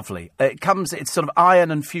 lovely. It's sort of iron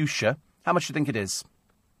and fuchsia. How much do you think it is?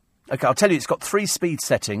 Okay, I'll tell you, it's got 3 speed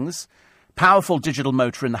settings, powerful digital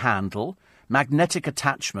motor in the handle, magnetic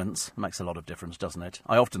attachments. It makes a lot of difference, doesn't it?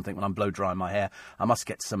 I often think when I'm blow drying my hair, I must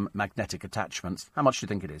get some magnetic attachments. How much do you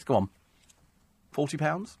think it is? Go on.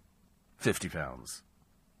 £40? £50?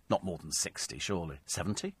 Not more than 60, surely.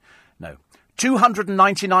 70? No.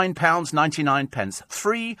 £299.99.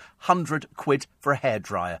 300 quid for a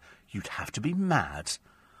hairdryer. You'd have to be mad.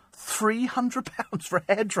 £300 for a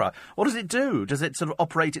hairdryer. What does it do? Does it sort of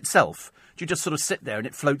operate itself? Do you just sort of sit there and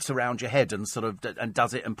it floats around your head and sort of and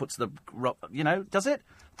does it and puts the does it?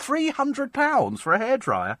 £300 for a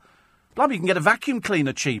hairdryer. Blimey, you can get a vacuum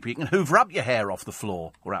cleaner cheaper. You can hoover up your hair off the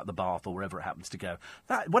floor or out the bath or wherever it happens to go.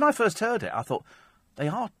 When I first heard it, I thought they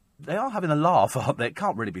are having a laugh, aren't they? It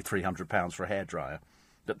can't really be £300 for a hairdryer.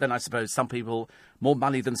 But then I suppose some people, more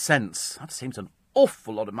money than sense. That seems an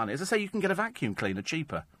awful lot of money. As I say, you can get a vacuum cleaner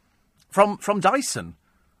cheaper. from Dyson.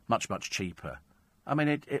 Much, much cheaper. I mean,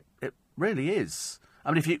 it really is.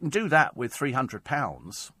 I mean, if you can do that with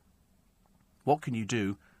 £300, what can you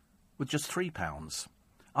do with just £3?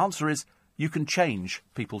 Answer is, you can change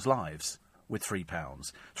people's lives with £3.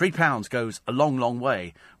 £3 goes a long, long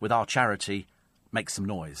way with our charity, Make Some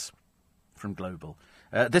Noise, from Global.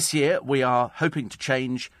 This year, we are hoping to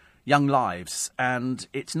change young lives, and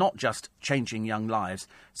it's not just changing young lives.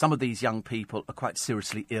 Some of these young people are quite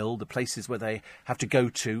seriously ill. The places where they have to go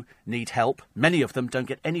to need help. Many of them don't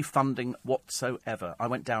get any funding whatsoever. I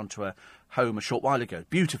went down to a home a short while ago.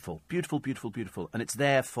 Beautiful, beautiful, beautiful, beautiful. And it's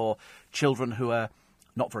there for children who are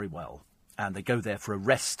not very well. And they go there for a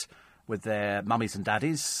rest with their mummies and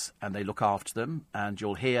daddies, and they look after them. And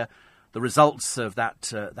you'll hear the results of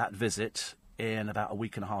that visit in about a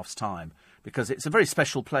week and a half's time, because it's a very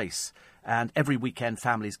special place, and every weekend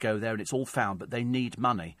families go there, and it's all found, but they need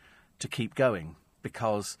money to keep going,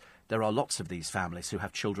 because there are lots of these families who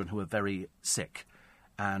have children who are very sick,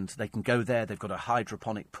 and they can go there. They've got a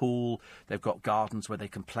hydroponic pool, they've got gardens where they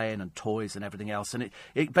can play in and toys and everything else, and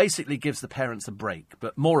it basically gives the parents a break,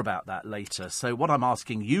 but more about that later. So what I'm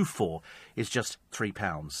asking you for is just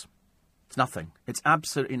 £3. It's nothing. It's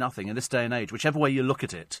absolutely nothing in this day and age. Whichever way you look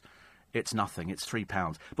at it, it's nothing. It's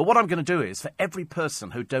 £3. But what I'm going to do is, for every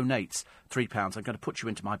person who donates £3, I'm going to put you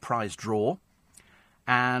into my prize draw.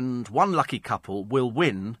 And one lucky couple will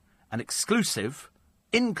win an exclusive,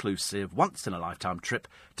 inclusive, once-in-a-lifetime trip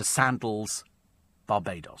to Sandals,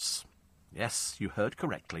 Barbados. Yes, you heard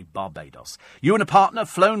correctly, Barbados. You and a partner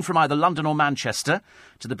flown from either London or Manchester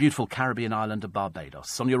to the beautiful Caribbean island of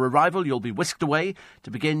Barbados. On your arrival, you'll be whisked away to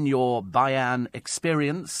begin your Bayan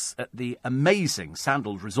experience at the amazing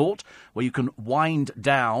Sandals Resort, where you can wind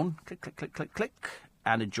down, click, click, click, click, click,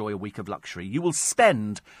 and enjoy a week of luxury. You will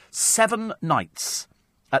spend 7 nights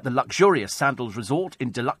at the luxurious Sandals Resort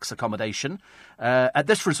in deluxe accommodation. At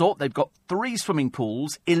this resort, they've got 3 swimming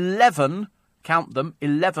pools, 11... count them,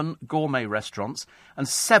 11 gourmet restaurants and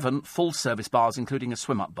 7 full-service bars, including a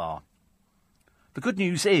swim-up bar. The good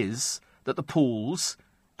news is that the pools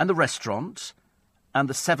and the restaurant and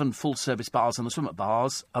the 7 full-service bars and the swim-up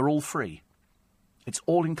bars are all free. It's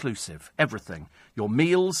all-inclusive, everything. Your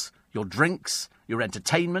meals, your drinks, your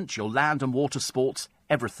entertainment, your land and water sports,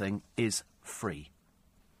 everything is free.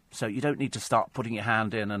 So you don't need to start putting your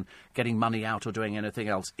hand in and getting money out or doing anything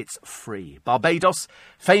else. It's free. Barbados,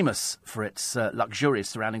 famous for its luxurious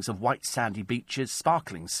surroundings of white sandy beaches,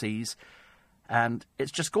 sparkling seas, and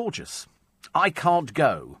it's just gorgeous. I can't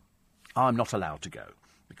go. I'm not allowed to go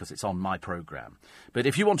because it's on my programme. But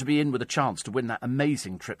if you want to be in with a chance to win that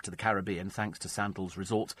amazing trip to the Caribbean, thanks to Sandals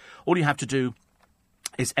Resorts, all you have to do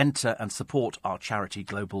is enter and support our charity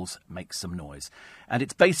Global's Make Some Noise. And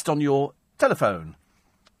it's based on your telephone.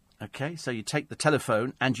 OK, so you take the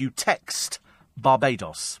telephone and you text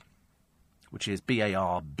Barbados, which is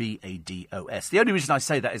Barbados. The only reason I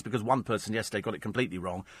say that is because one person yesterday got it completely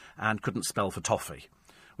wrong and couldn't spell for toffee,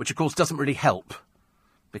 which, of course, doesn't really help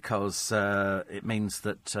because it means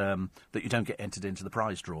that that you don't get entered into the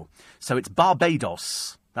prize draw. So it's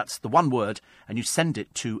Barbados, that's the one word, and you send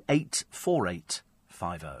it to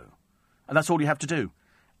 84850. And that's all you have to do.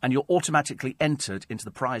 And you're automatically entered into the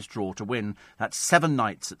prize draw to win that 7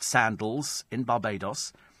 nights at Sandals in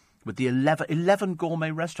Barbados with the 11 gourmet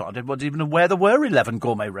restaurants. I didn't even know where there were 11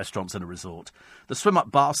 gourmet restaurants in a resort. The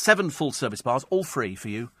swim-up bar, 7 full-service bars, all free for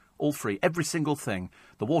you. All free. Every single thing.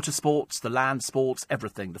 The water sports, the land sports,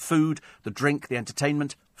 everything. The food, the drink, the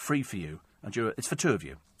entertainment, free for you. And it's for 2 of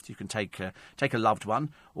you. So you can take a loved one,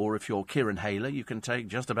 or if you're Kieran Hayler, you can take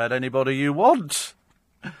just about anybody you want.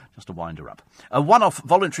 Just to wind her up. A one-off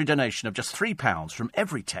voluntary donation of just £3 from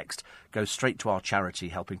every text goes straight to our charity,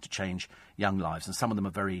 helping to change young lives. And some of them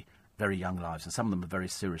are very, very young lives, and some of them are very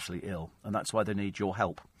seriously ill. And that's why they need your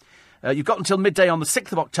help. You've got until midday on the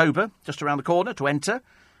 6th of October, just around the corner, to enter.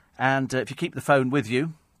 And if you keep the phone with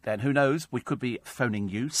you, then who knows, we could be phoning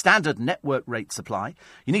you. Standard network rate supply.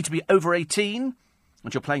 You need to be over 18.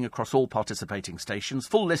 And you're playing across all participating stations.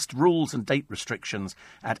 Full list, rules and date restrictions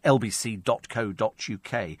at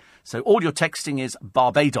lbc.co.uk. So all your texting is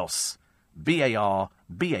Barbados, Barbados,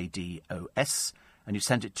 and you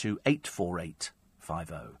send it to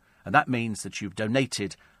 84850. And that means that you've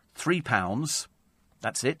donated £3.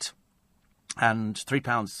 That's it. And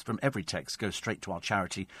 £3 from every text goes straight to our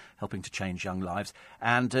charity, helping to change young lives.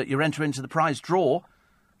 And you're entering into the prize draw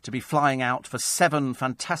to be flying out for 7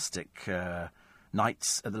 fantastic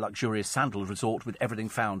nights at the luxurious Sandals Resort with everything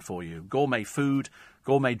found for you. Gourmet food,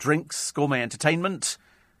 gourmet drinks, gourmet entertainment,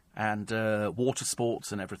 and water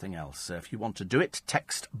sports and everything else. So if you want to do it,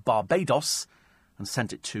 text Barbados, and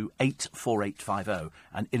sent it to 84850.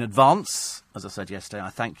 And in advance, as I said yesterday,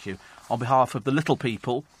 I thank you on behalf of the little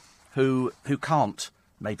people who can't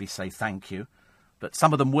maybe say thank you, but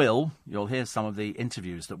some of them will. You'll hear some of the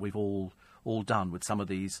interviews that we've all done with some of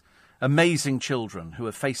these amazing children who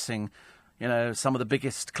are facing, some of the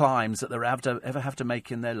biggest climbs that they'll ever have to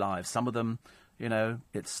make in their lives. Some of them,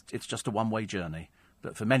 it's just a one-way journey.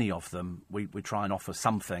 But for many of them, we try and offer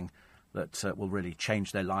something that will really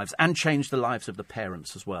change their lives and change the lives of the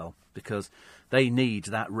parents as well, because they need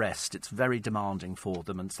that rest. It's very demanding for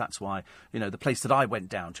them, and that's why, the place that I went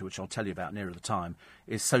down to, which I'll tell you about nearer the time,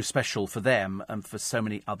 is so special for them and for so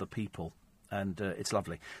many other people, and it's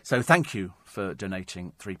lovely. So thank you for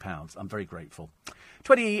donating £3. I'm very grateful.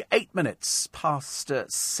 28 minutes past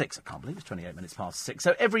 6. I can't believe it's 28 minutes past 6.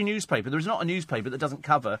 So every newspaper, there is not a newspaper that doesn't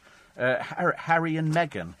cover Harry and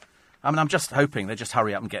Meghan. I mean, I'm just hoping they just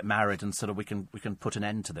hurry up and get married and sort of we can put an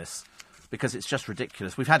end to this, because it's just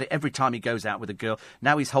ridiculous. We've had it every time he goes out with a girl.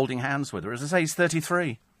 Now he's holding hands with her. As I say, he's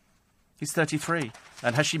 33. He's 33.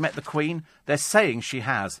 And has she met the Queen? They're saying she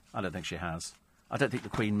has. I don't think she has. I don't think the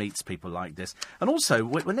Queen meets people like this. And also,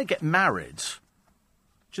 when they get married,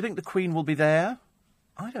 do you think the Queen will be there?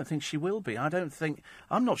 I don't think she will be.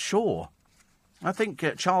 I'm not sure. I think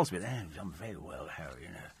Charles will be there. I'm very well, Harry,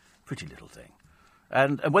 pretty little thing.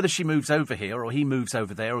 And whether she moves over here or he moves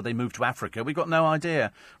over there or they move to Africa, we've got no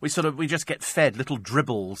idea. We just get fed little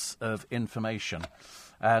dribbles of information.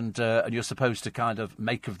 And you're supposed to kind of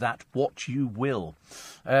make of that what you will.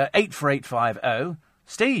 84850.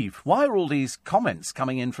 Steve, why are all these comments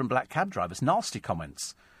coming in from black cab drivers? Nasty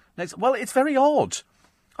comments. Next, well, it's very odd.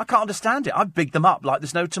 I can't understand it. I've bigged them up like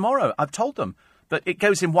there's no tomorrow. I've told them. But it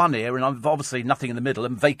goes in one ear and I've obviously nothing in the middle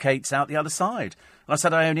and vacates out the other side. And I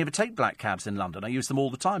said I only ever take black cabs in London. I use them all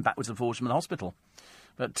the time, backwards and forwards from the hospital.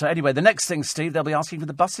 But anyway, the next thing, Steve, they'll be asking for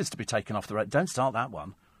the buses to be taken off the road. Don't start that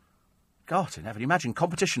one. God in heaven, imagine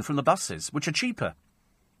competition from the buses, which are cheaper.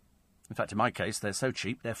 In fact, in my case, they're so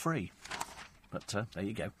cheap, they're free. But there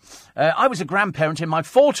you go. I was a grandparent in my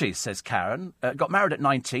 40s, says Karen. Got married at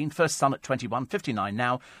 19, first son at 21, 59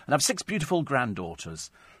 now, and have 6 beautiful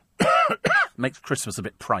granddaughters. Makes Christmas a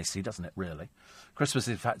bit pricey, doesn't it, really? Christmas,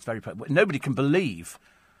 in fact, is very pricey. Nobody can believe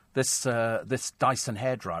this Dyson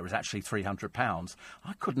hairdryer is actually £300.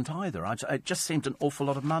 I couldn't either. It just seemed an awful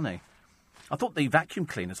lot of money. I thought the vacuum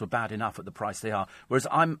cleaners were bad enough at the price they are, whereas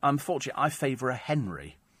unfortunately, I favour a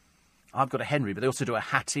Henry. I've got a Henry, but they also do a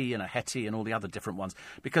Hattie and a Hetty and all the other different ones,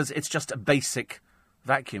 because it's just a basic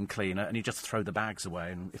vacuum cleaner and you just throw the bags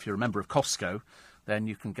away. And if you're a member of Costco, then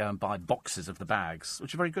you can go and buy boxes of the bags,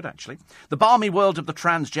 which are very good, actually. The balmy world of the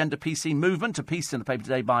transgender PC movement, a piece in the paper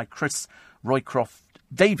today by Chris Roycroft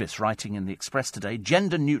Davis, writing in the Express today.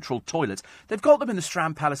 Gender-neutral toilets. They've got them in the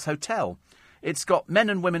Strand Palace Hotel. It's got men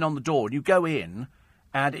and women on the door, and you go in,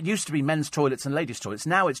 and it used to be men's toilets and ladies' toilets.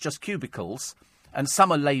 Now it's just cubicles, and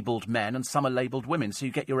some are labelled men and some are labelled women, so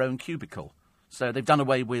you get your own cubicle. So they've done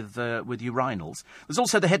away with urinals. There's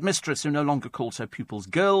also the headmistress, who no longer calls her pupils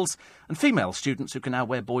girls, and female students who can now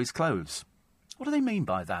wear boys' clothes. What do they mean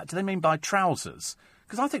by that? Do they mean by trousers?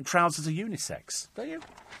 Because I think trousers are unisex. Do you?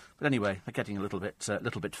 But anyway, they're getting a little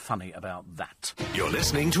bit funny about that. You're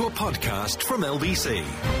listening to a podcast from LBC.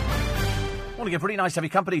 Morning, everybody. Nice to have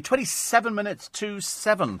your company. 27 minutes to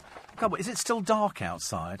 7. God, is it still dark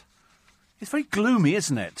outside? It's very gloomy,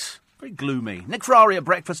 isn't it? Very gloomy. Nick Ferrari at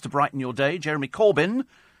breakfast to brighten your day. Jeremy Corbyn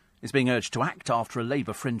is being urged to act after a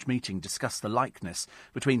Labour fringe meeting discussed the likeness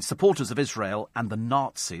between supporters of Israel and the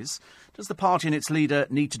Nazis. Does the party and its leader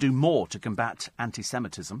need to do more to combat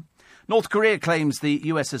anti-Semitism? North Korea claims the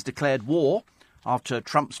US has declared war after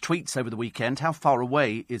Trump's tweets over the weekend. How far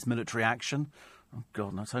away is military action? Oh,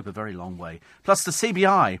 God, let's hope a very long way. Plus, the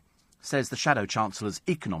CBI says the Shadow Chancellor's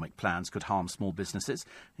economic plans could harm small businesses.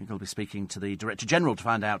 You'll be speaking to the Director General to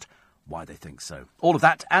find out why they think so. All of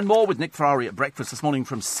that and more with Nick Ferrari at breakfast this morning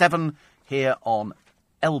from 7 here on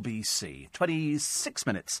LBC. 26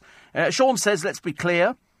 minutes. Sean says, let's be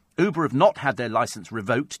clear. Uber have not had their licence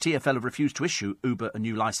revoked. TfL have refused to issue Uber a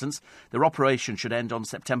new licence. Their operation should end on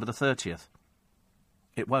September the 30th.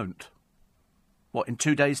 It won't. What, in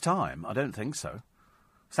 2 days' time? I don't think so.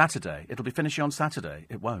 Saturday. It'll be finishing on Saturday.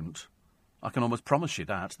 It won't. I can almost promise you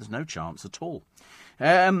that. There's no chance at all.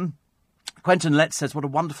 Quentin Letts says, what a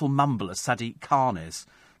wonderful mumbler Sadiq Khan is.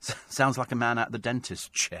 Sounds like a man at the dentist's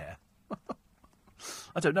chair.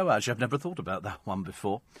 I don't know, actually. I've never thought about that one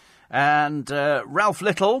before. And Ralph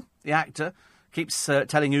Little, the actor, keeps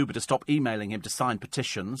telling Uber to stop emailing him to sign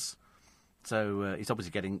petitions. So he's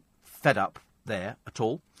obviously getting fed up there at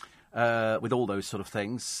all with all those sort of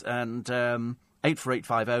things. And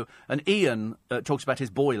 84850. And Ian talks about his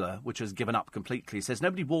boiler, which has given up completely. He says,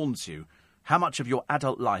 nobody warns you how much of your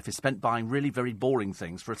adult life is spent buying really very boring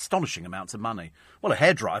things for astonishing amounts of money. Well, a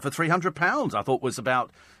hairdryer for £300 I thought was about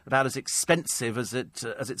as expensive as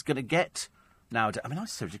it's going to get nowadays. I mean, I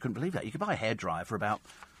seriously couldn't believe that. You could buy a hairdryer for about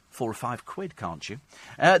 £4 or £5, can't you?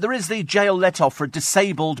 There is the jail let-off for a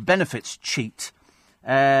disabled benefits cheat.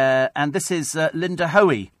 And this is Linda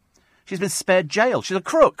Hoey. She's been spared jail. She's a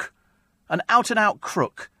crook. An out-and-out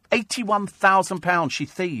crook. £81,000 she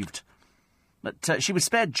thieved. But she was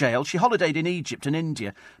spared jail. She holidayed in Egypt and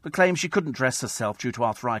India, but claimed she couldn't dress herself due to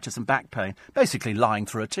arthritis and back pain, basically lying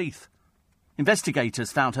through her teeth.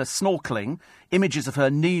 Investigators found her snorkelling, images of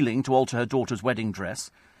her kneeling to alter her daughter's wedding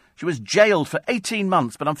dress. She was jailed for 18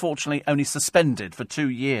 months, but unfortunately only suspended for 2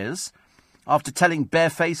 years after telling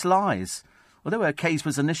barefaced lies. Although her case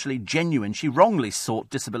was initially genuine, she wrongly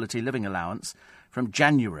sought disability living allowance from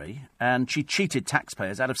January, and she cheated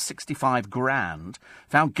taxpayers out of 65 grand,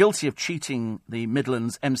 found guilty of cheating the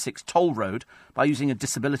Midlands M6 toll road by using a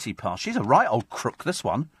disability pass. She's a right old crook, this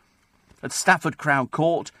one. At Stafford Crown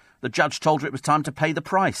Court, the judge told her it was time to pay the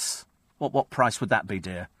price. What price would that be,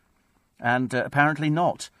 dear? And apparently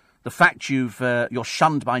not. The fact you're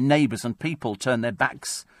shunned by neighbours and people turn their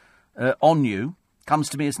backs on you comes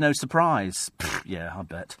to me as no surprise. Pfft, yeah, I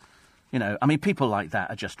bet. You know, I mean, people like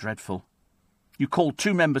that are just dreadful. You called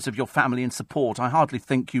 2 members of your family in support. I hardly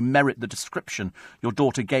think you merit the description your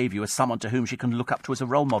daughter gave you as someone to whom she can look up to as a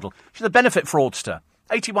role model. She's a benefit fraudster.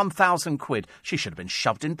 81,000 quid. She should have been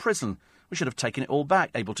shoved in prison. We should have taken it all back.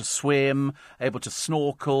 Able to swim, able to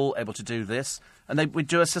snorkel, able to do this. And we'd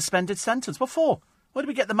do a suspended sentence. What for? Where do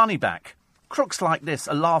we get the money back? Crooks like this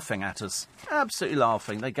are laughing at us. Absolutely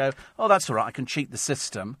laughing. They go, oh, that's all right, I can cheat the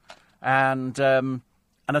system. And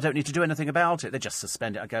I don't need to do anything about it. They just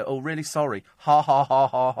suspend it. I go, oh, really sorry. Ha, ha, ha,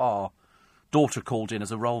 ha, ha. Daughter called in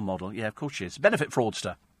as a role model. Yeah, of course she is. Benefit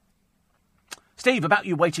fraudster. Steve, about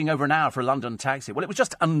you waiting over an hour for a London taxi. Well, it was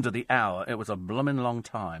just under the hour. It was a bloomin' long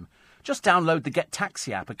time. Just download the Get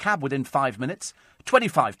Taxi app. A cab within 5 minutes.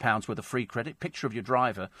 £25 worth of free credit. Picture of your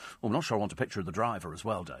driver. Well, I'm not sure I want a picture of the driver as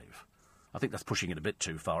well, Dave. I think that's pushing it a bit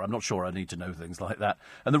too far. I'm not sure I need to know things like that.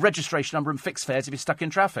 And the registration number and fixed fares if you're stuck in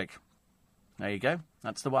traffic. There you go.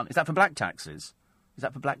 That's the one. Is that for black taxis?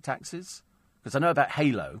 Because I know about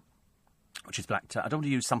Halo, which is black. I don't want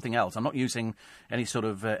to use something else. I'm not using any sort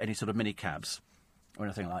of mini cabs or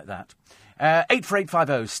anything like that.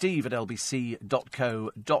 84850 steve at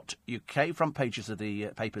lbc.co.uk. Front pages of the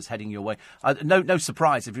papers heading your way. No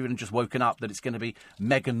surprise if you've just woken up that it's going to be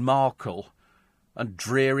Meghan Markle and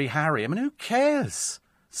Dreary Harry. I mean, who cares?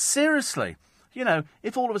 Seriously. You know,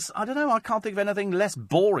 if all of us, I don't know, I can't think of anything less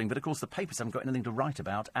boring, but of course the papers haven't got anything to write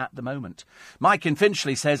about at the moment. Mike in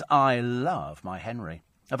Finchley says, I love my Henry.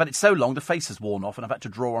 I've had it so long the face has worn off and I've had to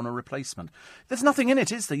draw on a replacement. There's nothing in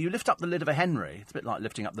it, is there? You lift up the lid of a Henry. It's a bit like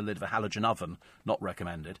lifting up the lid of a halogen oven, not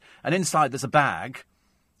recommended. And inside there's a bag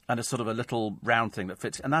and a sort of a little round thing that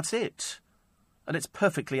fits, and that's it. And it's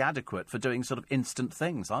perfectly adequate for doing sort of instant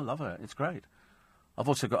things. I love it. It's great. I've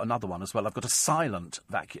also got another one as well. I've got a silent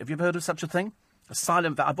vacuum. Have you ever heard of such a thing? A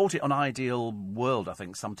silent vacuum. I bought it on Ideal World, I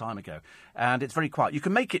think, some time ago. And it's very quiet. You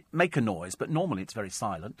can make a noise, but normally it's very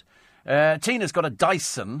silent. Tina's got a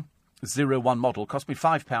Dyson 01 model. Cost me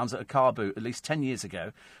 £5 at a car boot at least 10 years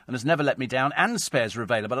ago and has never let me down. And spares are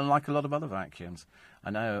available, unlike a lot of other vacuums. I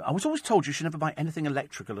know. I was always told you should never buy anything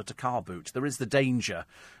electrical at a car boot. There is the danger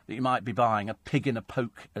that you might be buying a pig in a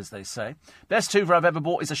poke, as they say. Best Hoover I've ever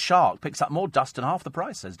bought is a Shark. Picks up more dust than half the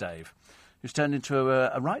price, says Dave, who's turned into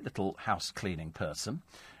a right little house-cleaning person.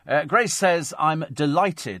 Grace says, I'm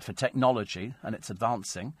delighted for technology, and it's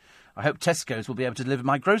advancing. I hope Tesco's will be able to deliver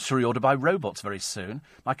my grocery order by robots very soon.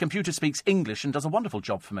 My computer speaks English and does a wonderful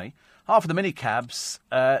job for me. Half of the minicabs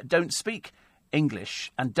don't speak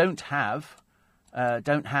English and don't have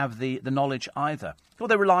the knowledge either. Well,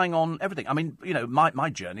 they're relying on everything. I mean, you know, my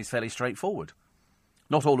journey's fairly straightforward.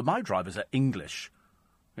 Not all of my drivers are English.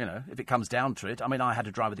 You know, if it comes down to it. I mean, I had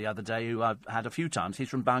a driver the other day who I've had a few times. He's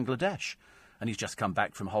from Bangladesh. And he's just come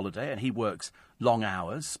back from holiday, and he works long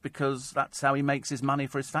hours because that's how he makes his money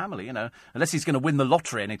for his family, you know. Unless he's going to win the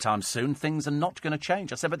lottery anytime soon, things are not going to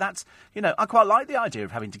change. I said, but that's, you know, I quite like the idea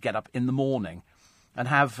of having to get up in the morning and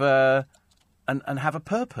have and have a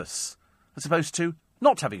purpose, as opposed to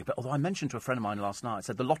not having a purpose. Although I mentioned to a friend of mine last night, I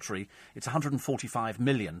said, the lottery, it's 145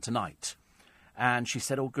 million tonight. And she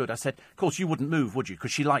said, oh, good. I said, of course, you wouldn't move, would you?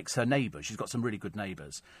 Because she likes her neighbours. She's got some really good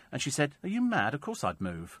neighbours. And she said, are you mad? Of course I'd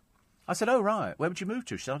move. I said, oh, right, where would you move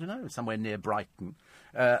to? She said, I don't know, somewhere near Brighton.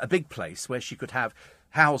 A big place where she could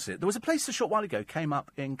house it. There was a place a short while ago, came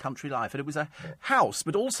up in Country Life, and it was a house,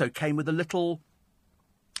 but also came with a little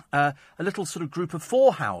a little sort of group of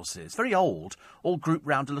 4 houses, very old, all grouped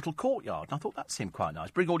round a little courtyard. And I thought that seemed quite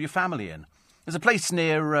nice. Bring all your family in. There's a place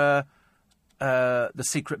near the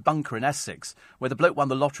secret bunker in Essex where the bloke won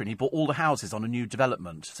the lottery and he bought all the houses on a new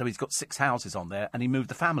development. So he's got 6 houses on there and he moved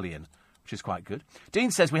the family in, which is quite good.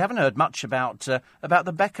 Dean says, we haven't heard much about the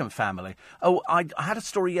Beckham family. Oh, I had a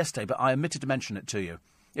story yesterday, but I omitted to mention it to you.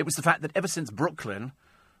 It was the fact that ever since Brooklyn,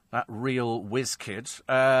 that real whiz kid, sort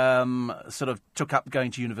of took up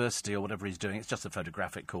going to university or whatever he's doing, it's just a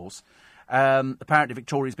photographic course, apparently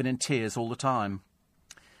Victoria's been in tears all the time.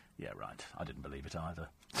 Yeah, right. I didn't believe it either.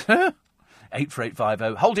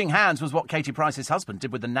 84850. Holding hands was what Katie Price's husband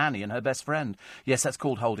did with the nanny and her best friend. Yes, that's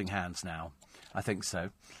called holding hands now. I think so.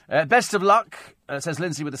 Best of luck, says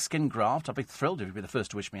Lindsay with a skin graft. I'd be thrilled if you'd be the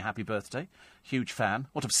first to wish me a happy birthday. Huge fan.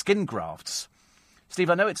 What of skin grafts? Steve,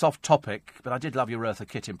 I know it's off topic, but I did love your Eartha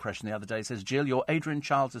Kitt impression the other day. It says, Jill, your Adrian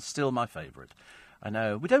Childs is still my favourite. I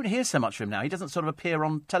know. We don't hear so much from him now. He doesn't sort of appear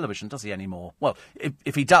on television, does he, anymore? Well,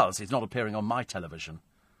 if he does, he's not appearing on my television.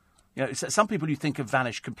 You know, some people you think have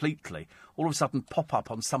vanished completely, all of a sudden pop up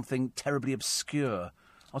on something terribly obscure.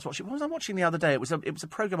 What was I watching the other day? It was a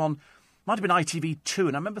programme on, might have been ITV2,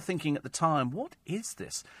 and I remember thinking at the time, what is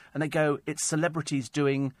this? And they go, it's celebrities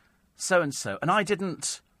doing so-and-so. And I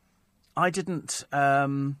didn't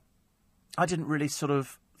really sort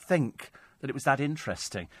of think that it was that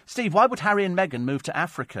interesting. Steve, why would Harry and Meghan move to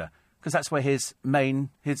Africa? Because that's where his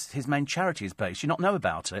main charity is based. You not know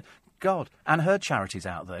about it? God. And her charity's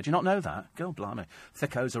out there. Do you not know that? God blimey.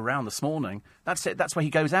 Thicko's around this morning. That's it. That's where he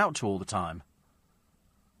goes out to all the time.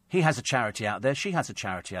 He has a charity out there. She has a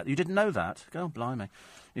charity out there. You didn't know that? God blimey.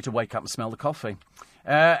 You need to wake up and smell the coffee.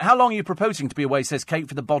 How long are you proposing to be away, says Kate,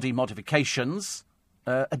 for the body modifications?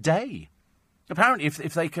 A day. Apparently,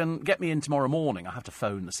 if they can get me in tomorrow morning, I have to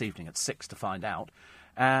phone this evening at 6 to find out,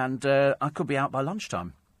 and I could be out by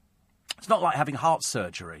lunchtime. It's not like having heart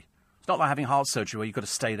surgery. It's not like having heart surgery where you've got to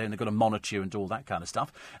stay there and they've got to monitor you and do all that kind of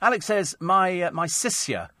stuff. Alex says, my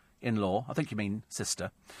sister-in-law, I think you mean sister,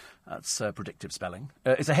 that's predictive spelling,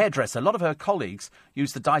 is a hairdresser. A lot of her colleagues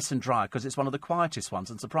use the Dyson dryer because it's one of the quietest ones,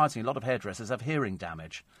 and surprisingly, a lot of hairdressers have hearing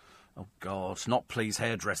damage. Oh, God, not please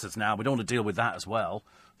hairdressers now. We don't want to deal with that as well.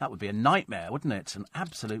 That would be a nightmare, wouldn't it? An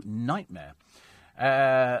absolute nightmare.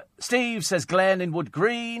 Steve says, Glenn in Wood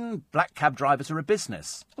Green, black cab drivers are a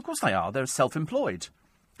business. Of course they are. They're self-employed.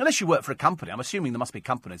 Unless you work for a company. I'm assuming there must be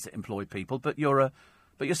companies that employ people, but you're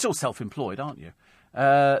still self-employed, aren't you?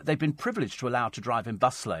 They've been privileged to allow to drive in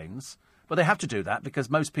bus lanes. Well, they have to do that because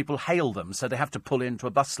most people hail them, so they have to pull into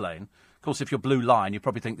a bus lane. Of course, if you're Blue Line, you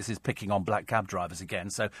probably think this is picking on black cab drivers again,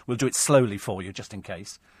 so we'll do it slowly for you, just in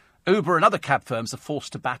case. Uber and other cab firms are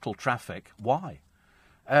forced to battle traffic. Why?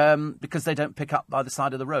 Because they don't pick up by the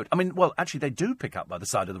side of the road. I mean, well, actually, they do pick up by the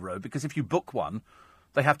side of the road, because if you book one,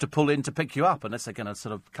 they have to pull in to pick you up, unless they're going to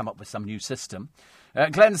sort of come up with some new system.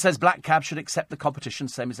 Glenn says black cab should accept the competition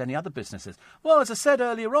same as any other businesses. Well, as I said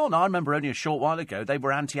earlier on, I remember only a short while ago, they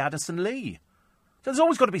were anti-Addison Lee. So there's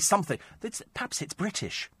always got to be something. Perhaps it's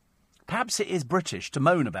British. Perhaps it is British to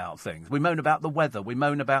moan about things. We moan about the weather. We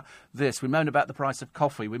moan about this. We moan about the price of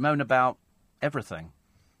coffee. We moan about everything,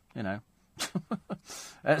 you know.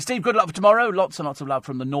 Steve, good luck for tomorrow. Lots and lots of love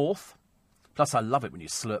from the north. Plus, I love it when you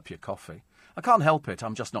slurp your coffee. I can't help it.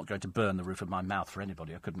 I'm just not going to burn the roof of my mouth for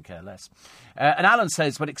anybody. I couldn't care less. And Alan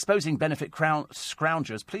says, when exposing benefit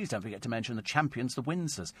scroungers, please don't forget to mention the champions, the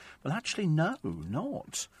Windsors. Well, actually, no,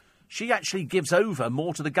 not. She actually gives over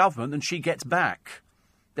more to the government than she gets back.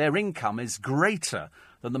 Their income is greater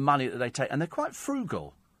than the money that they take. And they're quite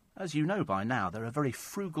frugal. As you know by now, they're a very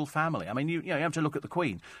frugal family. I mean, you have to look at the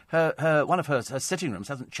Queen. One of her sitting rooms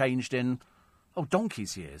hasn't changed in...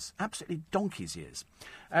 donkey's years. Absolutely donkey's years.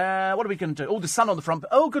 What are we going to do? Oh, the sun on the front.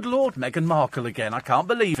 Oh, good Lord, Meghan Markle again. I can't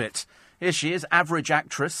believe it. Here she is, average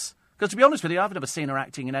actress. Because to be honest with you, I've never seen her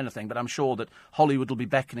acting in anything, but I'm sure that Hollywood will be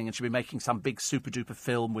beckoning and she'll be making some big super-duper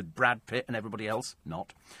film with Brad Pitt and everybody else.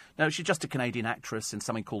 Not. No, she's just a Canadian actress in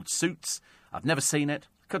something called Suits. I've never seen it.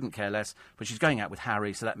 Couldn't care less. But she's going out with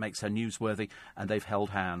Harry, so that makes her newsworthy, and they've held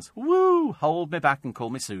hands. Woo! Hold me back and call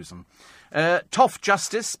me Susan. Toff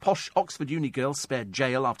Justice, posh Oxford uni girl, spared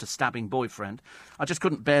jail after stabbing boyfriend. I just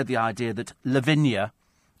couldn't bear the idea that Lavinia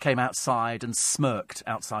came outside and smirked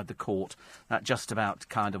outside the court. That just about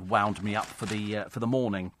kind of wound me up for the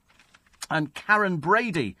morning. And Karen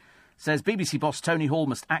Brady says BBC boss Tony Hall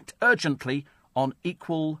must act urgently on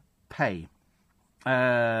equal pay.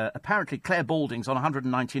 Apparently Claire Balding's on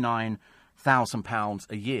 £199,000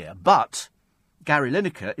 a year, but Gary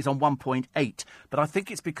Lineker is on 1.8, but I think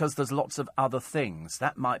it's because there's lots of other things.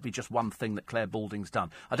 That might be just one thing that Claire Balding's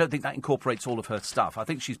done. I don't think that incorporates all of her stuff. I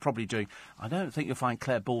think she's probably doing... I don't think you'll find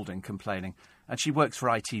Claire Balding complaining. And she works for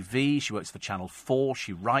ITV, she works for Channel 4,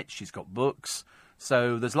 she writes, she's got books.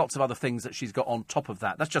 So there's lots of other things that she's got on top of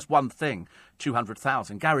that. That's just one thing,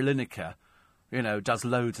 200,000. Gary Lineker, does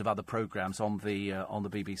loads of other programmes on the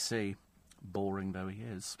BBC. Boring though he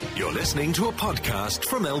is. You're listening to a podcast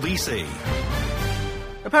from LBC.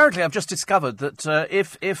 Apparently, I've just discovered that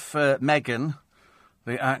if Meghan,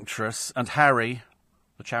 the actress, and Harry,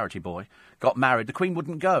 the charity boy, got married, the Queen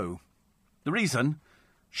wouldn't go. The reason?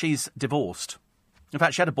 She's divorced. In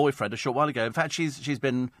fact, she had a boyfriend a short while ago. In fact, she's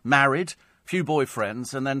been married, few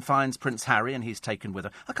boyfriends, and then finds Prince Harry, and he's taken with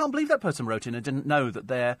her. I can't believe that person wrote in and didn't know that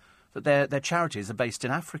their charities are based in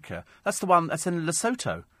Africa. That's the one that's in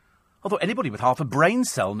Lesotho. Although anybody with half a brain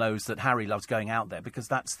cell knows that Harry loves going out there because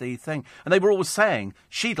that's the thing. And they were always saying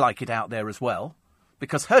she'd like it out there as well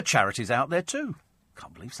because her charity's out there too.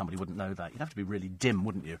 Can't believe somebody wouldn't know that. You'd have to be really dim,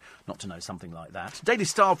 wouldn't you, not to know something like that. Daily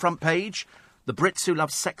Star front page, the Brits who love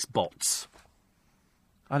sex bots.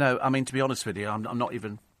 I know, to be honest with you, I'm not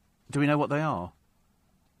even... Do we know what they are?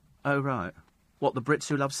 Oh, right. What, the Brits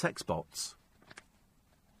who love sex bots?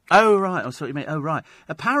 Oh, right, I saw what you mean. Oh, right.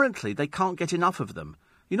 Apparently they can't get enough of them.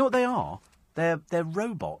 You know what they are? They're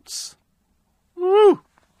robots. Woo!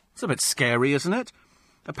 It's a bit scary, isn't it?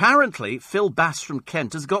 Apparently, Phil Bass from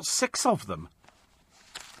Kent has got 6 of them.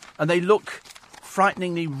 And they look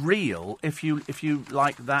frighteningly real if you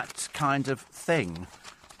like that kind of thing.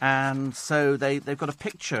 And so they've got a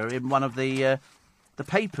picture in one of the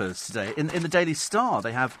papers today. In the Daily Star,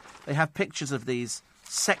 they have pictures of these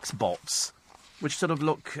sex bots, which sort of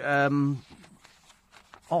look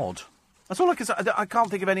odd. That's all I can say. I can't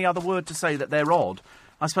think of any other word to say that they're odd.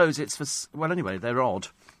 I suppose it's for... Well, anyway, they're odd.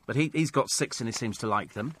 But he's got 6 and he seems to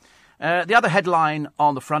like them. The other headline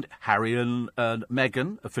on the front, Harry and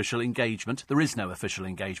Meghan, official engagement. There is no official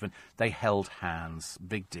engagement. They held hands.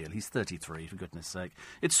 Big deal. He's 33, for goodness sake.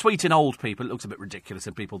 It's sweet in old people. It looks a bit ridiculous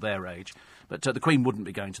in people their age. But the Queen wouldn't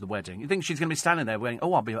be going to the wedding. You think she's going to be standing there wearing,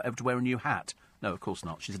 I'll be able to wear a new hat. No, of course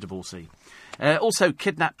not. She's a divorcee. Also,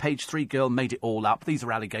 kidnapped page 3 girl made it all up. These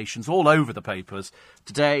are allegations all over the papers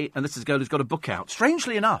today. And this is a girl who's got a book out.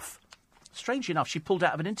 Strangely enough, she pulled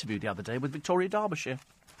out of an interview the other day with Victoria Derbyshire.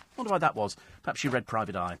 Wonder why that was. Perhaps she read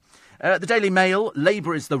Private Eye. The Daily Mail,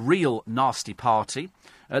 Labour is the real nasty party.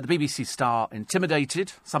 The BBC Star,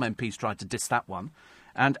 intimidated. Some MPs tried to diss that one.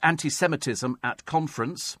 And anti-Semitism at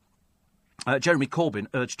conference. Jeremy Corbyn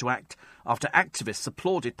urged to act after activists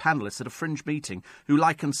applauded panellists at a fringe meeting who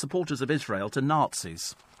likened supporters of Israel to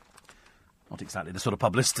Nazis. Not exactly the sort of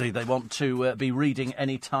publicity they want to be reading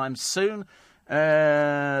anytime soon.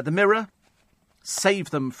 The Mirror, save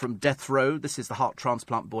them from death row. This is the heart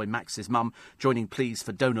transplant boy Max's mum joining pleas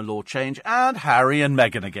for donor law change. And Harry and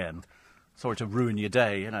Meghan again. Sorry to ruin your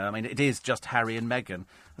day, it is just Harry and Meghan.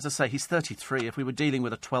 As I say, he's 33. If we were dealing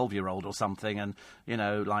with a 12-year-old or something and,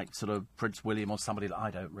 like sort of Prince William or somebody, I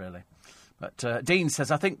don't really. But Dean says,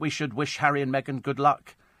 I think we should wish Harry and Meghan good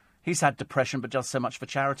luck. He's had depression but does so much for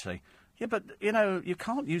charity. Yeah, but, you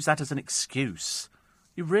can't use that as an excuse.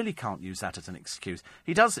 You really can't use that as an excuse.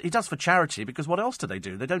 He does for charity because what else do? They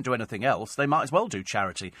don't do anything else. They might as well do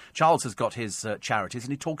charity. Charles has got his charities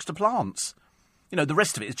and he talks to plants. The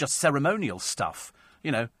rest of it is just ceremonial stuff,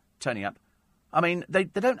 turning up. They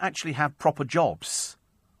don't actually have proper jobs.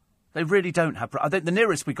 They really don't have... I think the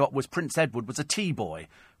nearest we got was Prince Edward was a tea boy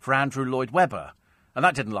for Andrew Lloyd Webber. And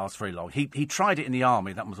that didn't last very long. He tried it in the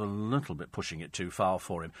army. That was a little bit pushing it too far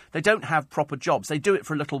for him. They don't have proper jobs. They do it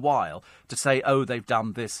for a little while to say, oh, they've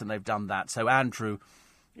done this and they've done that. So Andrew...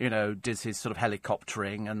 does his sort of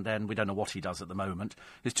helicoptering, and then we don't know what he does at the moment.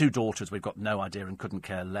 His 2 daughters, we've got no idea and couldn't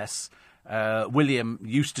care less. William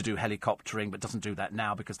used to do helicoptering, but doesn't do that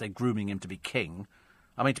now because they're grooming him to be king.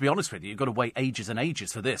 To be honest with you, you've got to wait ages and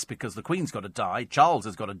ages for this because the Queen's got to die, Charles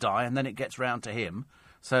has got to die, and then it gets round to him.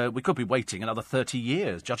 So we could be waiting another 30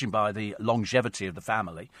 years, judging by the longevity of the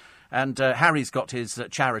family. And Harry's got his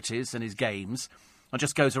charities and his games and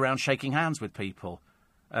just goes around shaking hands with people.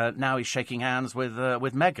 Now he's shaking hands with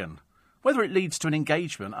Meghan. Whether it leads to an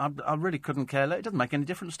engagement, I really couldn't care less. It doesn't make any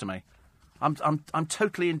difference to me. I'm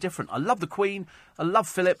totally indifferent. I love the Queen. I love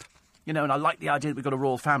Philip. And I like the idea that we've got a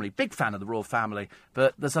royal family. Big fan of the royal family.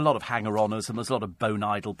 But there's a lot of hanger-oners and there's a lot of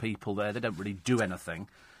bone-idle people there. They don't really do anything.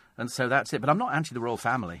 And so that's it. But I'm not anti the royal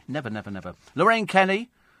family. Never, never, never. Lorraine Kenny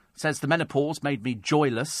says the menopause made me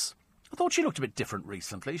joyless. I thought she looked a bit different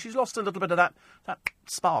recently. She's lost a little bit of that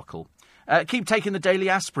sparkle. Keep taking the daily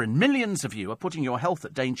aspirin. Millions of you are putting your health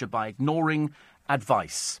at danger by ignoring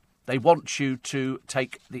advice. They want you to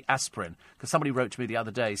take the aspirin. Because somebody wrote to me the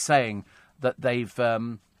other day saying that they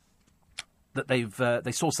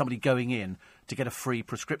saw somebody going in to get a free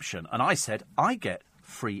prescription. And I said, I get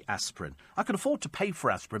free aspirin. I can afford to pay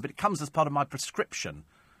for aspirin, but it comes as part of my prescription.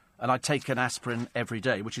 And I take an aspirin every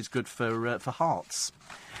day, which is good for hearts.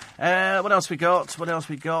 What else we got?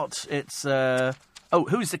 It's,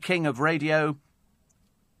 who's the king of radio?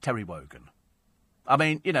 Terry Wogan. I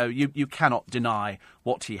mean, you know, you cannot deny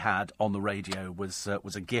what he had on the radio was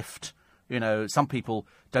a gift. You know, some people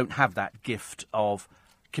don't have that gift of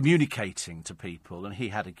communicating to people, and he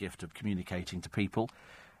had a gift of communicating to people.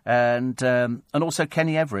 And also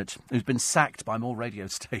Kenny Everett, who's been sacked by more radio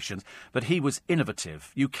stations, but he was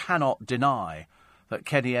innovative. You cannot deny that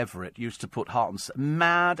Kenny Everett used to put heart and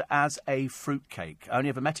mad as a fruitcake. I only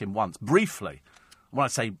ever met him once, briefly. When I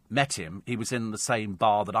say met him, he was in the same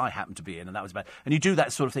bar that I happened to be in, and that was bad. And you do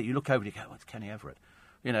that sort of thing. You look over and you go, oh, it's Kenny Everett.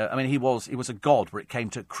 You know, I mean, he was a god where it came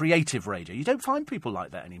to creative radio. You don't find people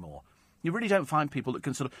like that anymore. You really don't find people that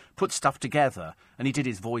can sort of put stuff together. And he did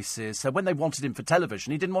his voices. So when they wanted him for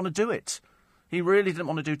television, he didn't want to do it. He really didn't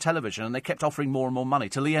want to do television. And they kept offering more and more money.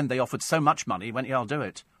 Till the end, they offered so much money, he went, yeah, I'll do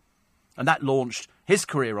it. And that launched his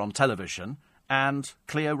career on television and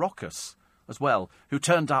Cleo Rockus as well, who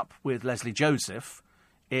turned up with Leslie Joseph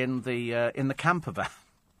in the camper van.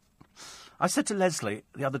 I said to Leslie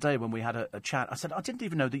the other day when we had a chat, I said, I didn't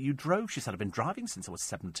even know that you drove. She said, I've been driving since I was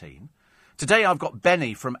 17. Today I've got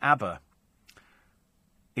Benny from ABBA.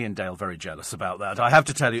 Ian Dale very jealous about that. I have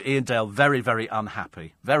to tell you, Ian Dale very, very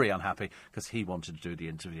unhappy, because he wanted to do the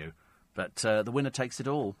interview. But the winner takes it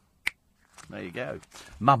all. There you go.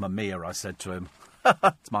 Mamma mia, I said to him.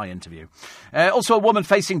 It's my interview. Also, a woman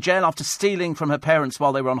facing jail after stealing from her parents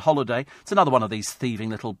while they were on holiday. It's another one of these thieving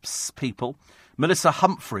little people. Melissa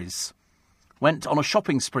Humphreys went on a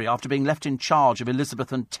shopping spree after being left in charge of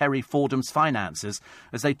Elizabeth and Terry Fordham's finances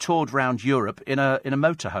as they toured round Europe in a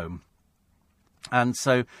motorhome. And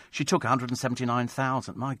so she took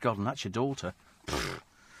 $179,000. My God, and that's your daughter. A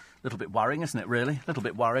little bit worrying, isn't it, really? A little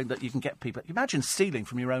bit worrying that you can get people... Imagine stealing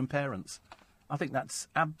from your own parents. I think that's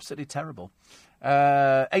absolutely terrible.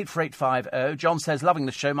 84850. John says, loving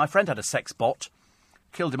the show. My friend had a sex bot.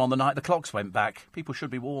 Killed him on the night the clocks went back. People should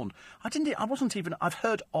be warned. I've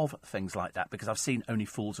heard of things like that because I've seen Only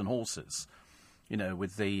Fools and Horses, you know,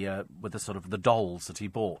 with the sort of the dolls that he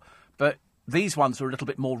bought. But these ones are a little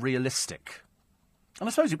bit more realistic. And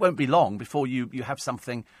I suppose it won't be long before you have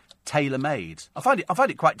something tailor-made. I find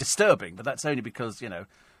it quite disturbing, but that's only because, you know,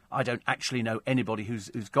 I don't actually know anybody who's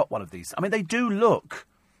got one of these. I mean, they do look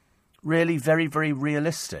really very, very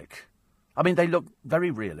realistic. I mean, they look very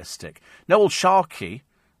realistic. Noel Sharkey,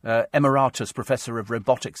 Emeritus Professor of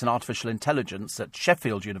Robotics and Artificial Intelligence at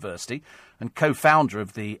Sheffield University and co-founder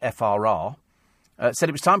of the FRR, said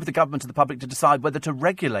it was time for the government and the public to decide whether to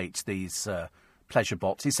regulate these pleasure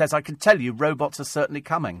bots. He says, I can tell you, robots are certainly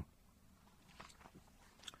coming.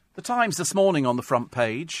 The Times this morning on the front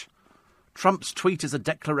page. Trump's tweet is a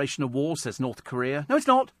declaration of war, says North Korea. No, it's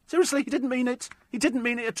not. Seriously, he didn't mean it. He didn't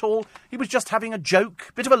mean it at all. He was just having a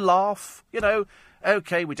joke, bit of a laugh, you know.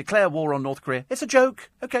 OK, we declare war on North Korea. It's a joke.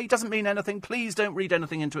 OK, it doesn't mean anything. Please don't read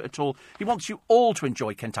anything into it at all. He wants you all to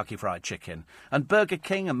enjoy Kentucky Fried Chicken and Burger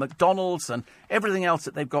King and McDonald's and everything else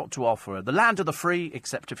that they've got to offer. The land of the free,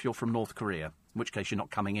 except if you're from North Korea, in which case you're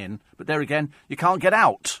not coming in. But there again, you can't get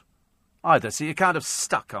out either. So you're kind of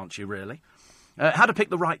stuck, aren't you, really? How to pick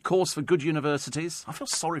the right course for good universities. I feel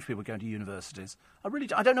sorry for people going to universities. I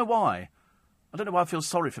don't know why. I don't know why I feel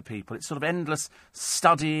sorry for people. It's sort of endless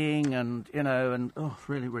studying and, you know, and, oh,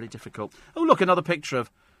 really, really difficult. Oh, look, another picture of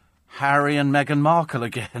Harry and Meghan Markle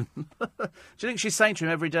again. Do you think she's saying to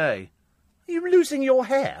him every day, are you losing your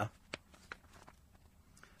hair?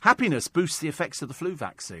 Happiness boosts the effects of the flu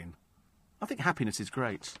vaccine. I think happiness is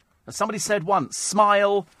great. As somebody said once,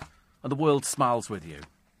 smile and the world smiles with you.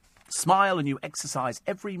 Smile and you exercise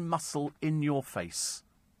every muscle in your face.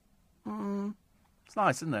 It's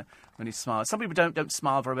nice, isn't it, when you smile? Some people don't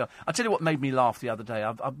smile very well. I'll tell you what made me laugh the other day.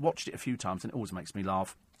 I've watched it a few times and it always makes me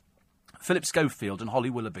laugh. Philip Schofield and Holly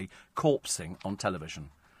Willoughby corpsing on television.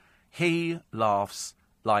 He laughs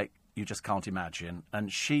like you just can't imagine, and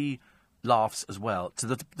she laughs as well, to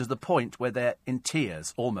the point where they're in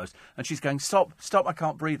tears, almost. And she's going, stop, I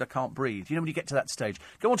can't breathe. You know, when you get to that stage,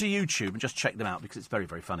 go onto YouTube and just check them out, because it's very,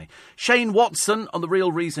 very funny. Shane Watson on the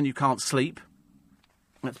real reason you can't sleep.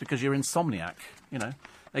 That's because you're insomniac, you know.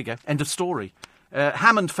 There you go, end of story.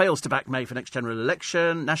 Hammond fails to back May for next general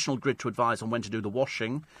election. National Grid to advise on when to do the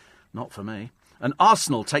washing. Not for me. And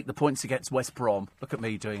Arsenal take the points against West Brom. Look at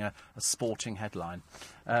me doing a sporting headline.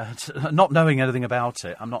 Not knowing anything about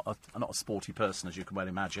it. I'm not a sporty person, as you can well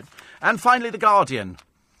imagine. And finally, The Guardian.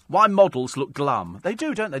 Why models look glum. They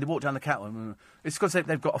do, don't they? They walk down the catwalk. It's because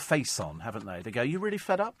they've got a face on, haven't they? They go, you really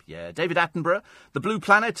fed up? Yeah. David Attenborough, The Blue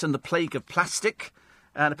Planet and the Plague of Plastic.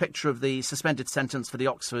 And a picture of the suspended sentence for the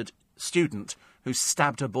Oxford student who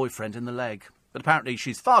stabbed her boyfriend in the leg. But apparently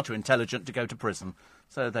she's far too intelligent to go to prison.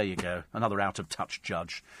 So there you go, another out-of-touch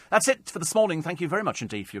judge. That's it for this morning. Thank you very much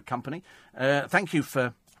indeed for your company. Thank you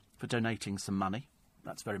for donating some money.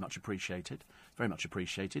 That's very much appreciated. Very much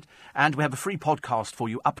appreciated. And we have a free podcast for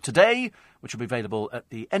you up today, which will be available at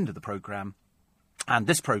the end of the programme. And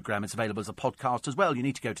this programme is available as a podcast as well. You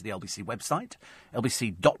need to go to the LBC website,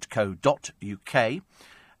 lbc.co.uk.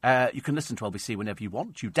 You can listen to LBC whenever you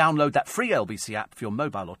want. You download that free LBC app for your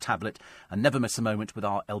mobile or tablet and never miss a moment with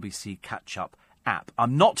our LBC Catch-Up app.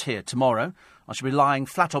 I'm not here tomorrow. I shall be lying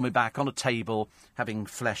flat on my back on a table, having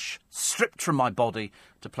flesh stripped from my body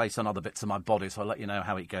to place on other bits of my body, so I'll let you know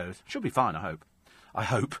how it goes. Should be fine, I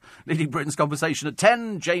hope. Leading Britain's conversation at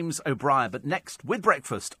 10, James O'Brien. But next, with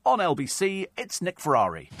breakfast on LBC, it's Nick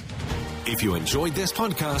Ferrari. If you enjoyed this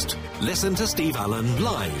podcast, listen to Steve Allen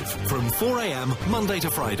live from 4 a.m. Monday to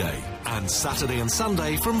Friday and Saturday and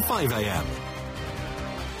Sunday from 5 a.m.